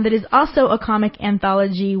 That is also a comic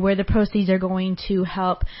anthology where the proceeds are going to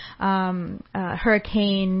help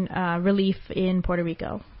hurricane relief in Puerto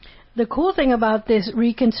Rico. The cool thing about this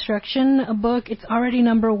Reconstruction book, it's already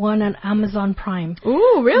 #1 on Amazon Prime.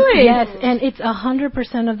 Ooh, really? Yes, and it's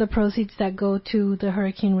 100% of the proceeds that go to the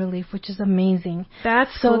hurricane relief, which is amazing.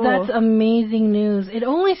 That's so cool. That's amazing news. It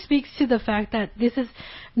only speaks to the fact that this is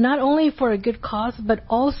not only for a good cause, but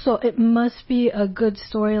also it must be a good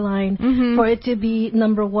storyline for it to be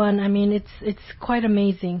 #1. I mean, it's quite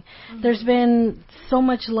amazing. There's been so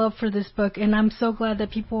much love for this book, and I'm so glad that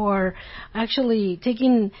people are actually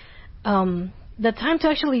taking the time to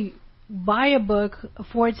actually buy a book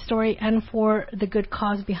for its story and for the good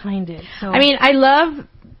cause behind it. So, I mean,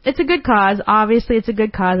 it's a good cause. Obviously, it's a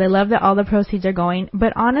good cause. I love that all the proceeds are going.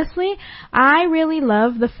 But honestly, I really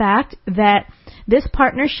love the fact that this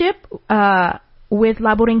partnership with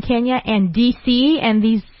La Borinqueña and DC and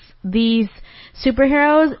these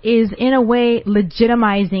superheroes is in a way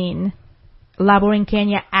legitimizing La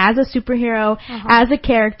Borinqueña as a superhero, as a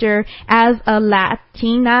character, as a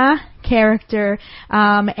Latina character,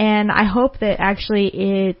 and I hope that actually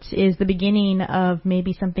it is the beginning of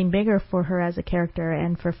maybe something bigger for her as a character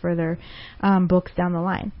and for further books down the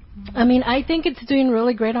line. I mean, I think it's doing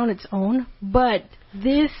really great on its own, but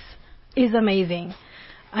this is amazing.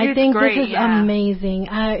 I It's think great, this is yeah. amazing.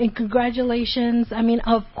 And congratulations. I mean,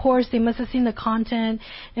 of course, they must have seen the content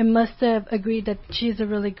and must have agreed that she's a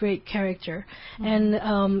really great character. And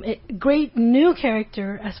great new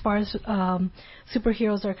character as far as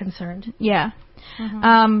superheroes are concerned. Yeah.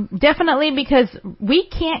 Definitely, because we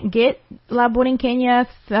can't get La Borinqueña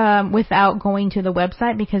without going to the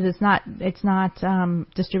website, because it's not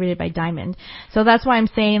distributed by Diamond. So that's why I'm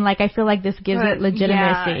saying, like, I feel like this gives it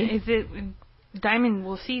legitimacy. Yeah, Diamond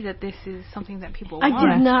will see that this is something that people I want.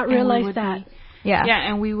 did not and we realize would that. Yeah. Yeah,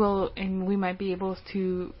 and we might be able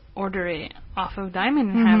to order it off of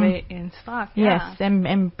Diamond and have it in stock. Yeah. Yes,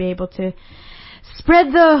 and be able to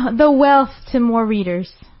spread the wealth to more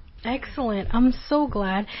readers. Excellent. I'm so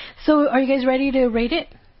glad. So, are you guys ready to rate it?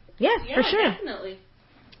 Yes, for sure. Definitely.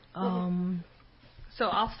 So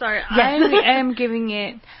I'll start. Yes. I am giving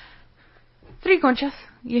it 3 conchas.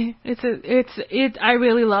 Yeah, I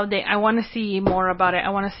really loved it. I want to see more about it.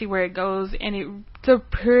 I want to see where it goes, and it's a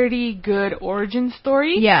pretty good origin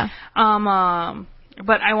story. Yeah.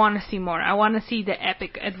 But I want to see more. I want to see the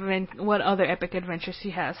what other epic adventures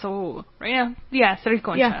she has. So right now, 3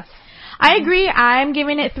 conchas. Yeah. I agree. I'm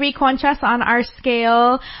giving it 3 conchas on our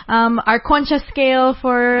scale, our concha scale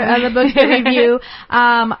for the books to review.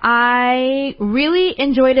 I really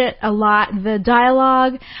enjoyed it a lot. The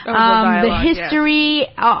dialogue, the history,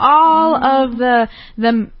 all of the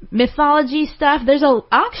mythology stuff. There's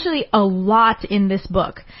actually a lot in this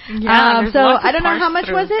book. Yeah, so I don't know how much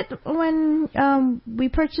was it when we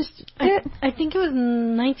purchased it. I think it was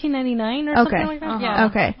 $19.99 or something like that. Yeah.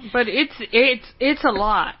 Okay. But it's a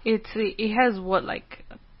lot. It has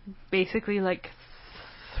basically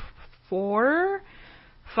 4,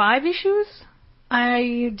 5 issues.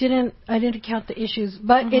 I didn't count the issues,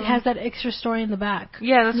 but it has that extra story in the back.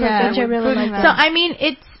 Yeah, that's what which I really like. So I mean,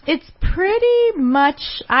 it's pretty much,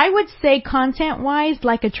 I would say, content-wise,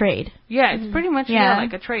 like a trade. Yeah, it's pretty much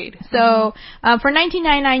like a trade. So for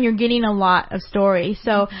 $19.99, you're getting a lot of story.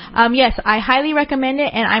 So yes, I highly recommend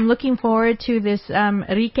it, and I'm looking forward to this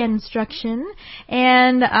reconstruction,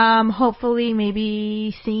 and hopefully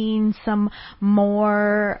maybe seeing some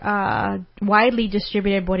more widely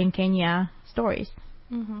distributed Borinqueña stories.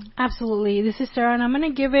 Absolutely. This is Sarah, and I'm going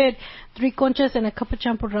to give it 3 conchas and a cup of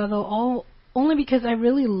champurrado, only because I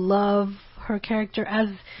really love her character as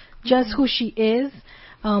just who she is.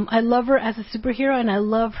 I love her as a superhero, and I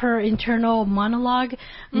love her internal monologue.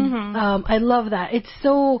 I love that. It's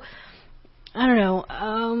so, I don't know,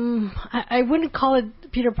 I wouldn't call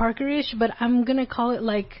it Peter Parker-ish, but I'm going to call it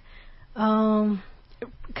kind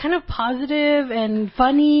of positive and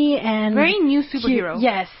funny and very new superhero. Cute.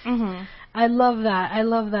 Yes. I love that.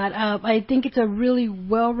 I think it's a really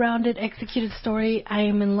well-rounded, executed story. I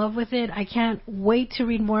am in love with it. I can't wait to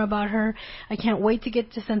read more about her. I can't wait to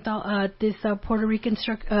get to this Puerto Rican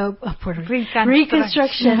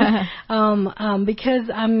reconstruction. Because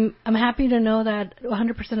I'm happy to know that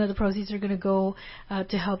 100% of the proceeds are going to go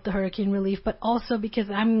to help the hurricane relief, but also because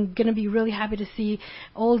I'm going to be really happy to see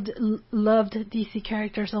old loved DC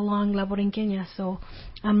characters along La Borinqueña. So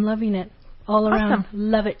I'm loving it. All around. Awesome.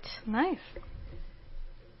 Love it. Nice.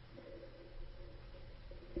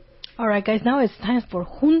 All right, guys. Now it's time for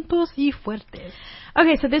Juntos y Fuertes.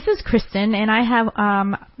 Okay, so this is Kristen, and I have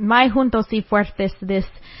my Juntos y Fuertes this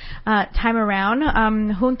time around.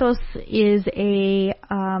 Juntos is a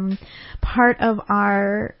part of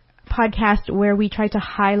our podcast where we try to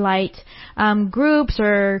highlight groups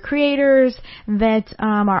or creators that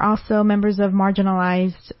are also members of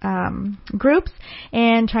marginalized groups,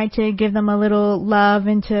 and try to give them a little love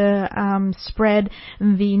and to spread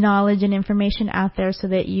the knowledge and information out there so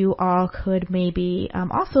that you all could maybe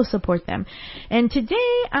also support them. And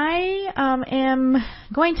today I am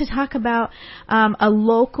going to talk about a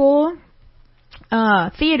local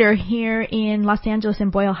theater here in Los Angeles in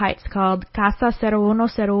Boyle Heights called Casa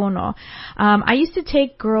 0101. I used to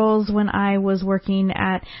take girls when I was working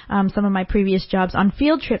at some of my previous jobs on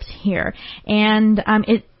field trips here, and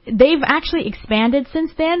they've actually expanded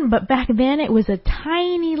since then, but back then it was a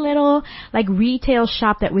tiny little retail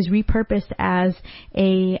shop that was repurposed as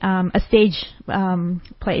a stage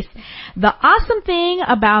place. The awesome thing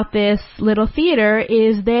about this little theater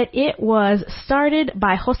is that it was started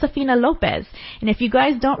by Josefina Lopez, and if you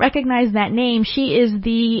guys don't recognize that name, she is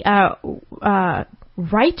the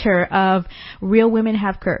writer of Real Women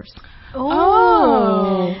Have Curves.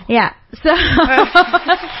 Oh. Yeah. So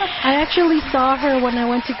I actually saw her when I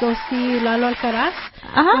went to go see Lalo Alcaraz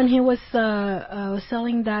when he was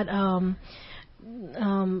selling that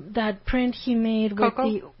that print he made with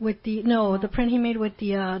Coco? the print he made with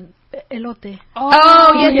the Elote.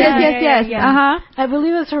 Oh, yes. Uh-huh. I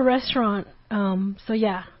believe it's her restaurant. So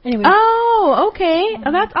yeah. Anyway. Oh, okay.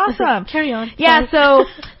 Oh, that's awesome. Carry on. Yeah, Sorry.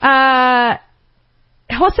 so,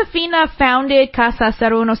 Josefina founded Casa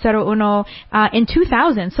 0101 in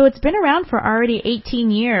 2000, so it's been around for already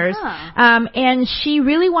 18 years. And she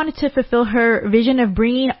really wanted to fulfill her vision of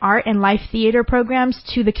bringing art and live theater programs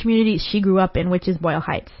to the community she grew up in, which is Boyle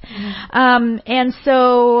Heights. And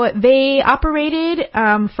so they operated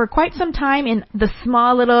for quite some time in the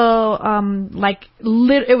small little,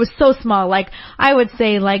 it was so small, like I would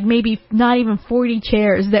say like maybe not even 40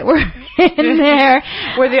 chairs that were in there.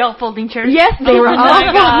 Were they all folding chairs? Yes, they were all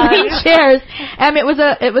folding chairs.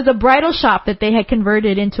 It was a bridal shop that they had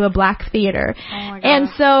converted into a black theater. Oh my God. And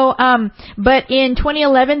so, but in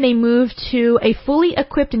 2011 they moved to a fully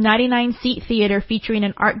equipped 99-seat theater featuring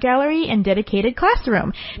an art gallery and dedicated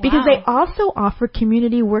classroom. Because they also offer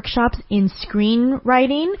community workshops in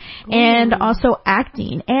screenwriting and also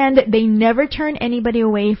acting. And they never turn anybody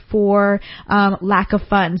away for lack of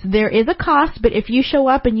funds. There is a cost, but if you show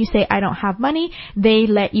up and you say, I don't have money, they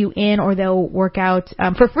let you in, or they'll work out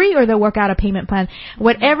for free, or they'll work out a payment plan.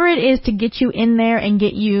 Whatever it is to get you in there and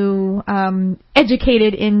get you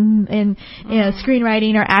educated in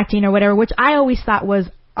screenwriting or acting or whatever, which I always thought was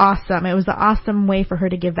awesome. It was an awesome way for her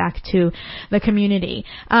to give back to the community.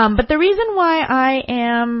 But the reason why I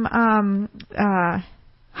am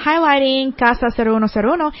highlighting Casa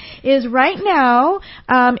 0101 is right now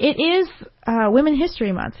it is Women's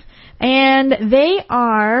History Month. And they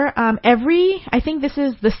are, I think this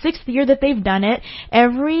is the 6th year that they've done it.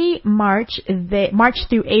 Every March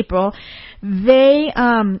through April, they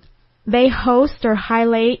host or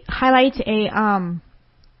highlight a,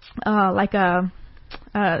 like a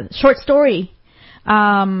short story,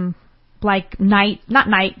 like not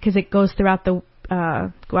night, because it goes throughout the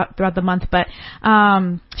month, but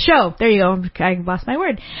show. There you go. I lost my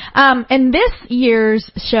word. And this year's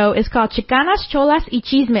show is called Chicanas, Cholas y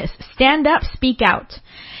Chismes. Stand Up, Speak Out.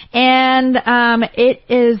 And it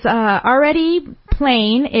is already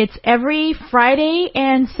playing. It's every Friday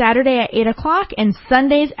and Saturday at 8 o'clock and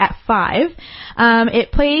Sundays at 5.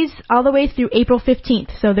 It plays all the way through April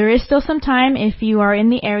 15th. So there is still some time if you are in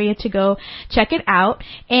the area to go check it out.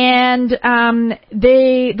 And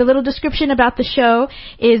the little description about the show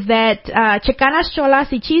is that Chicanas,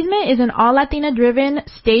 Cholas y Chisme is an all-Latina-driven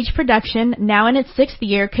stage production, now in its 6th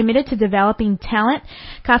year, committed to developing talent.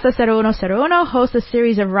 Casa 0101 hosts a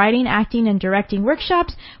series of writing, acting, and directing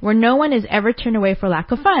workshops where no one is ever turned away for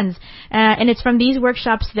lack of funds. And it's from these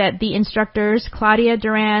workshops that the instructors, Claudia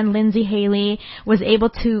Duran, Lindsay Haley, was able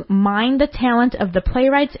to mine the talent of the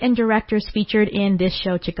playwrights and directors featured in this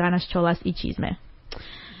show, Chicanas, Cholas y Chisme.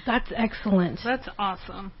 That's excellent. That's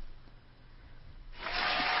awesome.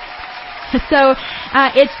 So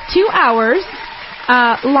it's 2 hours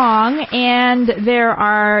long, and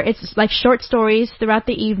it's like short stories throughout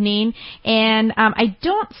the evening. And I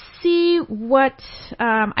don't see what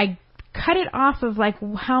I cut it off of, like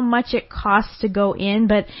how much it costs to go in,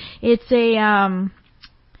 but it's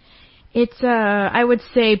I would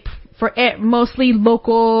say for mostly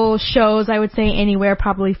local shows, I would say anywhere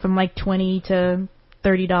probably from like $20 to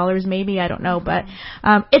 $30 maybe, I don't know, but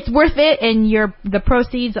it's worth it, and the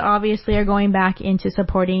proceeds obviously are going back into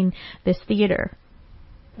supporting this theater.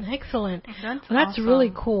 Excellent. That's awesome.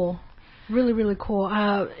 Really cool. Really, really cool.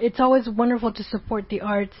 It's always wonderful to support the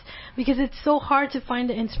arts because it's so hard to find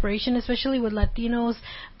the inspiration, especially with Latinos.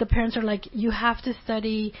 The parents are like, you have to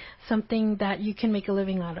study something that you can make a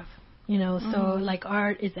living out of. You know, so like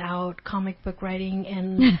art is out, comic book writing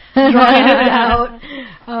and drawing is out.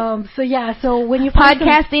 So yeah, so when you find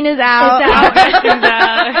podcasting is out.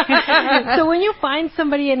 So when you find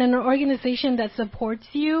somebody in an organization that supports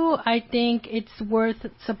you, I think it's worth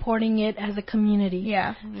supporting it as a community.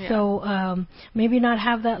 Yeah. So maybe not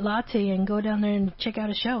have that latte and go down there and check out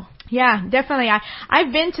a show. Yeah, definitely.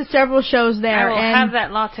 I've been to several shows there. I will have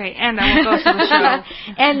that latte and I will go to the show.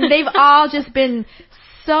 And they've all just been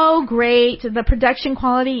so great. The production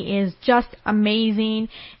quality is just amazing,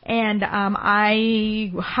 and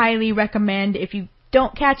I highly recommend, if you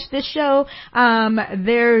don't catch this show,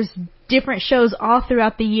 there's different shows all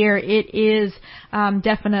throughout the year. It is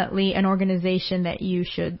definitely an organization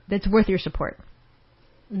that's worth your support.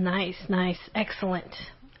 Nice, excellent.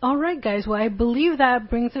 All right, guys. Well, I believe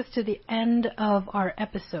that brings us to the end of our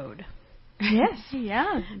episode. Yes.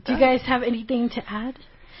 Yeah. Do you guys have anything to add?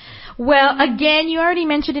 Well, again, you already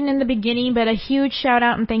mentioned it in the beginning, but a huge shout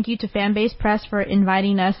out and thank you to Fanbase Press for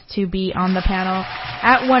inviting us to be on the panel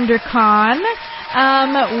at WonderCon.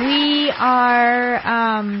 We are,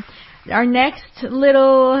 our next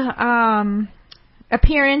little,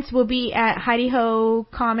 appearance will be at Heidi Ho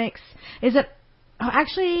Comics. Is it? Oh,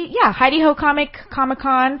 actually, yeah, Heidi Ho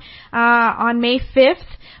Comic-Con on May 5th.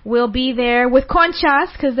 We'll be there with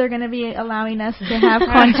conchas because they're going to be allowing us to have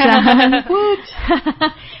conchas.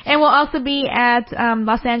 And we'll also be at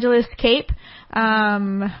Los Angeles Cape.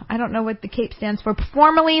 I don't know what the Cape stands for.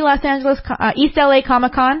 Formerly Los Angeles East LA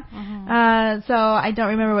Comic-Con. So I don't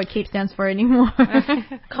remember what Cape stands for anymore.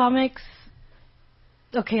 Comics.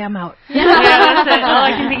 Okay, I'm out. Yeah, that's it. All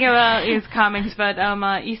I can think about is comics. But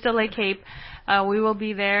East LA Cape, we will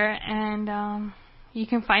be there, and you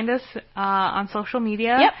can find us on social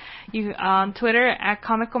media. Yep. You on Twitter at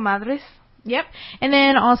Comic Comadres. Yep. And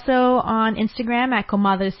then also on Instagram at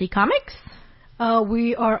Comadres y Comics.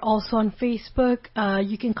 We are also on Facebook.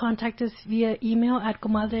 You can contact us via email at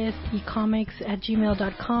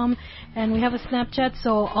comadresecomics@gmail.com. And we have a Snapchat,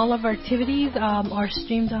 so all of our activities are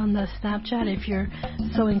streamed on the Snapchat if you're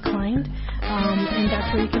so inclined. And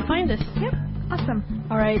that's where you can find us. Yep. Awesome.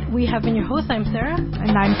 All right. We have been your host. I'm Sarah.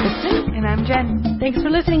 And I'm Kristen. And I'm Jen. Thanks for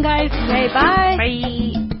listening, guys. Okay, bye. Bye.